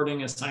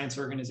supporting a science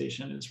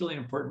organization is really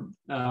important.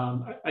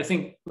 I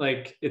think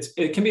like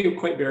it can be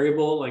quite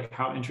variable, like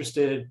how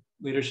interested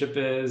leadership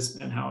is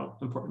and how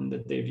important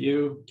that they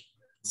view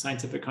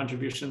scientific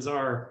contributions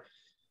are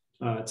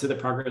to the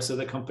progress of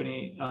the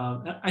company.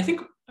 I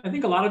think I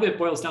think a lot of it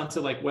boils down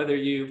to like what do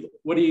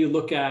you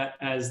look at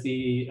as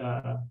the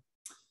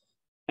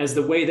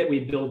way that we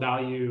build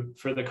value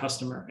for the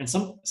customer. And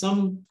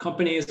some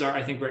companies are,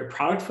 I think, very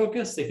product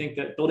focused. They think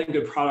that building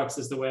good products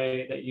is the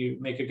way that you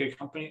make a good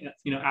company.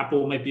 You know,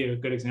 Apple might be a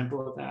good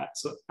example of that.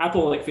 So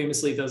Apple like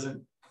famously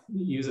doesn't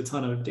use a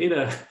ton of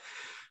data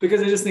because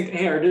they just think,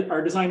 hey,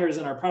 our designers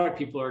and our product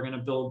people are going to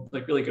build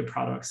like really good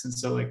products. And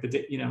so like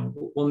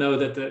we'll know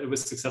that it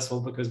was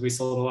successful because we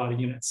sold a lot of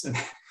units.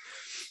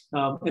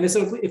 And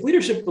so if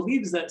leadership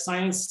believes that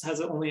science has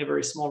only a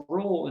very small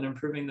role in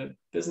improving the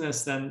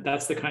business, then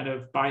that's the kind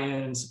of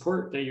buy-in and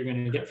support that you're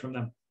going to get from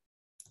them.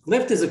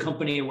 Lyft is a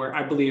company where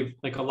I believe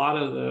like a lot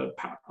of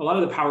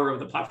the power of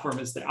the platform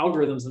is the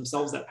algorithms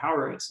themselves that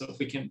power it. So if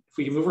we can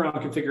move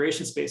around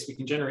configuration space, we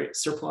can generate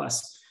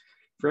surplus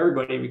for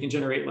everybody. We can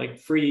generate like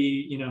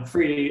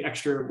free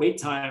extra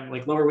wait time,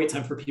 like lower wait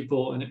time for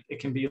people. And it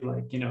can be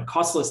like,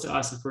 costless to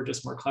us if we're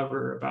just more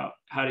clever about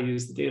how to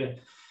use the data.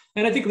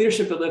 And I think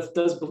leadership at Lyft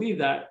does believe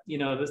that,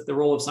 the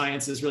role of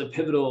science is really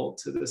pivotal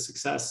to the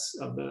success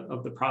of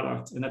the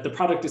product, and that the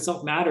product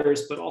itself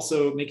matters, but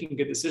also making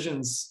good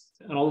decisions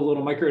and all the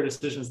little micro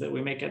decisions that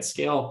we make at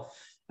scale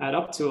add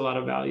up to a lot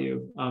of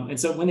value. And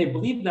so when they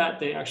believe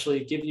that, they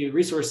actually give you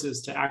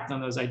resources to act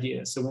on those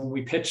ideas. So when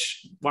we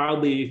pitch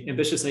wildly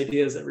ambitious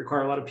ideas that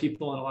require a lot of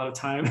people and a lot of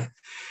time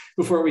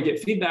before we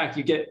get feedback,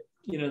 you get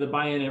the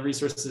buy-in and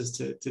resources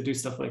to do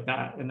stuff like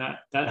that, and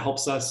that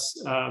helps us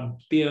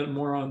be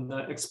more on the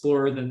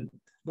explore than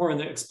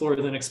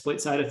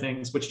exploit side of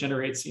things, which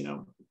generates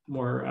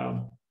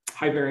more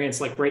high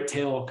variance, like bright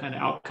tail kind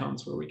of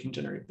outcomes where we can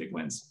generate big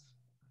wins.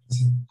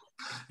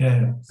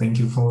 Yeah, thank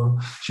you for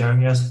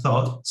sharing your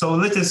thought. So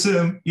let's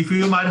assume if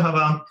you might have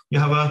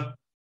a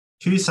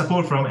huge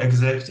support from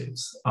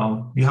executives,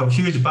 you have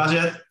huge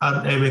budget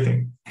and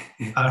everything.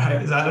 All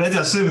right, let's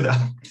assume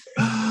that.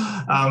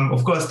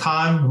 Of course,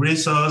 time,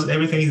 resource,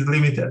 everything is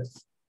limited.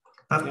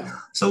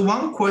 So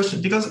one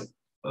question, because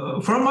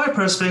from my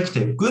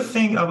perspective, good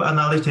thing of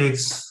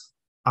analytics,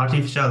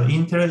 artificial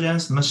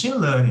intelligence, machine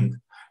learning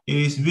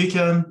is we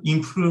can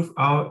improve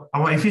our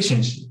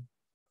efficiency.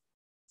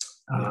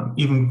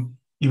 Even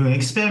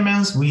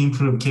experiments, we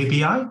improve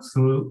KPI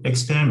through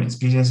experiments,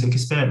 business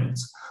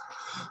experiments.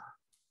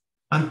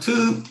 And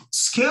to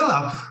scale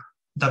up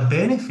the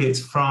benefits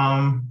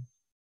from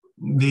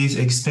these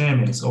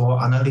experiments or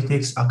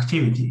analytics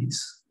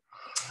activities,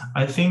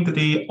 I think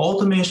the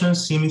automation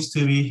seems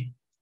to be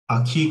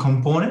a key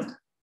component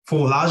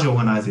for large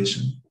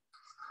organization.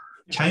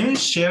 Can you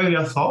share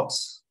your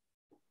thoughts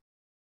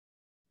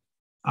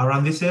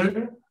around this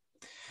area?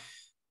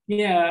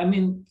 Yeah, I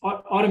mean,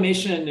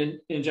 automation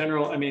in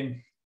general, I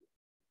mean,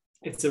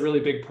 it's a really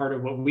big part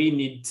of what we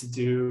need to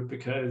do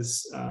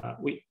because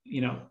Lyft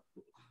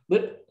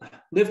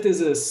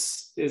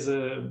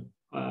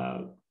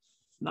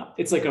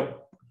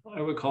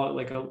I would call it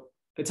like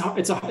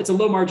it's a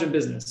low margin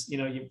business.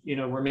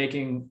 We're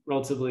making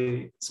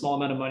relatively small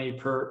amount of money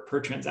per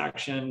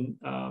transaction,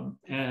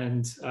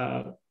 and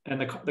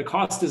the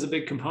cost is a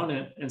big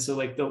component. And so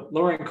like the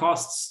lowering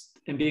costs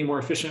and being more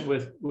efficient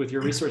with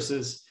your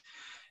resources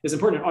is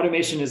important.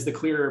 Automation is the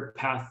clearer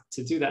path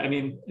to do that. I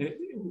mean,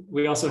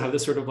 we also have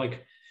this sort of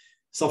like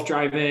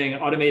self-driving,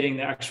 automating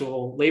the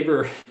actual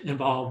labor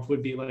involved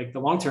would be like the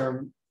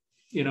long-term,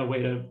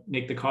 way to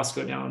make the cost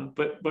go down.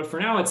 But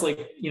for now, it's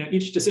like,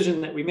 each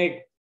decision that we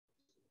make,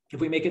 if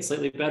we make it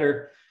slightly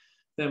better,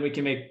 then we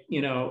can make,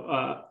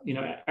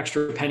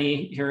 extra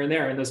penny here and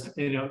there. And those,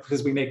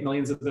 because we make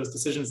millions of those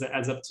decisions, that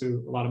adds up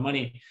to a lot of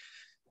money.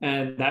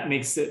 And that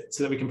makes it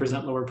so that we can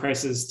present lower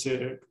prices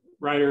to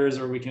riders,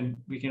 or we can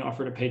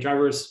offer to pay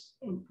drivers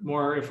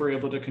more if we're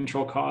able to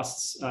control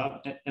costs.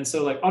 And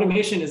so like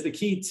automation is the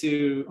key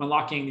to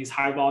unlocking these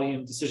high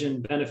volume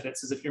decision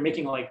benefits. Is if you're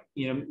making like,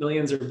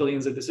 millions or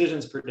billions of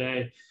decisions per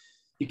day,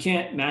 you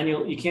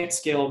can't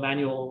scale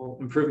manual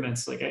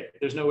improvements. Like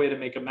there's no way to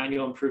make a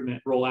manual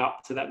improvement roll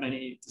out to that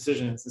many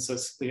decisions. And so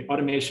the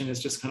automation is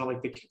just kind of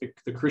like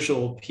the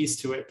crucial piece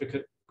to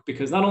it,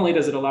 because not only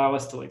does it allow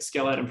us to like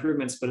scale out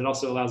improvements, but it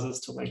also allows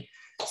us to like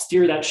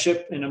steer that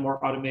ship in a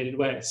more automated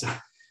way. So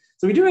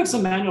we do have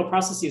some manual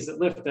processes at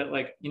Lyft that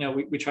like,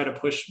 we try to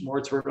push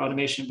more toward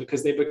automation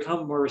because they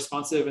become more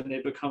responsive and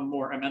they become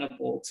more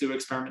amenable to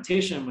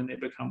experimentation when they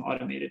become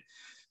automated.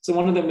 So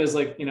one of them is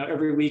like,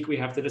 every week we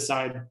have to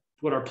decide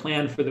what our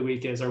plan for the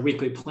week is, our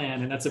weekly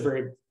plan. And that's a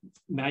very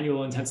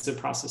manual intensive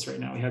process right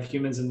now. We have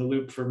humans in the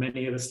loop for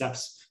many of the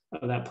steps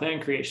of that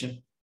plan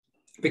creation.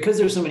 Because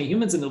there's so many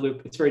humans in the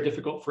loop, it's very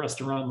difficult for us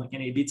to run like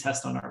an A/B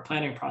test on our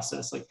planning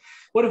process. Like,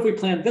 what if we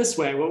planned this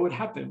way? What would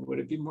happen? Would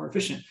it be more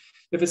efficient?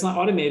 If it's not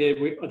automated,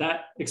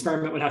 that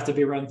experiment would have to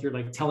be run through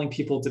like telling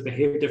people to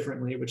behave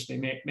differently, which they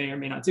may or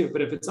may not do.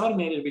 But if it's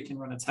automated, we can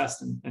run a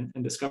test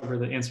and discover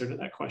the answer to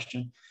that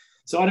question.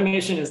 So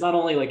automation is not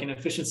only like an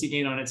efficiency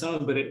gain on its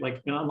own, but it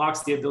like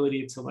unlocks the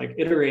ability to like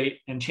iterate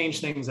and change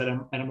things at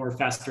a more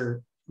fast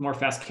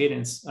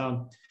cadence.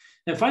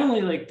 And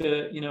finally, like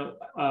the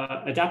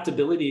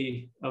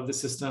adaptability of the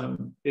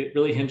system, it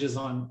really hinges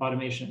on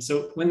automation.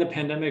 So when the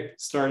pandemic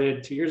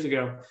started 2 years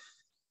ago,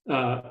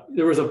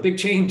 there was a big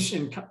change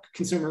in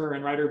consumer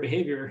and rider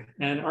behavior,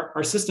 and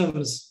our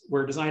systems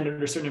were designed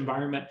under a certain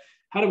environment.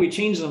 How do we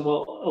change them?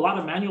 Well, a lot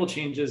of manual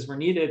changes were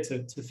needed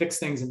to fix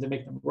things and to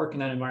make them work in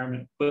that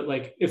environment. But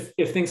like if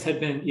things had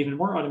been even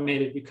more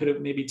automated, we could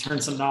have maybe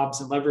turned some knobs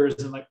and levers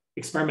and like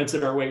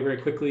experimented our way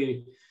very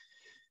quickly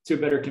to a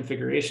better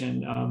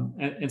configuration.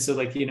 And so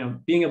like, you know,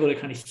 being able to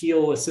kind of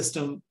heal a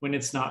system when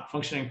it's not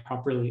functioning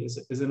properly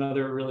is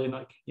another really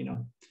like, you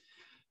know,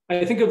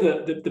 I think of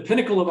the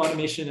pinnacle of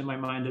automation in my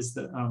mind is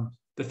the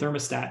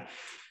thermostat.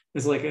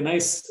 It's like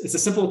it's a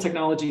simple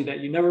technology that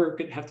you never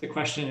have to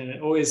question, and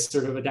it always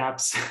sort of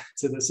adapts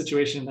to the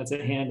situation that's at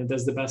hand and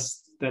does the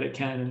best that it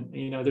can. And,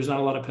 you know, there's not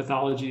a lot of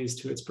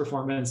pathologies to its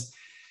performance.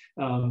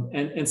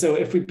 And so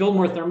if we build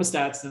more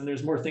thermostats, then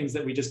there's more things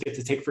that we just get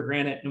to take for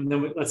granted. And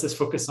then let's just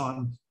focus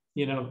on,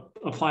 you know,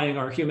 applying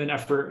our human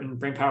effort and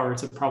brain power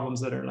to problems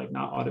that are like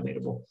not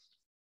automatable.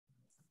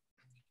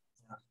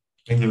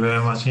 Thank you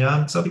very much.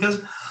 Yeah. So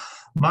because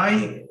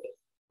my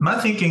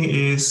thinking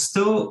is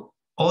still,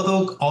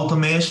 although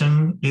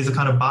automation is a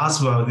kind of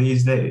buzzword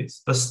these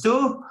days, but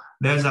still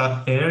there's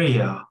an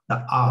area,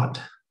 the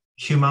art,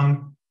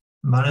 human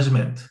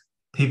management,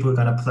 people are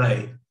gonna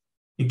play.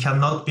 It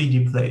cannot be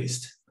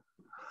replaced.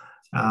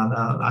 And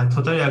I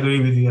totally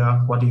agree with you,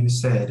 what you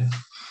said.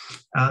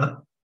 And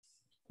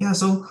yeah,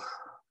 so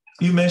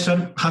you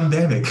mentioned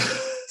pandemic.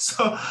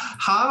 So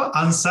how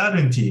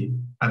uncertainty,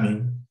 I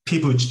mean,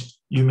 people,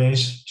 you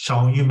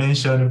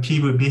mentioned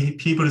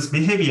people's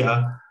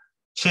behavior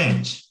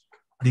change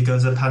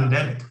because of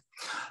pandemic.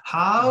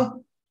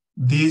 How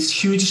this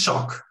huge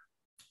shock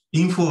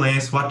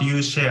influence what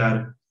you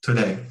shared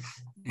today?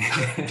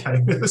 I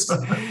think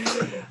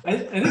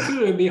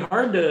it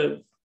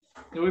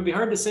would be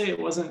hard to say it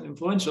wasn't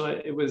influential.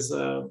 It was,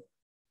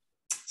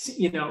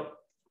 you know,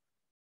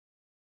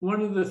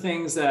 one of the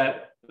things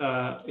that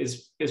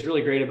is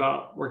really great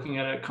about working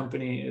at a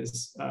company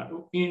is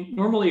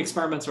normally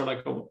experiments are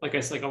like a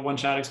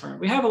one-shot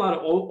experiment. We have a lot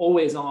of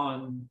always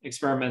on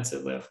experiments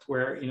at Lyft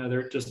where, you know,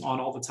 they're just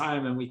on all the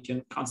time and we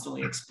can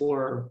constantly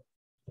explore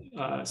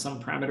some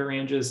parameter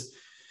ranges.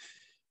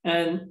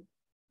 And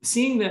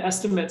seeing the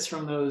estimates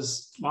from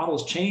those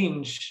models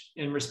change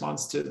in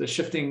response to the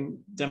shifting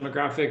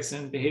demographics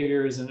and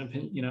behaviors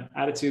and, you know,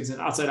 attitudes and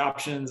outside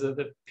options of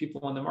the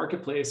people in the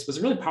marketplace was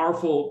a really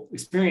powerful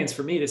experience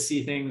for me to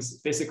see things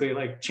basically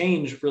like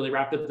change really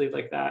rapidly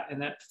like that,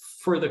 and that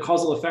for the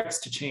causal effects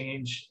to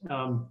change,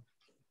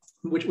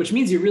 which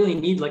means you really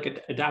need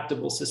like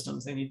adaptable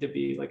systems. They need to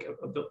be like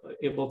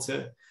able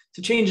to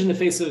change in the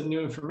face of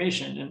new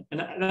information. And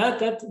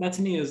that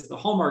to me is the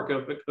hallmark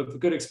of a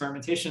good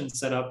experimentation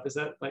setup, is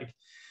that like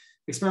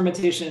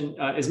experimentation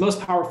is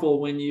most powerful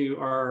when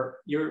you're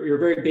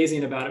very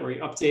Bayesian about it, where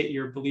you update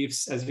your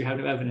beliefs as you have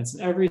new evidence.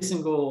 And every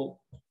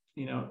single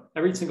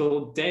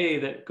day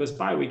that goes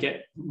by, we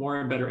get more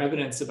and better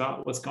evidence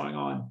about what's going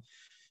on.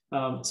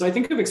 So I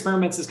think of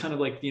experiments as kind of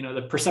like, you know,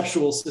 the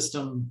perceptual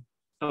system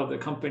of the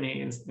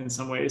company in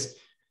some ways.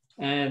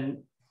 And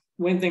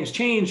when things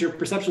change, your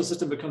perceptual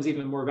system becomes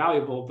even more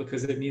valuable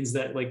because it means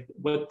that like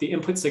what the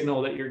input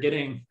signal that you're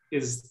getting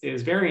is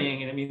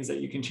varying, and it means that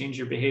you can change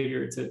your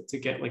behavior to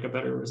get like a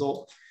better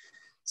result.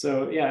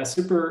 So yeah,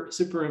 super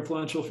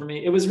influential for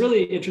me. It was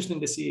really interesting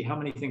to see how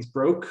many things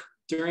broke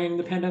during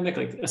the pandemic,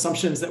 like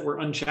assumptions that were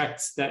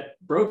unchecked that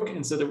broke.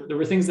 And so there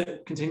were things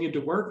that continued to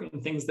work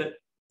and things that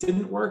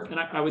didn't work. And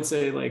I would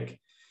say, like,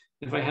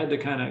 if I had to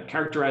kind of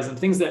characterize them,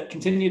 things that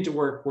continued to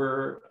work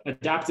were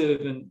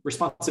adaptive and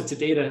responsive to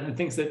data, and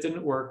things that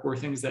didn't work were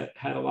things that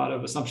had a lot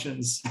of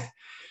assumptions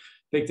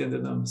baked into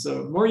them.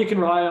 So more you can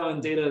rely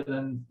on data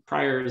than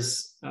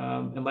priors,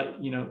 and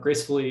let, you know,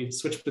 gracefully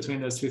switch between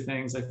those two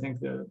things, I think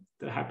the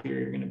happier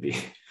you're going to be.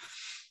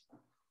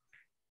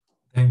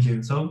 Thank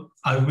you. So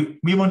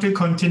we want to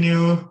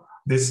continue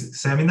this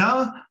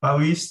seminar, but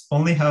we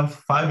only have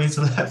 5 minutes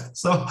left.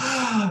 So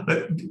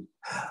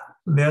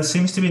there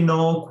seems to be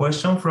no more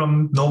questions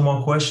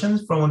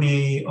from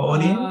the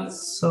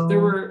audience. So there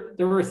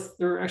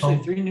were actually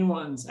 3 new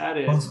ones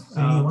added.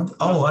 Added?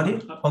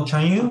 Oh,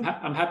 can you?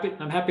 I'm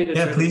happy to.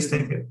 Yeah, please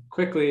take it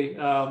quickly.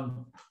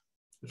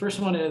 The first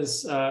one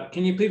is,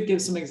 can you please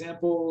give some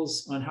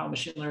examples on how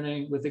machine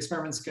learning with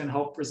experiments can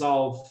help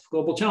resolve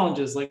global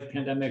challenges like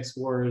pandemics,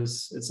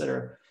 wars, et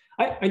cetera?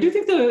 I do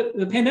think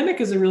the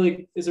pandemic is a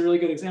really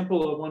good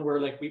example of one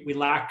where, like, we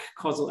lack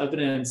causal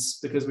evidence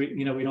because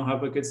we don't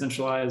have a good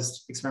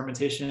centralized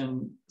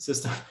experimentation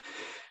system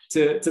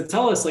to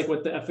tell us like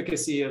what the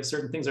efficacy of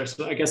certain things are.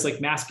 So I guess like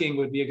masking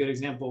would be a good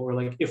example, where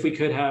like if we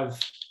could have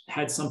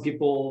had some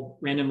people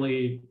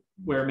randomly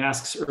wear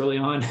masks early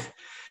on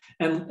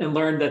and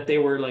learn that they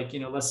were, like,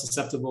 less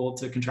susceptible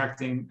to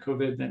contracting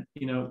COVID, then,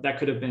 that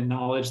could have been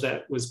knowledge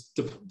that was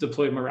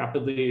deployed more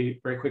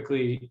rapidly, very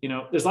quickly.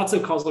 There's lots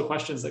of causal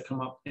questions that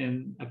come up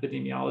in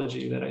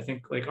epidemiology that I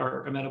think like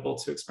are amenable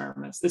to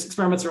experiments. These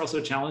experiments are also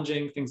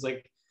challenging. Things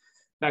like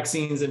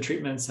vaccines and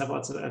treatments have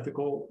lots of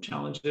ethical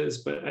challenges,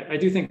 but I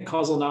do think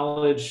causal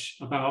knowledge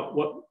about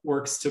what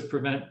works to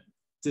prevent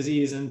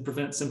disease and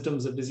prevent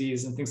symptoms of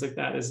disease and things like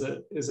that is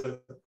a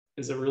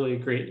is a really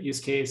great use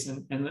case,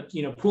 and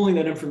you know, pooling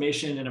that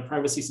information in a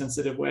privacy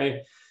sensitive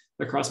way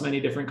across many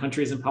different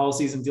countries and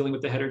policies and dealing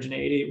with the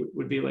heterogeneity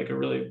would be like a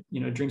really, you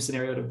know, dream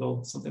scenario to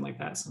build something like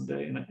that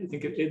someday. And I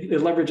think it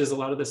leverages a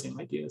lot of the same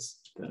ideas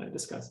that I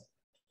discussed.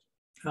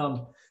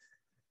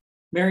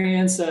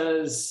 Marianne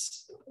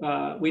says,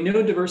 we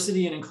know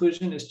diversity and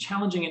inclusion is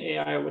challenging in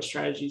AI. What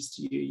strategies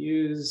do you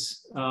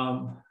use?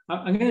 I'm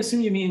going to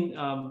assume you mean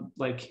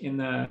like in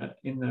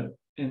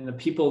the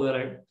people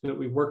that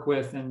we work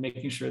with, and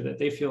making sure that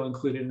they feel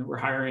included and we're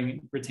hiring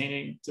and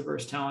retaining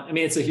diverse talent. I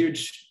mean, it's a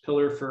huge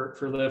pillar for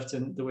Lyft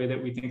and the way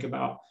that we think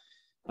about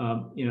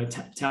you know,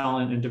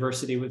 talent and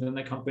diversity within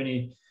the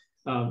company.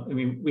 I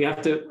mean, we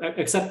have to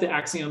accept the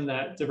axiom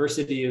that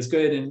diversity is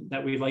good and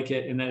that we like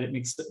it, and that it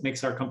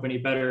makes our company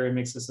better, it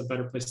makes us a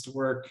better place to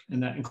work,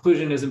 and that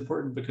inclusion is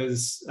important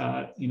because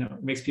you know,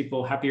 it makes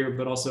people happier,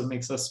 but also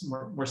makes us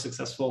more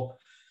successful.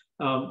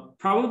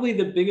 Probably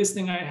the biggest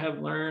thing I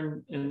have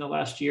learned in the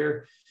last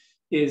year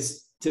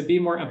is to be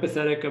more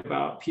empathetic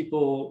about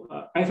people.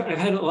 I've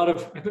had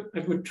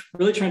I've been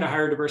really trying to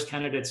hire diverse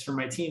candidates for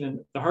my team, and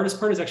the hardest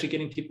part is actually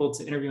getting people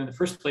to interview in the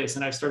first place.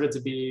 And I've started to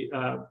be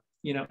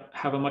you know,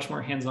 have a much more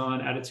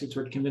hands-on attitude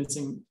toward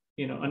convincing,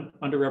 you know,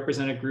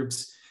 underrepresented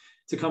groups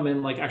to come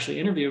in, like actually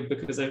interview,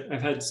 because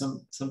I've had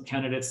some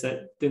candidates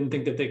that didn't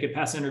think that they could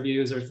pass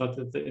interviews, or thought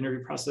that the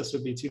interview process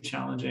would be too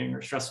challenging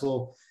or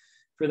stressful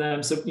for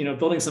them. So, you know,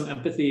 building some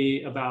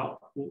empathy about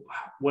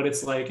what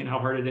it's like and how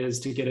hard it is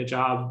to get a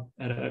job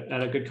at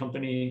a good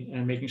company,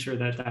 and making sure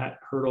that that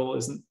hurdle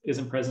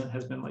isn't present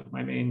has been like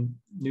my main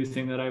new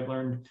thing that I've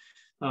learned.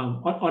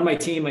 On my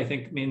team, I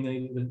think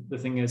mainly the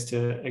thing is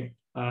to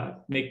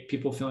make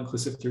people feel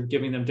inclusive through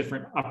giving them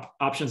different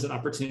options and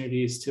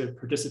opportunities to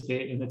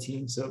participate in the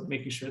team. So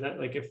making sure that,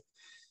 like,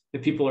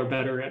 if people are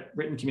better at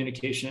written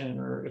communication,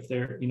 or if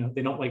they're, you know,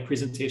 they don't like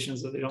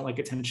presentations, or they don't like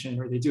attention,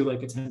 or they do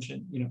like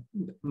attention, you know,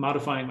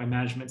 modifying my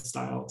management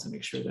style to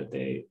make sure that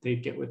they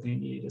get what they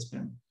need has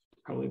been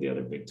probably the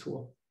other big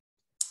tool.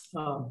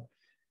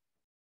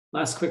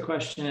 Last quick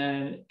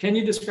question. Can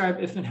you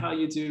describe if and how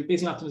you do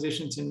Bayesian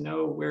optimization to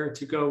know where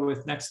to go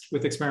with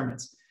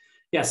experiments?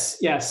 Yes,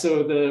 yeah.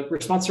 So the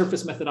response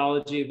surface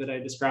methodology that I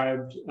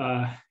described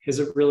has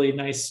a really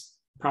nice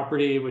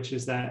property, which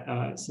is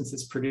that since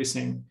it's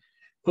producing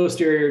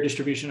posterior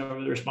distribution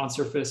over the response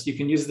surface, you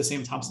can use the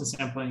same Thompson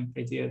sampling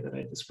idea that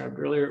I described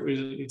earlier.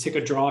 You take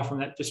a draw from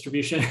that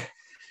distribution,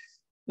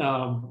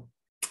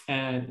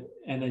 and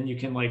then you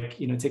can, like,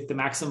 you know, take the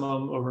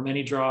maximum over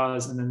many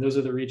draws, and then those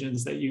are the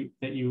regions that you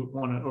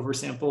want to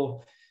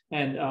oversample.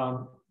 And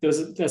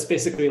that's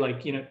basically,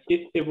 like, you know,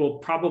 it will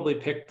probably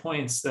pick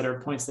points that are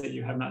points that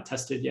you have not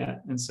tested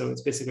yet. And so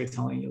it's basically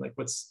telling you, like,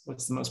 what's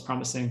the most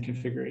promising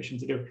configuration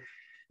to do.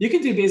 You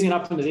can do Bayesian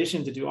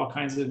optimization to do all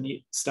kinds of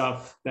neat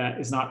stuff that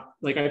is not,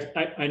 like,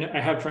 I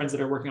have friends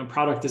that are working on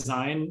product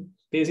design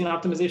Bayesian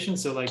optimization.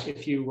 So, like,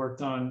 if you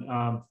worked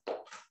on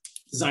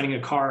designing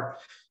a car,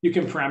 you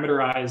can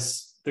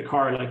parameterize the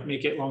car, like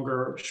make it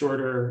longer,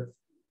 shorter,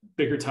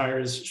 bigger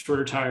tires,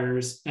 shorter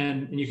tires,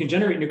 and you can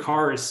generate new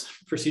cars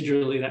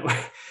procedurally that way.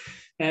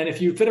 And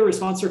if you fit a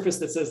response surface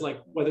that says, like,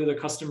 whether the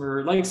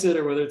customer likes it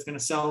or whether it's going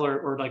to sell,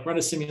 or like run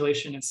a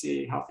simulation and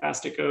see how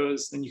fast it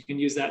goes, then you can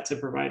use that to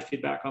provide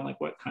feedback on,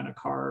 like, what kind of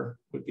car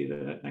would be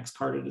the next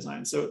car to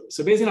design. So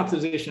Bayesian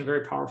optimization is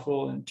very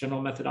powerful and general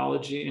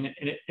methodology, and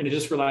it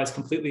just relies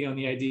completely on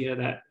the idea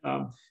that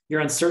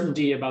your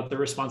uncertainty about the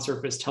response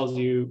surface tells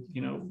you,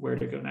 you know, where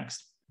to go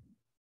next.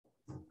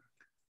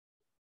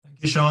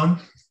 Thank you, Sean.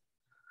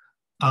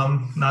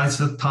 Now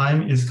the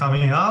time is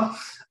coming up.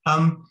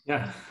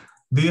 Yeah.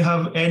 Do you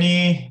have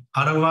any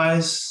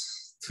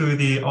advice to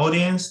the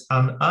audience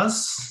and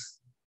us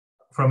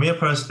from your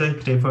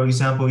perspective? For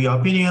example, your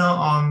opinion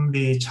on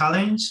the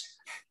challenge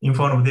in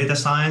front of data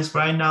science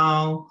right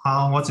now,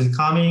 what is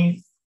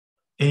coming?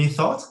 Any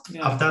thoughts?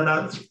 Yeah. After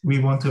that, we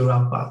want to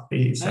wrap up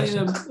the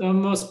session. The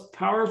most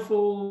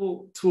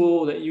powerful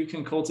tool that you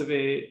can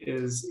cultivate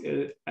is,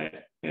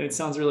 it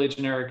sounds really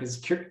generic, is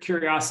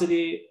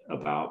curiosity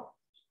about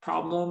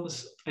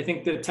problems. I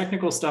think the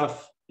technical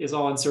stuff is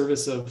all in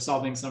service of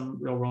solving some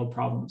real world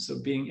problems.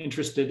 So being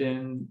interested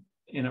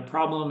in a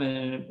problem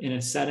and in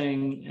a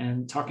setting,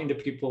 and talking to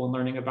people and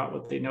learning about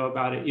what they know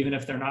about it, even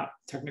if they're not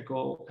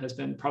technical, has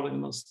been probably the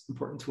most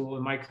important tool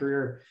in my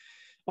career.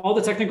 All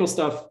the technical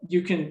stuff,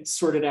 you can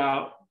sort it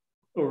out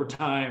over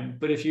time,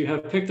 but if you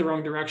have picked the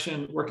wrong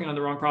direction, working on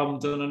the wrong problem,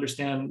 don't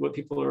understand what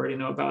people already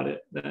know about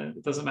it, then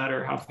it doesn't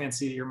matter how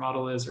fancy your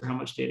model is or how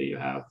much data you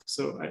have.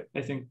 So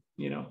I think,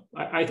 you know,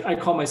 I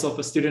call myself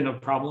a student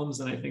of problems,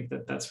 and I think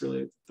that that's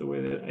really the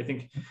way that I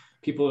think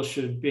people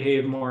should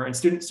behave more. And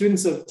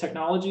students of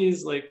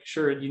technologies, like,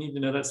 sure, you need to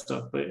know that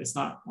stuff, but it's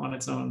not on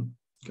its own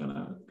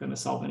gonna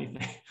solve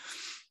anything.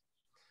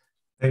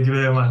 Thank you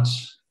very much.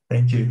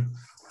 Thank you.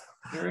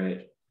 All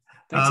right.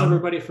 Thanks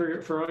everybody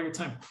for all your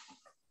time.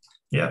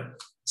 Yeah.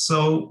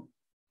 So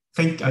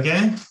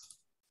again,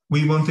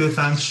 we want to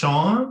thank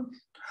Sean,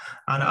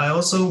 and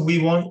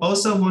we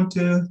also want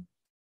to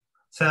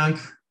thank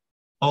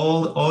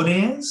all the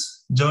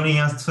audience joining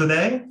us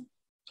today.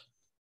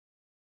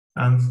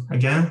 And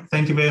again,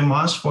 thank you very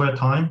much for your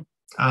time.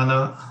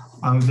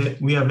 And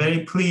we are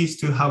very pleased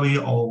to have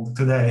you all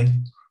today.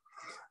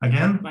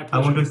 Again, I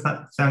want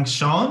to thank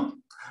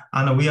Sean,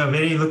 and we are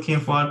very looking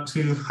forward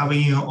to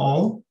having you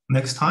all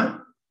next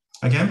time.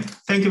 Again,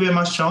 thank you very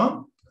much,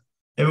 Sean.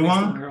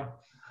 Everyone,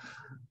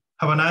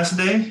 have a nice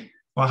day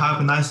or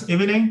have a nice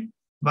evening.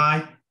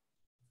 Bye.